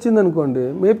సిచ్యువేషన్ వచ్చిందనుకోండి,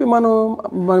 మేబీ మనం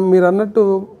మీరు అన్నట్టు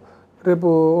రేపు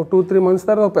 2-3 months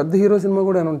తర్వాత ఒక పెద్ద హీరో సినిమా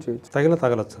కూడా అనౌన్స్ చేయొచ్చు.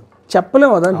 తగలచ్చు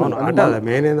చెప్పలేము అదా. అంటే అది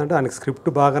మెయిన్ ఏంటంటే ఆయనకి స్క్రిప్ట్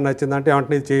బాగా నచ్చిందంటే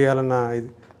ఏమంటే ఇది చేయాలన్న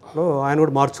ఇదిలో ఆయన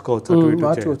కూడా మార్చుకోవచ్చు.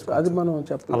 అది మనం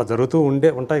చెప్పాలి. అలా జరుగుతూ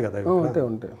ఉంటాయి కదా. ఉంటాయి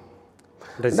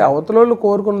అంటే అవతల వాళ్ళు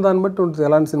కోరుకున్న దాన్ని బట్టి ఉంటుంది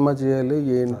ఎలాంటి సినిమా చేయాలి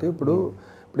ఏంటి. ఇప్పుడు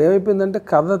ఏమైపోయిందంటే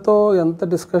కథతో ఎంత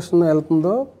డిస్కషన్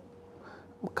వెళ్తుందో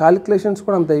కాలిక్యులేషన్స్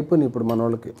కూడా అంత అయిపోయినాయి ఇప్పుడు మన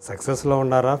వాళ్ళకి. సక్సెస్లో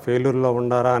ఉండారా ఫెయిల్యూర్లో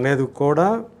ఉండారా అనేది కూడా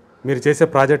మీరు చేసే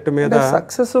ప్రాజెక్ట్ మీద.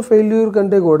 సక్సెస్ ఫెయిల్యూర్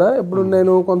కంటే కూడా ఇప్పుడు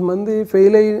నేను కొంతమంది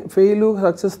ఫెయిల్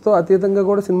సక్సెస్తో అతీతంగా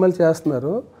కూడా సినిమాలు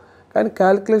చేస్తున్నారు. కానీ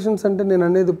క్యాలిక్యులేషన్స్ అంటే నేను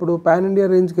అనేది ఇప్పుడు పాన్ ఇండియా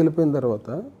రేంజ్కి వెళ్ళిపోయిన తర్వాత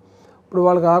ఇప్పుడు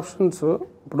వాళ్ళకి ఆప్షన్స్,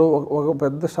 ఇప్పుడు ఒక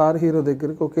పెద్ద స్టార్ హీరో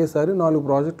దగ్గరికి ఒకేసారి 4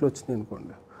 ప్రాజెక్టులు వచ్చినాయి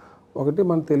అనుకోండి. ఒకటి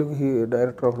మన తెలుగు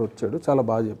డైరెక్టర్ ఒకడు వచ్చాడు, చాలా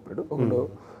బాగా చెప్పాడు. ఒకడు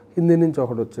హిందీ నుంచి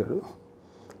ఒకడు వచ్చాడు,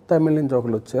 తమిళ నుంచి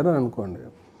ఒకడు వచ్చారు అని అనుకోండి.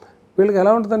 వీళ్ళకి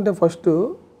ఎలా ఉంటుందంటే ఫస్ట్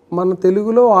మన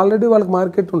తెలుగులో ఆల్రెడీ వాళ్ళకి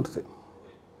మార్కెట్ ఉంటుంది.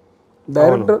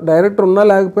 డైరెక్టర్ ఉన్నా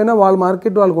లేకపోయినా వాళ్ళ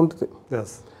మార్కెట్ వాళ్ళకి ఉంటుంది.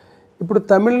 ఇప్పుడు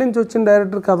తమిళ నుంచి వచ్చిన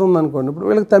డైరెక్టర్ కథ ఉందనుకోండి, ఇప్పుడు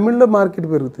వీళ్ళకి తమిళ్లో మార్కెట్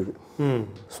పెరుగుతుంది.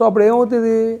 సో అప్పుడు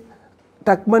ఏమవుతుంది,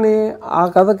 టక్మని ఆ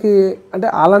కథకి అంటే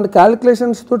అలాంటి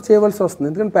క్యాలిక్యులేషన్స్ తోటి చేయవలసి వస్తుంది.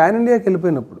 ఎందుకంటే పాన్ ఇండియాకి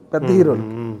వెళ్ళిపోయినప్పుడు పెద్ద హీరోలు.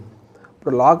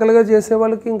 ఇప్పుడు లోకల్గా చేసే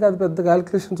వాళ్ళకి ఇంకా అది పెద్ద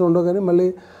క్యాలిక్యులేషన్స్ ఉండవు. కానీ మళ్ళీ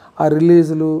ఆ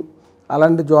రిలీజులు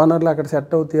అలాంటి జోనర్లు అక్కడ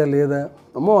సెట్ అవుతాయా లేదా,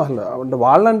 అమ్మో అసలు అంటే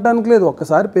వాళ్ళు అంటానికి లేదు.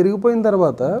 ఒక్కసారి పెరిగిపోయిన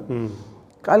తర్వాత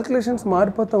క్యాలిక్యులేషన్స్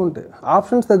మారిపోతూ ఉంటాయి,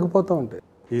 ఆప్షన్స్ తగ్గిపోతూ ఉంటాయి.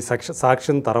 ఈ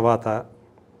సాక్ష్యం తర్వాత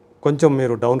కొంచెం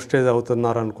మీరు డౌన్ స్టేజ్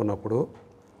అవుతున్నారు అనుకున్నప్పుడు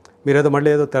మీరు ఏదో మళ్ళీ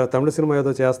ఏదో తమిళ సినిమా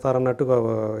ఏదో చేస్తారన్నట్టుగా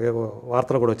ఏవో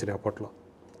వార్తలు కూడా వచ్చినాయి అప్పట్లో.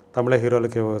 తమిళ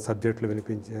హీరోలకి సబ్జెక్టులు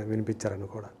వినిపించారని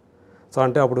కూడా. సో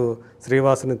అంటే అప్పుడు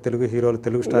శ్రీవాస్ని తెలుగు హీరోలు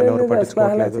తెలుగు స్టైల్ ఎవరు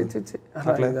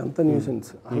పట్టించుకోవట్లేదు. అంత న్యూసెన్స్.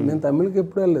 నేను తమిళకి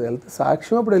ఎప్పుడు వెళ్తే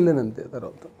సాక్ష్యం అప్పుడు వెళ్ళాను అంతే.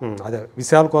 తర్వాత అదే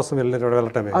విషయాల కోసం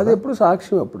వెళ్ళటమే అది ఎప్పుడు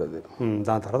సాక్ష్యం అప్పుడు. అది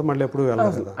దాని తర్వాత మళ్ళీ ఎప్పుడు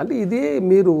వెళ్ళలేదు. అంటే ఇది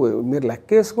మీరు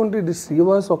లెక్క వేసుకుంటే ఇది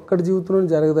శ్రీవాస్ ఒక్కడి జీవితంలో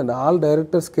జరగదండి. ఆల్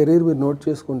డైరెక్టర్స్ కెరీర్ మీరు నోట్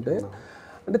చేసుకుంటే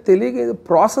అంటే తెలియక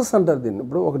ప్రాసెస్ అంటారు దీన్ని.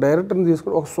 ఇప్పుడు ఒక డైరెక్టర్ని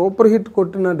తీసుకుని ఒక సూపర్ హిట్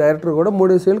కొట్టిన డైరెక్టర్ కూడా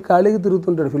 3 ఏళ్ళు ఖాళీగా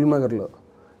తిరుగుతుంటాడు ఫిల్మ్ నగర్లో.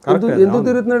 ఎందుకు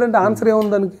తిరుగుతున్నాడు అంటే ఆన్సర్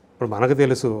ఏముంది దానికి. ఇప్పుడు మనకు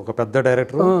తెలుసు ఒక పెద్ద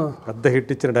డైరెక్టర్, పెద్ద హిట్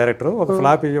ఇచ్చిన డైరెక్టర్ ఒక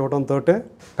ఫ్లాప్ ఇవ్వడంతో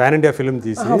పాన్ ఇండియా ఫిల్మ్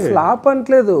తీసి. ఫ్లాప్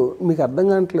అంటలేదు, మీకు అర్థం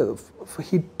కావట్లేదు.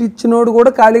 హిట్ ఇచ్చినోడు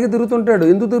కూడా ఖాళీగా తిరుగుతుంటాడు.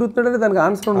 ఎందుకు తిరుగుతున్నాడు అంటే దానికి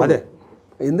ఆన్సర్ ఉండదు.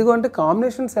 ఎందుకంటే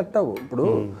కాంబినేషన్ సెట్ అవ్వు. ఇప్పుడు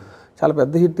చాలా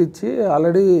పెద్ద హిట్ ఇచ్చి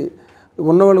ఆల్రెడీ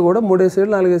ఉన్నవాళ్ళు కూడా 3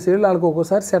 ఏళ్ళు 4 ఏళ్ళు వాళ్ళకి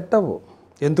ఒక్కోసారి సెట్ అవ్వు.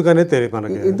 ఎందుకనే తెలియదు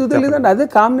మనకి. ఎందుకు తెలియదు అంటే అదే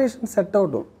కాంబినేషన్ సెట్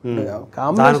అవటం.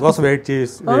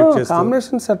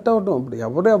 కాంబినేషన్ సెట్ అవటం.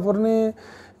 ఇప్పుడు ఎవరిని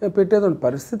పెట్టేది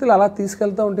పరిస్థితులు అలా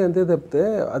తీసుకెళ్తూ ఉంటే అంతే తప్పితే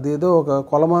అదేదో ఒక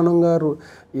కొలమానంగా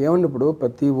ఏమండి. ఇప్పుడు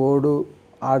ప్రతి ఓడు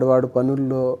ఆడవాడు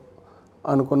పనుల్లో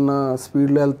అనుకున్న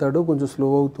స్పీడ్లో వెళ్తాడు, కొంచెం స్లో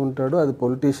అవుతుంటాడు. అది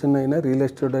పొలిటీషియన్ అయినా రియల్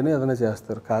ఎస్టేట్ అయినా ఏదైనా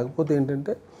చేస్తారు. కాకపోతే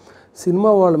ఏంటంటే సినిమా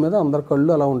వాళ్ళ మీద అందరి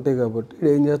కళ్ళు అలా ఉంటాయి కాబట్టి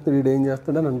వీడేం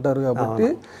చేస్తాడు అని అంటారు కాబట్టి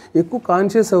ఎక్కువ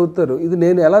కాన్షియస్ అవుతారు. ఇది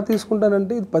నేను ఎలా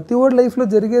తీసుకుంటానంటే ఇది ప్రతి వాడి లైఫ్లో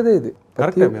జరిగేదే. ఇది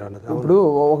ఇప్పుడు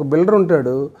ఒక బిల్డర్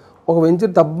ఉంటాడు, ఒక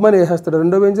వెంచర్ తప్పమని వేసేస్తాడు,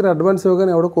 రెండో వెంచర్ అడ్వాన్స్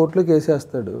ఇవ్వగానే ఎవడో కోర్టులోకి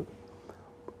వేసేస్తాడు.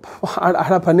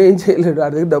 ఆడ పని ఏం చేయలేడు,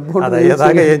 ఆడ దగ్గర డబ్బు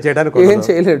ఉంటుంది, ఏం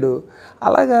చేయలేడు.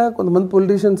 అలాగా కొంతమంది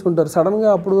పొలిటీషియన్స్ ఉంటారు, సడన్గా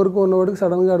అప్పటి వరకు ఉన్నవాడికి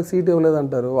సడన్గా ఆడికి సీట్ ఇవ్వలేదు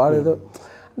అంటారు. వాడేదో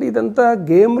అంటే ఇదంతా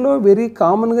గేమ్లో వెరీ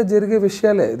కామన్గా జరిగే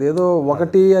విషయాలే. ఇదేదో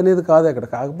ఒకటి అనేది కాదు అక్కడ.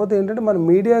 కాకపోతే ఏంటంటే మన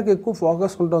మీడియాకి ఎక్కువ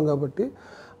ఫోకస్ ఉంటాం కాబట్టి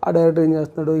ఆ డైరెక్టర్ ఏం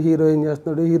చేస్తున్నాడు, హీరో ఏం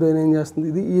చేస్తున్నాడు, హీరోయిన్ ఏం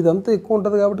చేస్తుంది, ఇదంతా ఎక్కువ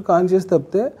ఉంటుంది కాబట్టి కాన్షియస్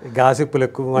తప్పితే గాసిప్పులు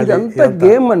ఎక్కువ. ఇదంతా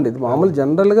గేమ్ అండి. ఇది మామూలు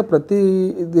జనరల్గా ప్రతి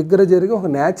దగ్గర జరిగే ఒక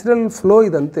న్యాచురల్ ఫ్లో.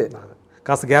 ఇదంతే.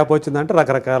 కాస్త గ్యాప్ వచ్చిందంటే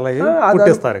రకరకాల.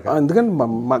 ఎందుకంటే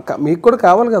మీకు కూడా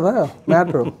కావాలి కదా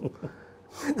మ్యాటర్.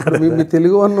 మీ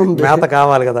TeluguOne ఉంది, మేత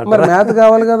కావాలి కదా. మరి మేత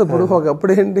కావాలి కదా. ఇప్పుడు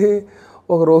ఒకప్పుడు ఏంటి,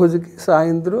 ఒక రోజుకి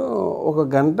సాయంత్రం 1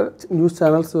 గంట న్యూస్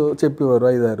ఛానల్స్ చెప్పేవారు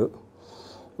 5-6.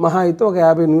 మహా అయితే ఒక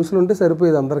 50 న్యూస్లు ఉంటే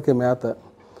సరిపోయేది అందరికీ మేత.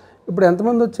 ఇప్పుడు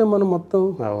ఎంతమంది వచ్చాం మనం మొత్తం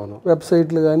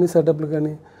వెబ్సైట్లు కానీ సెటప్లు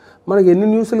కానీ. మనకి ఎన్ని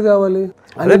న్యూస్లు కావాలి,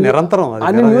 నిరంతరం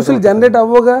అన్ని న్యూస్లు జనరేట్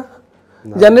అవ్వగా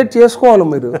జనరేట్ చేసుకోవాలి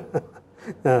మీరు.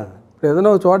 ఏదైనా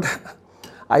ఒక చోట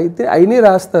అయితే అయినా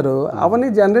రాస్తారు, అవన్నీ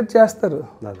జనరేట్ చేస్తారు.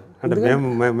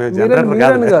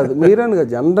 మీరని కాదు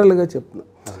జనరల్గా చెప్తున్నా.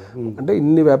 అంటే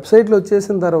ఇన్ని వెబ్సైట్లు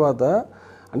వచ్చేసిన తర్వాత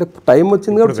అంటే టైం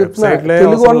వచ్చింది కాబట్టి చెప్తున్నా.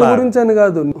 TeluguOne గురించి అని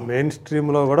కాదు, మెయిన్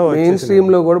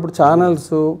స్ట్రీమ్లో కూడా ఇప్పుడు ఛానల్స్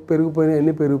పెరిగిపోయినాయి,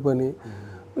 అన్నీ పెరిగిపోయినాయి.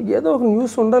 ఏదో ఒక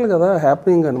న్యూస్ ఉండాలి కదా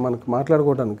హ్యాపెనింగ్ అని మనకి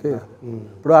మాట్లాడుకోవడానికి.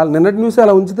 ఇప్పుడు నిన్నటి న్యూస్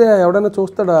అలా ఉంచితే ఎవడైనా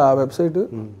చూస్తాడా ఆ వెబ్సైట్?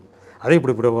 అదే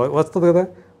ఇప్పుడు వస్తుంది కదా.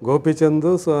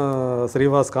 గోపిచంద్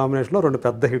శ్రీవాస్ కాంబినేషన్లో 2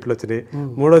 పెద్ద హిట్లు వచ్చినాయి.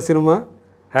 3వ సినిమా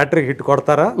హ్యాట్రిక్ హిట్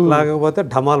కొడతారా లేకపోతే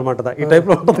ఢమాల్ మంటదా, ఈ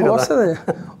టైప్లో ఉంటుంది వస్తుంది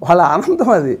వాళ్ళ ఆనందం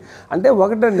అది. అంటే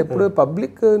ఒకటండి, ఇప్పుడు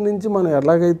పబ్లిక్ నుంచి మనం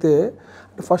ఎలాగైతే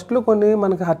ఫస్ట్లో కొన్ని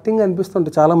మనకి హర్టింగ్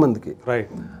అనిపిస్తుంటాయి చాలామందికి.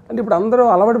 రైట్. అంటే ఇప్పుడు అందరూ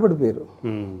అలవాటు పడిపోయారు.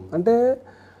 అంటే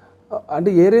అంటే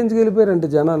ఏ రేంజ్కి వెళ్ళిపోయారు అంటే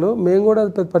జనాలు, మేము కూడా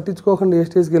అది పట్టించుకోకుండా ఏ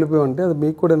స్టేజ్కి వెళ్ళిపోయామంటే అది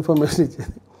మీకు కూడా ఇన్ఫర్మేషన్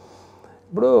ఇచ్చేది.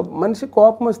 ఇప్పుడు మనిషి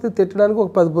కోపం వస్తే తిట్టడానికి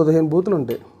ఒక 10-15 బూతులు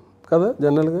ఉంటాయి కదా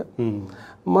జనరల్గా.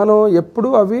 మనం ఎప్పుడు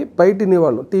అవి బయట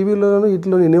వినేవాళ్ళం, టీవీలోనూ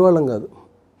వీటిలో వినేవాళ్ళం కాదు.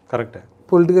 కరెక్టే.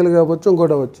 పొలిటికల్ కావచ్చు,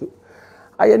 ఇంకోటి అవ్వచ్చు.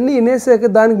 అవన్నీ వినేసాక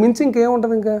దానికి మించి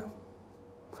ఇంకేముంటుంది, ఇంకా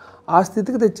ఆ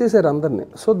స్థితికి తెచ్చేసారు అందరినీ.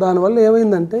 సో దానివల్ల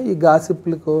ఏమైందంటే ఈ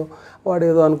గాసిప్లకు వాడు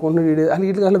ఏదో అనుకుంటున్నాడు, అసలు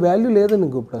వీటికి అసలు వాల్యూ లేదండి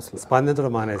ఇంక ఇప్పుడు అసలు.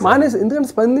 స్పందించడం మానేసి ఎందుకంటే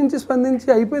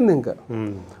స్పందించి అయిపోయింది ఇంకా.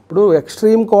 ఇప్పుడు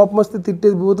ఎక్స్ట్రీమ్ కోపం వస్తే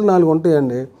తిట్టేది బూతులు 4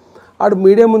 ఉంటాయండి. ఆడు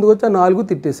మీడియా ముందుకు వచ్చి ఆ 4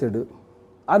 తిట్టేశాడు.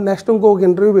 ఆ నెక్స్ట్ ఇంకొక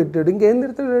ఇంటర్వ్యూ పెట్టాడు, ఇంకేం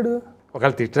తిడతాడు.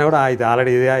 ఒకవేళ తిట్టినా కూడా ఇది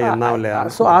ఆల్రెడీ ఇదే విన్నాంలే.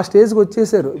 సో ఆ స్టేజ్కి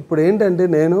వచ్చేసారు. ఇప్పుడు ఏంటంటే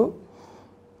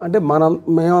అంటే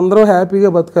మేమందరం హ్యాపీగా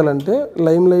బతకాలంటే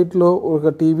లైమ్ లైట్లో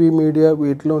ఒక టీవీ మీడియా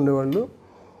వీటిలో ఉండేవాళ్ళు,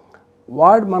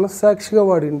 వాడు మనస్సాక్షిగా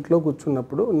వాడి ఇంట్లో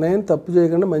కూర్చున్నప్పుడు నేను తప్పు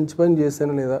చేయకుండా మంచి పని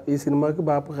చేశాను లేదా, ఈ సినిమాకి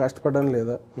బాగా కష్టపడ్డాను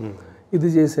లేదా, ఇది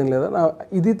చేశాను లేదా,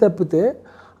 ఇది తప్పితే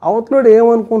అవతలోడు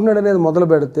ఏమనుకుంటున్నాడు అనేది మొదలు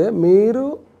పెడితే మీరు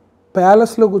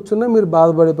ప్యాలెస్లో కూర్చున్నా మీరు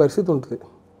బాధపడే పరిస్థితి ఉంటుంది.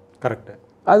 కరెక్టే.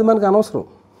 అది మనకు అనవసరం.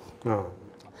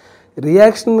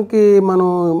 రియాక్షన్కి మనం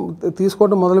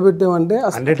తీసుకోవడం మొదలుపెట్టామంటే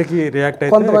అన్నిటికీ రియాక్ట్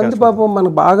అయితే కొంతమంది పాపం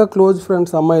మనకు బాగా క్లోజ్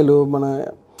ఫ్రెండ్స్ అమ్మాయిలు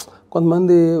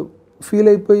కొంతమంది ఫీల్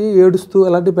అయిపోయి ఏడుస్తూ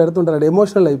అలాంటివి పెడుతుంటారు, అది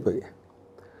ఎమోషనల్ అయిపోయి.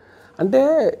 అంటే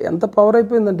ఎంత పవర్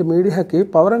అయిపోయిందంటే మీడియాకి,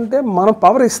 పవర్ అంటే మనం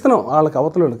పవర్ ఇస్తున్నాం వాళ్ళకి,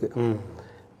 అవతలకి.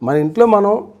 మన ఇంట్లో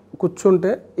మనం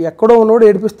కూర్చుంటే ఎక్కడో ఉన్నోడు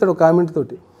ఏడిపిస్తాడు కామెంట్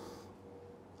తోటి,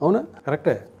 అవునా?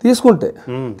 కరెక్టే.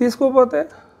 తీసుకోకపోతే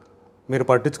మీరు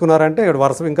పట్టించుకున్నారంటే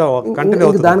వరుస ఇంకా కంటిన్యూ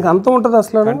అవుతుంది, దానికి అంతం ఉంటుంది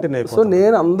అసలు. సో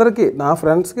నేను అందరికీ, నా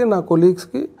ఫ్రెండ్స్కి, నా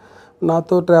కొలీగ్స్కి,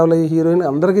 నాతో ట్రావెల్ అయ్యే హీరోయిన్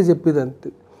అందరికీ చెప్పేది అంతే,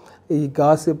 ఈ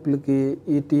గాసిప్లకి,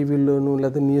 ఈ టీవీల్లోనూ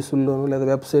లేదా న్యూస్ల్లోనూ లేదా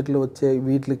వెబ్సైట్లో వచ్చే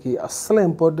వీటికి అస్సలు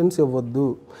ఇంపార్టెన్స్ ఇవ్వద్దు.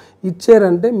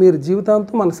 ఇచ్చారంటే మీరు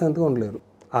జీవితాంతం మనశ్శాంతిగా ఉండలేరు.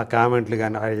 ఆ కామెంట్లు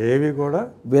కానీ ఏవి కూడా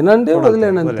వినండి,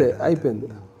 వదిలేండి, అంతే అయిపోయింది.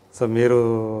 సో మీరు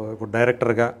ఇప్పుడు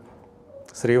డైరెక్టర్గా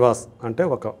శ్రీవాస్ అంటే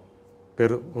ఒక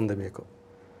పేరు ఉంది మీకు.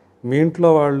 మీ ఇంట్లో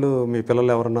వాళ్ళు, మీ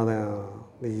పిల్లలు ఎవరన్నా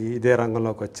ఇదే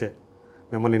రంగంలోకి వచ్చే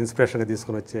మిమ్మల్ని ఇన్స్పిరేషన్గా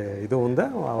తీసుకుని వచ్చే ఇది ఉందా?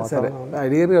 సరే,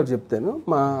 అడిగారు కాబట్టి చెప్తాను.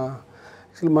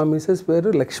 యాక్చువల్లీ మా మిస్సెస్ పేరు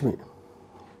లక్ష్మి.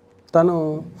 తను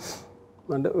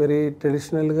అంటే వెరీ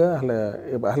ట్రెడిషనల్గా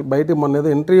అసలు బయట మొన్న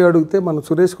ఏదో ఇంటర్వ్యూ అడిగితే మన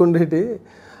సురేష్ కొండేటి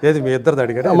ఏది మీ ఇద్దరిది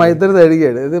అడిగాడు? మా ఇద్దరిది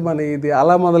అడిగాడు. అదే ఇది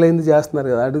అలా మొదలైంది చేస్తున్నారు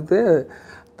కదా, అడిగితే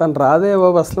తను రాదే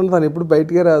బాబు అసలు, తను ఎప్పుడు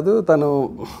బయటికే రాదు, తను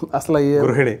అసలు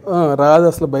రాదు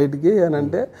అసలు బయటికి అని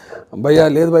అంటే, భయ్యా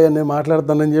లేదు భయ్యా నేను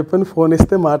మాట్లాడతానని చెప్పని ఫోన్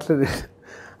ఇస్తే మాట్లాడాడు.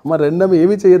 రెండమ్మ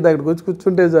ఏమీ చేయొద్దు, అక్కడికి వచ్చి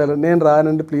కూర్చుంటే చాలు, నేను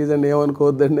రానండి ప్లీజ్ అండి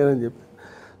ఏమనుకోవద్దండి అని చెప్పి.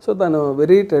 సో తను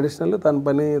వెరీ ట్రెడిషనల్, తన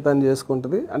పని తను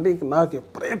చేసుకుంటుంది. అంటే ఇంక నాకు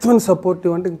ఎప్పుడైతే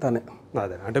సపోర్టివ్ అంటే ఇంక తనే.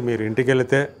 అదే అంటే మీరు ఇంటికి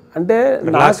వెళితే అంటే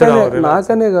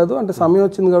నాకనే కాదు, అంటే సమయం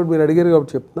వచ్చింది కాబట్టి మీరు అడిగారు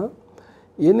కాబట్టి చెప్తున్నా,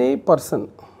 ఎనీ పర్సన్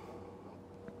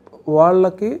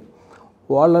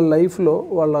వాళ్ళ లైఫ్లో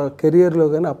వాళ్ళ కెరియర్లో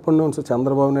కానీ up and downs,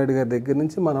 Chandrababu Naidu గారి దగ్గర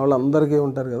నుంచి మన వాళ్ళందరికీ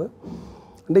ఉంటారు కదా,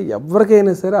 అంటే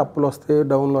ఎవరికైనా సరే అప్పులు వస్తాయి,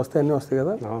 డౌన్లు వస్తాయి, అన్నీ వస్తాయి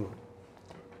కదా.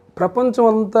 ప్రపంచం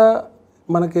అంతా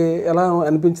మనకి ఎలా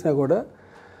అనిపించినా కూడా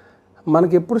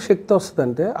మనకి ఎప్పుడు శక్తి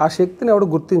వస్తుందంటే ఆ శక్తిని ఎవడు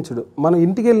గుర్తించడు. మనం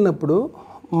ఇంటికి వెళ్ళినప్పుడు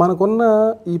మనకున్న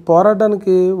ఈ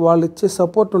పోరాటానికి వాళ్ళు ఇచ్చే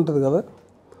సపోర్ట్ ఉంటుంది కదా,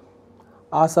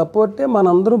 ఆ సపోర్టే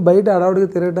మనందరూ బయట అడవుడిగా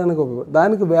తిరగడానికి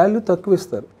దానికి వాల్యూ తక్కువ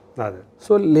ఇస్తారు.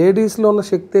 సో లేడీస్లో ఉన్న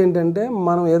శక్తి ఏంటంటే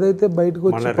మనం ఏదైతే బయటకు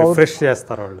వచ్చి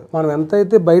మనం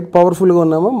ఎంతైతే బయట పవర్ఫుల్గా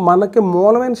ఉన్నామో మనకి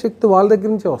మూలమైన శక్తి వాళ్ళ దగ్గర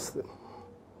నుంచే వస్తుంది.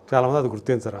 చాలామంది అది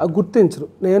గుర్తించరు.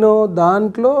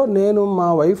 నేను మా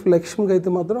వైఫ్ లక్ష్మికి అయితే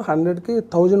మాత్రం 100కి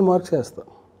 1000 మార్క్స్ వేస్తాను.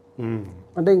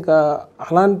 అంటే ఇంకా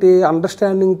అలాంటి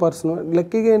అండర్స్టాండింగ్ పర్సన్.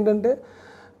 లక్కీగా ఏంటంటే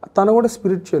తను కూడా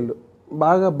స్పిరిచువల్,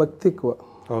 బాగా భక్తి ఎక్కువ,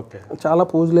 చాలా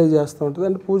పూజలు చేస్తూ ఉంటుంది.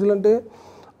 అంటే పూజలు అంటే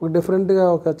ఒక డిఫరెంట్గా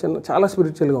ఒక చాలా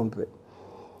స్పిరిచువల్గా ఉంటుంది.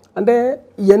 అంటే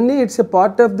ఇవన్నీ it's a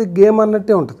part of the game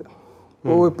అన్నట్టే ఉంటుంది.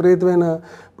 విపరీతమైన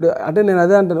ఇప్పుడు అంటే నేను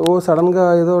అదే అంటాను, సడన్గా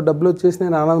ఏదో డబ్బులు వచ్చేసి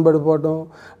నేను ఆనందపడిపోవడం,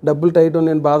 డబ్బులు టైటం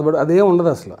నేను అదేం ఉండదు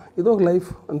అసలు. ఇది ఒక లైఫ్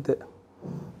అంతే.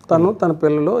 తన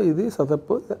పిల్లలు ఇది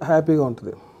సతప్పు హ్యాపీగా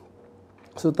ఉంటుంది.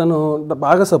 సో తను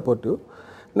బాగా సపోర్టివ్.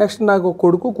 నెక్స్ట్ నాకు ఒక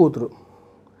కొడుకు కూతురు.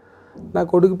 నా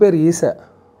కొడుకు పేరు ఈశా.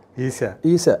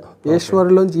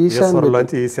 ఈశ్వరులోంచి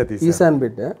ఈశా అని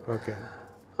పెట్టా.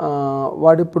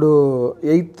 వాడిప్పుడు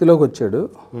 8th వచ్చాడు.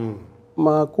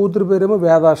 మా కూతురు పేరేమో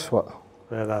వేదాశ్వ.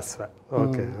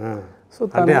 సో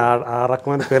ఆ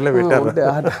రకమైన పేర్లు పెట్టారు,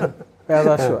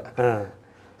 వేదాశ్వ.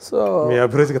 సో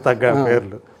అభిరుచికి తగ్గ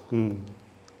పేర్లు.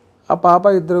 ఆ పాప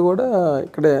ఇద్దరు కూడా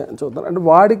ఇక్కడే చూద్దాం. అంటే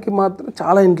వాడికి మాత్రం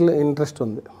చాలా ఇంట్రెస్ట్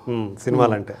ఉంది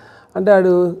సినిమాలంటే. అంటే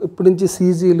ఆడు ఇప్పటి నుంచి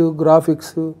సీజీలు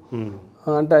గ్రాఫిక్స్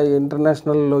అంటే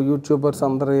ఇంటర్నేషనల్ యూట్యూబర్స్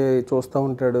అందరూ చూస్తూ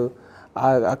ఉంటాడు.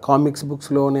 ఆ కామిక్స్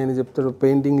బుక్స్లో నేను చెప్తాడు,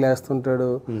 పెయింటింగ్ వేస్తుంటాడు,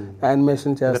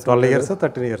 యానిమేషన్ చేస్తాడు. 12 years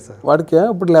 13 years వాడికి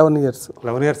ఇప్పుడు 11 years.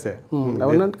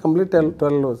 11 అంటే కంప్లీట్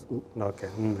 12 వస్తుంది. ఓకే.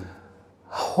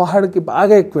 వాడికి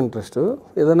బాగా ఎక్కువ ఇంట్రెస్ట్.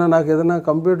 నాకు ఏదైనా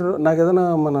కంప్యూటర్, నాకు ఏదైనా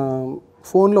మన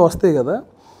ఫోన్లో వస్తాయి కదా,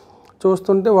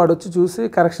 చూస్తుంటే వాడు వచ్చి చూసి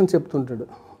కరెక్షన్ చెప్తుంటాడు.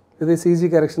 ఇది సీజీ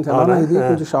కరెక్షన్స్ ఎలా, ఇది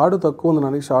కొంచెం షార్ట్ తక్కువ ఉంది,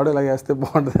 నాకు షార్ట్ ఇలా వేస్తే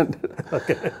బాగుంటుంది అంటాడు.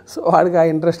 సో వాడికి ఆ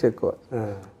ఇంట్రెస్ట్ ఎక్కువ.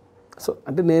 సో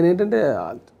అంటే నేనేంటంటే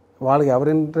వాళ్ళకి ఎవరి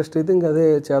ఇంట్రెస్ట్ అయితే ఇంకా అదే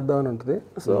చేద్దామని ఉంటుంది.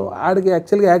 సో ఆడికి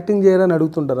యాక్చువల్గా యాక్టింగ్ చేయాలని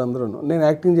అడుగుతుంటారు అందరూ. నేను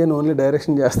యాక్టింగ్ చేయను, ఓన్లీ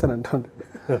డైరెక్షన్ చేస్తానంటూ ఉంటాడు.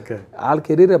 వాళ్ళ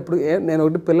కెరీర్ ఎప్పుడు నేను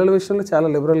ఒకటి పిల్లల విషయంలో చాలా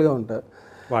లిబరల్గా ఉంటాను.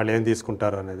 వాళ్ళు ఏం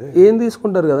తీసుకుంటారు అనేది ఏం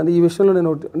తీసుకుంటారు కదండి ఈ విషయంలో. నేను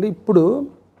ఒకటి అంటే ఇప్పుడు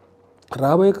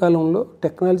రాబోయే కాలంలో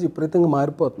టెక్నాలజీ విపరీతంగా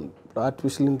మారిపోతుంది. ఇప్పుడు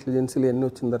ఆర్టిఫిషియల్ ఇంటెలిజెన్సీలు ఎన్ని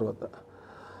వచ్చిన తర్వాత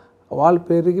వాళ్ళ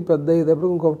పెరిగి పెద్ద అయ్యేటప్పుడు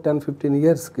ఇంకొక 10-15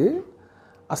 yearsకి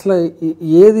అసలు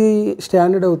ఏది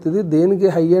స్టాండర్డ్ అవుతుంది, దేనికి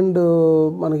హై అండ్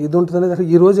మనకి ఇది ఉంటుంది అనేది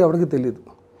ఈరోజు ఎవరికి తెలియదు.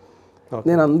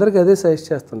 నేను అందరికీ అదే సజెస్ట్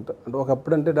చేస్తుంటా. అంటే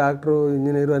ఒకప్పుడు అంటే డాక్టరు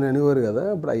ఇంజనీరు అని అనేవారు కదా,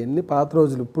 ఇప్పుడు అవన్నీ పాత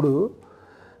రోజులు. ఇప్పుడు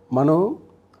మనం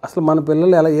అసలు మన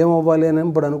పిల్లలు ఎలా ఏమవ్వాలి అని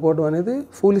ఇప్పుడు అనుకోవడం అనేది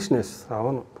ఫూలిష్నెస్.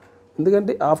 అవును.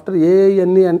 ఎందుకంటే ఆఫ్టర్ ఏఐ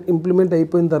అన్నీ ఇంప్లిమెంట్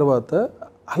అయిపోయిన తర్వాత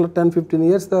అసలు 10-15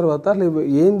 years తర్వాత అసలు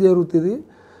ఏం జరుగుతుంది,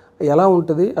 ఎలా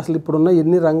ఉంటుంది, అసలు ఇప్పుడున్న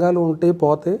ఎన్ని రంగాలు ఉంటాయి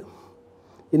పోతాయి,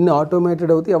 ఎన్ని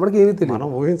ఆటోమేటెడ్ అవుతాయి, ఎవరికి ఏమీ తెలియదు. మనం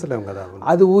ఊహించలేము కదా.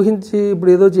 అది ఊహించి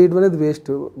ఇప్పుడు ఏదో చేయడం అనేది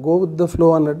waste. Go with the flow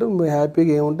అన్నట్టు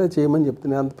హ్యాపీగా ఏముంటే చేయమని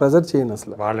చెప్తున్నాను. అంత ప్రెజర్ చేయను.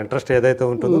 అసలు వాళ్ళ ఇంట్రెస్ట్ ఏదైతే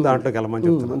ఉంటుందో దాంట్లోకి వెళ్ళమని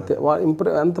చెప్తున్నాను.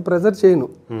 అంతే, అంత ప్రెజర్ చేయను.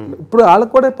 ఇప్పుడు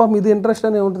వాళ్ళకి కూడా పాపం ఇది ఇంట్రెస్ట్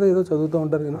అనే ఉంటుంది, ఏదో చదువుతూ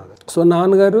ఉంటారు కదా. సో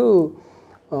నాన్నగారు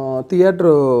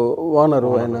థియేటర్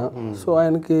ఓనరు ఆయన. సో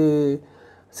ఆయనకి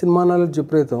సినిమా నాలెడ్జ్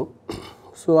విపరీతం.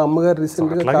 సో అమ్మగారు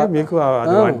రీసెంట్గా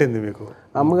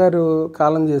అమ్మగారు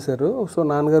కాలం చేశారు. సో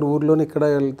నాన్నగారు ఊర్లోనే ఇక్కడ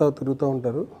తిరుగుతూ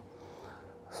ఉంటారు.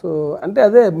 సో అంటే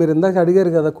అదే మీరు ఇందాక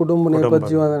అడిగారు కదా కుటుంబ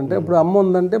నేపథ్యం అదంటే, ఇప్పుడు అమ్మ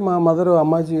ఉందంటే మా మదర్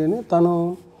అమ్మాజీ అని తను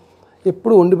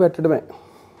ఎప్పుడు వండి పెట్టడమే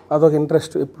అదొక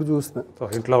ఇంట్రెస్ట్. ఎప్పుడు చూసినా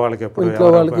ఇంట్లో వాళ్ళకి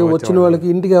వచ్చిన వాళ్ళకి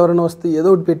ఇంటికి ఎవరైనా వస్తే ఏదో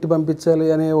ఒకటి పెట్టి పంపించాలి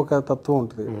అనే ఒక తత్వం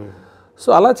ఉంటుంది. సో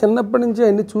అలా చిన్నప్పటి నుంచి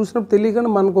అన్ని చూసినప్పుడు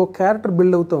తెలియకుండా మనకు ఒక క్యారెక్టర్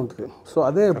బిల్డ్ అవుతూ ఉంటుంది. సో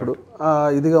అదే ఇప్పుడు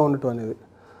ఇదిగా ఉండటం అనేది.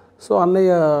 సో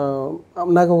అన్నయ్య,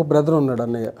 నాకు ఒక బ్రదర్ ఉన్నాడు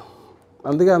అన్నయ్య.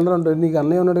 అందుకే అందరూ ఉంటారు నీకు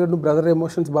అన్నయ్య ఉన్నాడు కాబట్టి నువ్వు బ్రదర్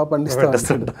ఎమోషన్స్ బాగా పండిస్తావు.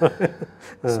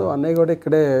 సో అన్నయ్య కూడా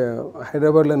ఇక్కడే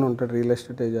హైదరాబాద్లోనే ఉంటాడు, రియల్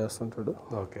ఎస్టేట్ చేస్తుంటాడు.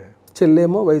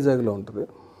 చెల్లేమో వైజాగ్లో ఉంటుంది.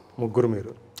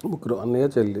 ముగ్గురు అన్నయ్య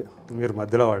చెల్లి. మీరు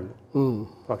మధ్యలో వాళ్ళు,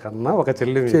 ఒక అన్న ఒక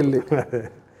చెల్లి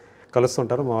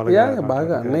కలుస్తుంటారు మామూలుగా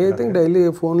బాగా. అన్నయ్య అయితే డైలీ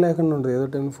ఫోన్ లేకుండా ఉంటుంది, ఏదో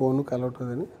టైం ఫోన్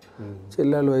కలవట్లేదని.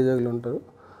 చెల్లెళ్ళు వైజాగ్లో ఉంటారు.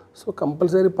 సో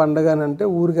కంపల్సరీ పండగ అని అంటే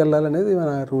ఊరికి వెళ్ళాలనేది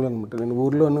మన రూల్ అనమాట. నేను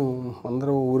ఊర్లోనూ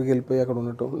అందరూ ఊరికి వెళ్ళిపోయి అక్కడ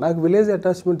ఉండటం. నాకు విలేజ్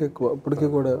అటాచ్మెంట్ ఎక్కువ ఇప్పటికీ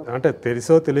కూడా. అంటే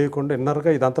తెలుసో తెలియకుండా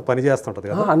ఇన్నర్గా ఇదంతా పని చేస్తుంటుంది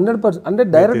కదా. 100%. అంటే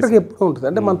డైరెక్ట్గా ఎప్పుడు ఉంటుంది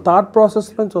అంటే మన థాట్ ప్రాసెస్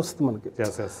నుంచి వస్తుంది మనకి.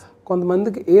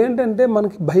 కొంతమందికి ఏంటంటే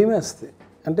మనకి భయం వేస్తుంది.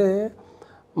 అంటే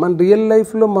మన రియల్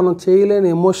లైఫ్లో మనం చేయలేని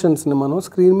ఎమోషన్స్ని మనం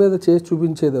స్క్రీన్ మీద చేసి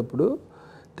చూపించేటప్పుడు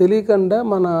తెలియకుండా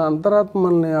మన అంతరాత్మ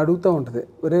మనల్ని అడుగుతూ ఉంటుంది,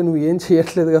 ఒరే నువ్వు ఏం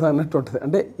చేయట్లేదు కదా అన్నట్టు ఉంటుంది.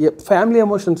 అంటే ఫ్యామిలీ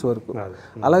ఎమోషన్స్ వరకు.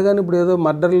 అలాగని ఇప్పుడు ఏదో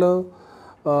మర్డర్లో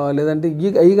లేదంటే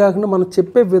అవి కాకుండా మనం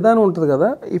చెప్పే విధానం ఉంటుంది కదా,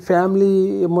 ఈ ఫ్యామిలీ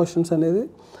ఎమోషన్స్ అనేది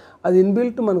అది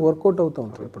ఇన్బిల్ట్ మనకు వర్కౌట్ అవుతూ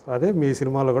ఉంటుంది. ఇప్పుడు అదే మీ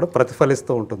సినిమాలో కూడా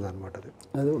ప్రతిఫలిస్తూ ఉంటుంది అనమాట.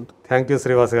 అదే ఉంటుంది. థ్యాంక్ యూ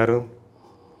శ్రీవాస్ గారు.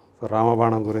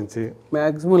 రామబాణం గురించి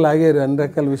మ్యాక్సిమం లాగారు అన్ని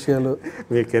రకాల విషయాలు,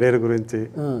 మీ కెరీర్ గురించి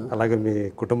అలాగే మీ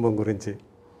కుటుంబం గురించి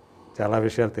చాలా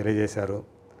విషయాలు తెలియజేశారు.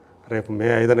 రేపు May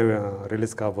 5న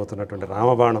రిలీజ్ కాబోతున్నటువంటి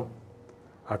రామబాణం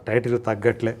ఆ టైటిల్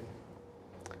తగ్గట్లే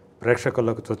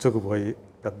ప్రేక్షకులకు చొచ్చుకుపోయి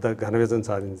పెద్ద ఘన విజయం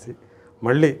సాధించి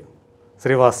మళ్ళీ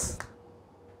శ్రీవాస్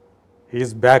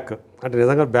ఈజ్ బ్యాక్ అంటే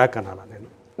నిజంగా బ్యాక్ అనాలా నేను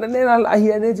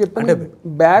అనే చెప్పాను.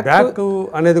 బ్యాక్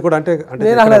అనేది కూడా అంటే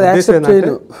నేను అలా యాక్సెప్ట్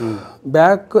చేయను.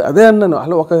 బ్యాక్ అదే అన్నాను.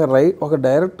 అలా ఒక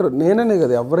డైరెక్టర్ నేననే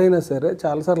కదా, ఎవరైనా సరే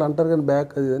చాలాసార్లు అంటారు కానీ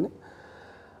బ్యాక్ అది అని.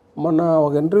 మొన్న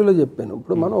ఒక ఇంటర్వ్యూలో చెప్పాను.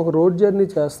 ఇప్పుడు మనం ఒక రోడ్ జర్నీ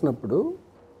చేస్తున్నప్పుడు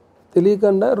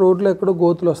తెలియకుండా రోడ్లో ఎక్కడో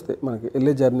గోతులు వస్తాయి మనకి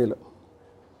వెళ్ళే జర్నీలో.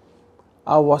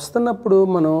 ఆ వస్తున్నప్పుడు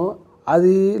మనం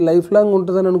అది లైఫ్ లాంగ్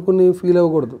ఉంటుందని అనుకుని ఫీల్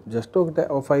అవ్వకూడదు. జస్ట్ ఒక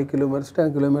 5 kilometers 10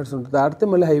 kilometers ఉంటుంది, దాటితే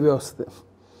మళ్ళీ హైవే వస్తుంది,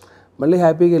 మళ్ళీ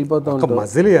హ్యాపీగా వెళ్ళిపోతూ ఉంటాం.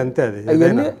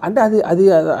 అవన్నీ అంటే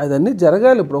అదన్నీ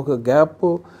జరగాలి. ఇప్పుడు ఒక గ్యాప్.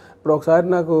 ఇప్పుడు ఒకసారి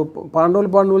నాకు పాండవులు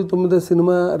 9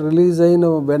 సినిమా రిలీజ్ అయిన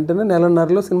వెంటనే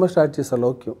 1.5 సినిమా స్టార్ట్ చేశాను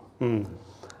లౌక్యం.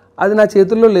 అది నా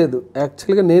చేతుల్లో లేదు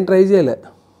యాక్చువల్గా, నేను ట్రై చేయలే,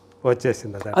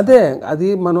 వచ్చేసింది. అదే అది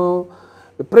మనం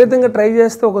విపరీతంగా ట్రై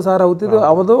చేస్తే ఒకసారి అవుతుంది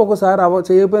అవ్వదు, ఒకసారి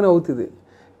చేయకపోయినా అవుతుంది.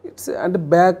 ఇట్స్ అంటే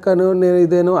బ్యాక్ అని నేను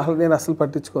ఇదేనో నేను అసలు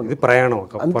పట్టించుకోను. ఇది ప్రయాణం,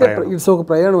 అంతే, ఇట్స్ ఒక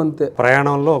ప్రయాణం అంతే.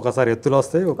 ప్రయాణంలో ఒకసారి ఎత్తులు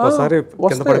వస్తాయి, ఒక్కోసారి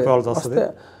కింద పడిపోవాల్సి వస్తుంది.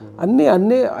 అన్నీ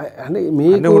అన్నీ అన్నీ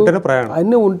మీకు అన్నీ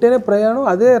ఉంటేనే ప్రయాణం.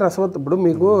 అదే రసవత్. ఇప్పుడు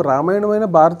మీకు రామాయణమైన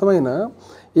భారతమైన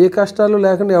ఏ కష్టాలు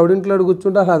లేకుండా ఎవడింట్లో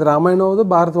కూర్చుంటే అసలు అది రామాయణం అవ్వదు,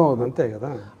 భారతం అవ్వదు. అంతే కదా.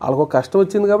 వాళ్ళకు ఒక కష్టం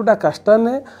వచ్చింది కాబట్టి ఆ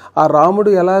కష్టాన్ని ఆ రాముడు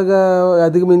ఎలాగా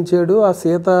అధిగమించాడు, ఆ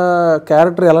సీత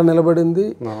క్యారెక్టర్ ఎలా నిలబడింది,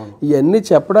 ఇవన్నీ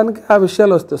చెప్పడానికి ఆ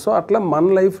విషయాలు వస్తాయి. సో అట్లా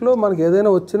మన లైఫ్లో మనకి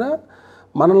ఏదైనా వచ్చినా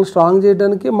మనల్ని స్ట్రాంగ్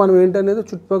చేయడానికి మనం ఏంటనేది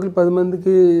చుట్టుపక్కల 10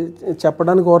 మందికి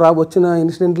చెప్పడానికి వచ్చిన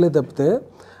ఇన్సిడెంట్లే తప్పితే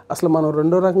అసలు మనం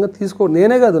రెండో రకంగా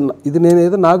నేనే కాదు, ఇది నేను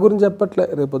ఏదో నా గురించి చెప్పట్లే.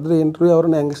 రేపొద్దున ఇంటర్వ్యూ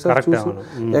ఎవరైనా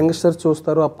యంగ్స్టర్స్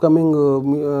చూస్తారు, అప్కమింగ్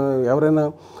ఎవరైనా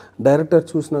డైరెక్టర్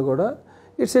చూసినా కూడా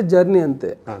ఇట్స్ ఏ జర్నీ అంతే.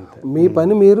 మీ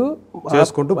పని మీరు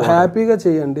చేసుకుంటూ హ్యాపీగా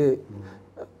చేయండి,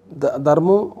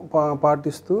 ధర్మం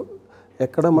పాటిస్తూ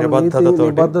ఎక్కడ మన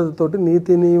నిబద్ధతతోటి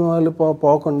నీతి నియమాలు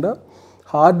పోకుండా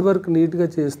హార్డ్ వర్క్ నీట్గా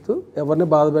చేస్తూ ఎవరిని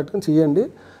బాధ పెట్టుకుని చేయండి.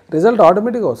 రిజల్ట్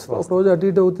ఆటోమేటిక్గా వస్తుంది. ఒకరోజు అటు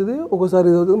ఇటు అవుతుంది, ఒక్కోసారి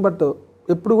ఇది అవుతుంది, బట్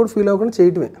ఎప్పుడు కూడా ఫీల్ అవ్వకుండా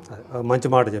చేయటమే. మంచి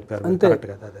మాట చెప్పారు, అంతే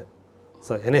కదా. అదే.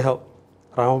 సో ఎనీహౌ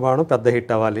రామబాణం పెద్ద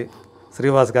హిట్ అవ్వాలి,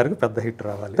 శ్రీవాస్ గారికి పెద్ద హిట్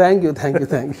రావాలి. Thank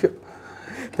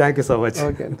you so much.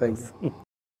 Okay, thanks.